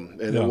national anthem,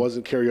 and it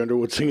wasn't Carrie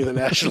Underwood singing the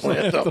national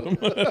anthem.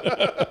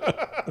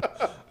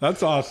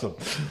 That's awesome.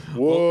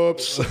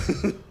 Whoops.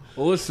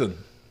 Well, listen,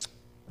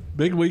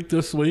 big week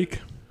this week.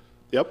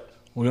 Yep.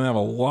 We're going to have a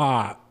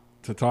lot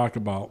to talk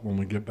about when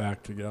we get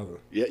back together.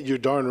 Yeah, you're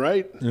darn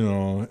right. You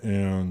know,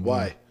 and...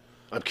 Why?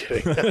 I'm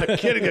kidding. I'm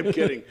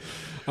kidding.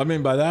 I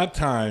mean, by that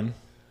time...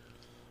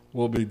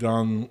 We'll be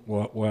done.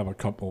 We'll have a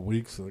couple of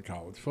weeks of the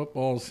college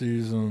football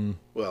season.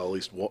 Well, at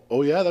least one.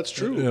 Oh, yeah, that's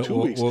true. Yeah, 2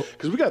 weeks.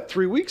 Because we got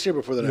 3 weeks here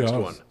before the next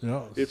one.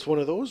 Yes. It's one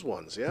of those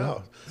ones, yeah.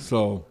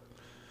 So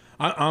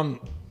I'm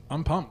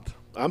pumped.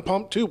 I'm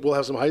pumped, too. We'll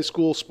have some high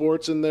school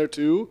sports in there,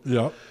 too.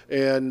 Yeah.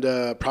 And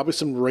probably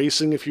some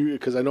racing,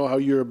 because I know how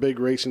you're a big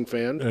racing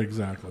fan.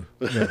 Exactly.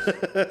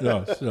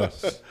 Yes.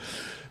 yes.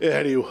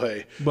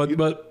 Anyway.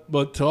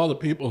 But to all the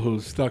people who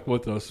stuck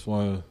with us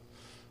for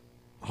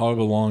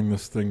however long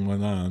this thing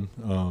went on,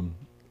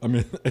 I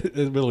mean,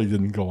 it really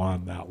didn't go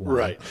on that long.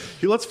 Right.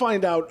 Let's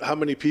find out how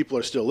many people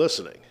are still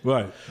listening.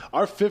 Right.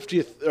 Our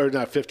 50th,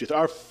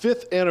 our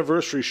 5th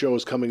anniversary show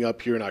is coming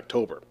up here in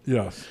October.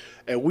 Yes.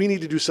 And we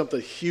need to do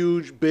something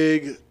huge,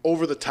 big,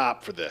 over the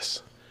top for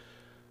this.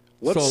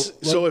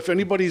 So if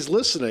anybody's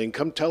listening,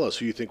 come tell us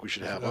who you think we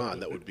should have on.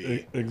 That would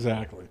be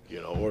exactly.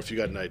 Or if you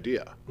got an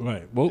idea.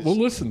 Right. We'll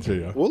listen to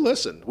you. We'll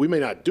listen. We may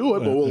not do it,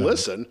 but we'll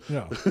listen.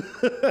 Yeah.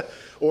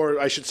 Or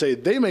I should say,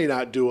 they may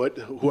not do it,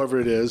 whoever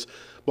it is,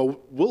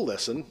 but we'll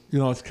listen.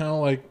 It's kind of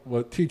like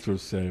what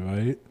teachers say,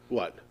 right?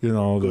 What?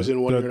 Goes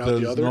in one ear and out the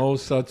other? There's no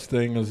such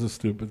thing as a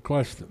stupid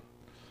question.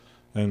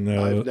 And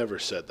I've never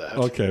said that.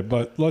 Okay,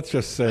 but let's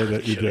just say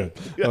that you did.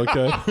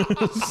 Okay?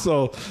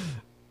 So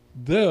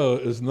there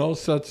is no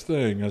such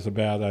thing as a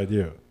bad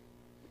idea.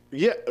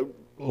 Yeah.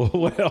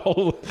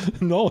 Well,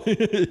 no,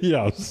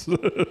 yes.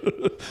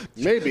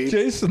 Maybe.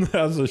 Jason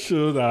has a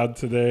shirt on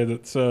today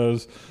that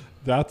says,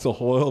 "That's a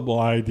horrible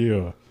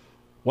idea."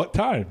 What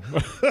time?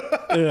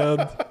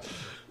 And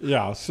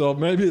yeah, so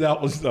maybe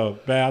that was the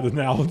bad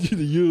analogy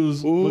to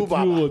use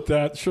with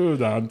that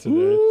shirt on today.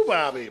 Ooh,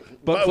 Bobby.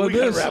 But we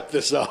got to wrap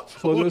this up.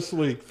 For this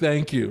week,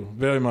 thank you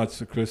very much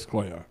to Chris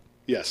Cuellar.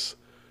 Yes.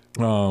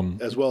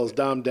 As well as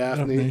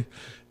Dafney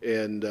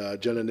and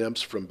Jenna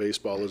Nimtz from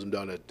Baseballism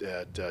down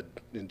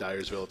in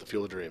Dyersville at the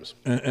Field of Dreams.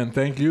 And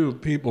thank you,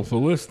 people, for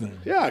listening.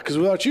 Yeah, because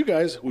without you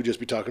guys, we'd just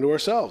be talking to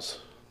ourselves.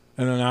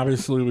 And then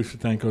obviously we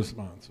should thank our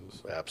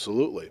sponsors.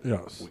 Absolutely.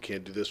 Yes. We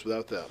can't do this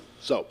without them.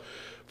 So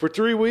for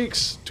 3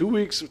 weeks, 2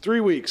 weeks,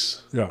 3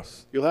 weeks.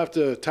 Yes. You'll have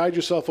to tide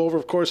yourself over.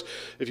 Of course,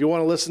 if you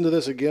want to listen to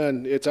this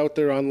again, it's out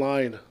there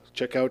online.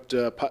 Check out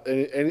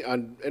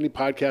on any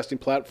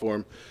podcasting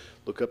platform.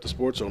 Look up the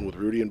Sports Zone with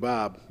Rudy and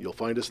Bob. You'll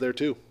find us there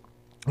too.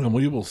 And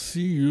we will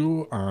see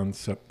you on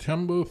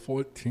September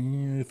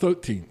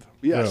 13th.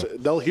 Yes,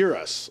 they'll hear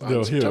us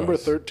on September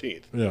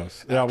 13th.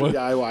 Yes. Yeah,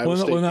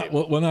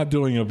 we're not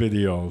doing a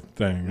video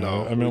thing.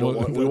 No, I mean,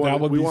 that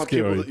would be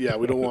scary.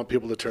 We don't want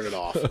people to turn it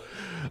off.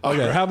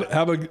 Okay,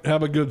 right.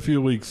 have a good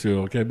few weeks here,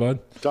 okay, bud?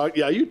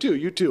 You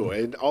too.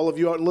 And all of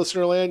you out in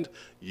listener land,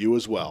 you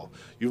as well.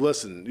 You've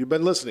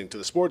been listening to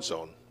the Sports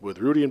Zone with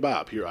Rudy and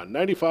Bob here on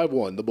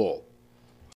 95.1 The Bull.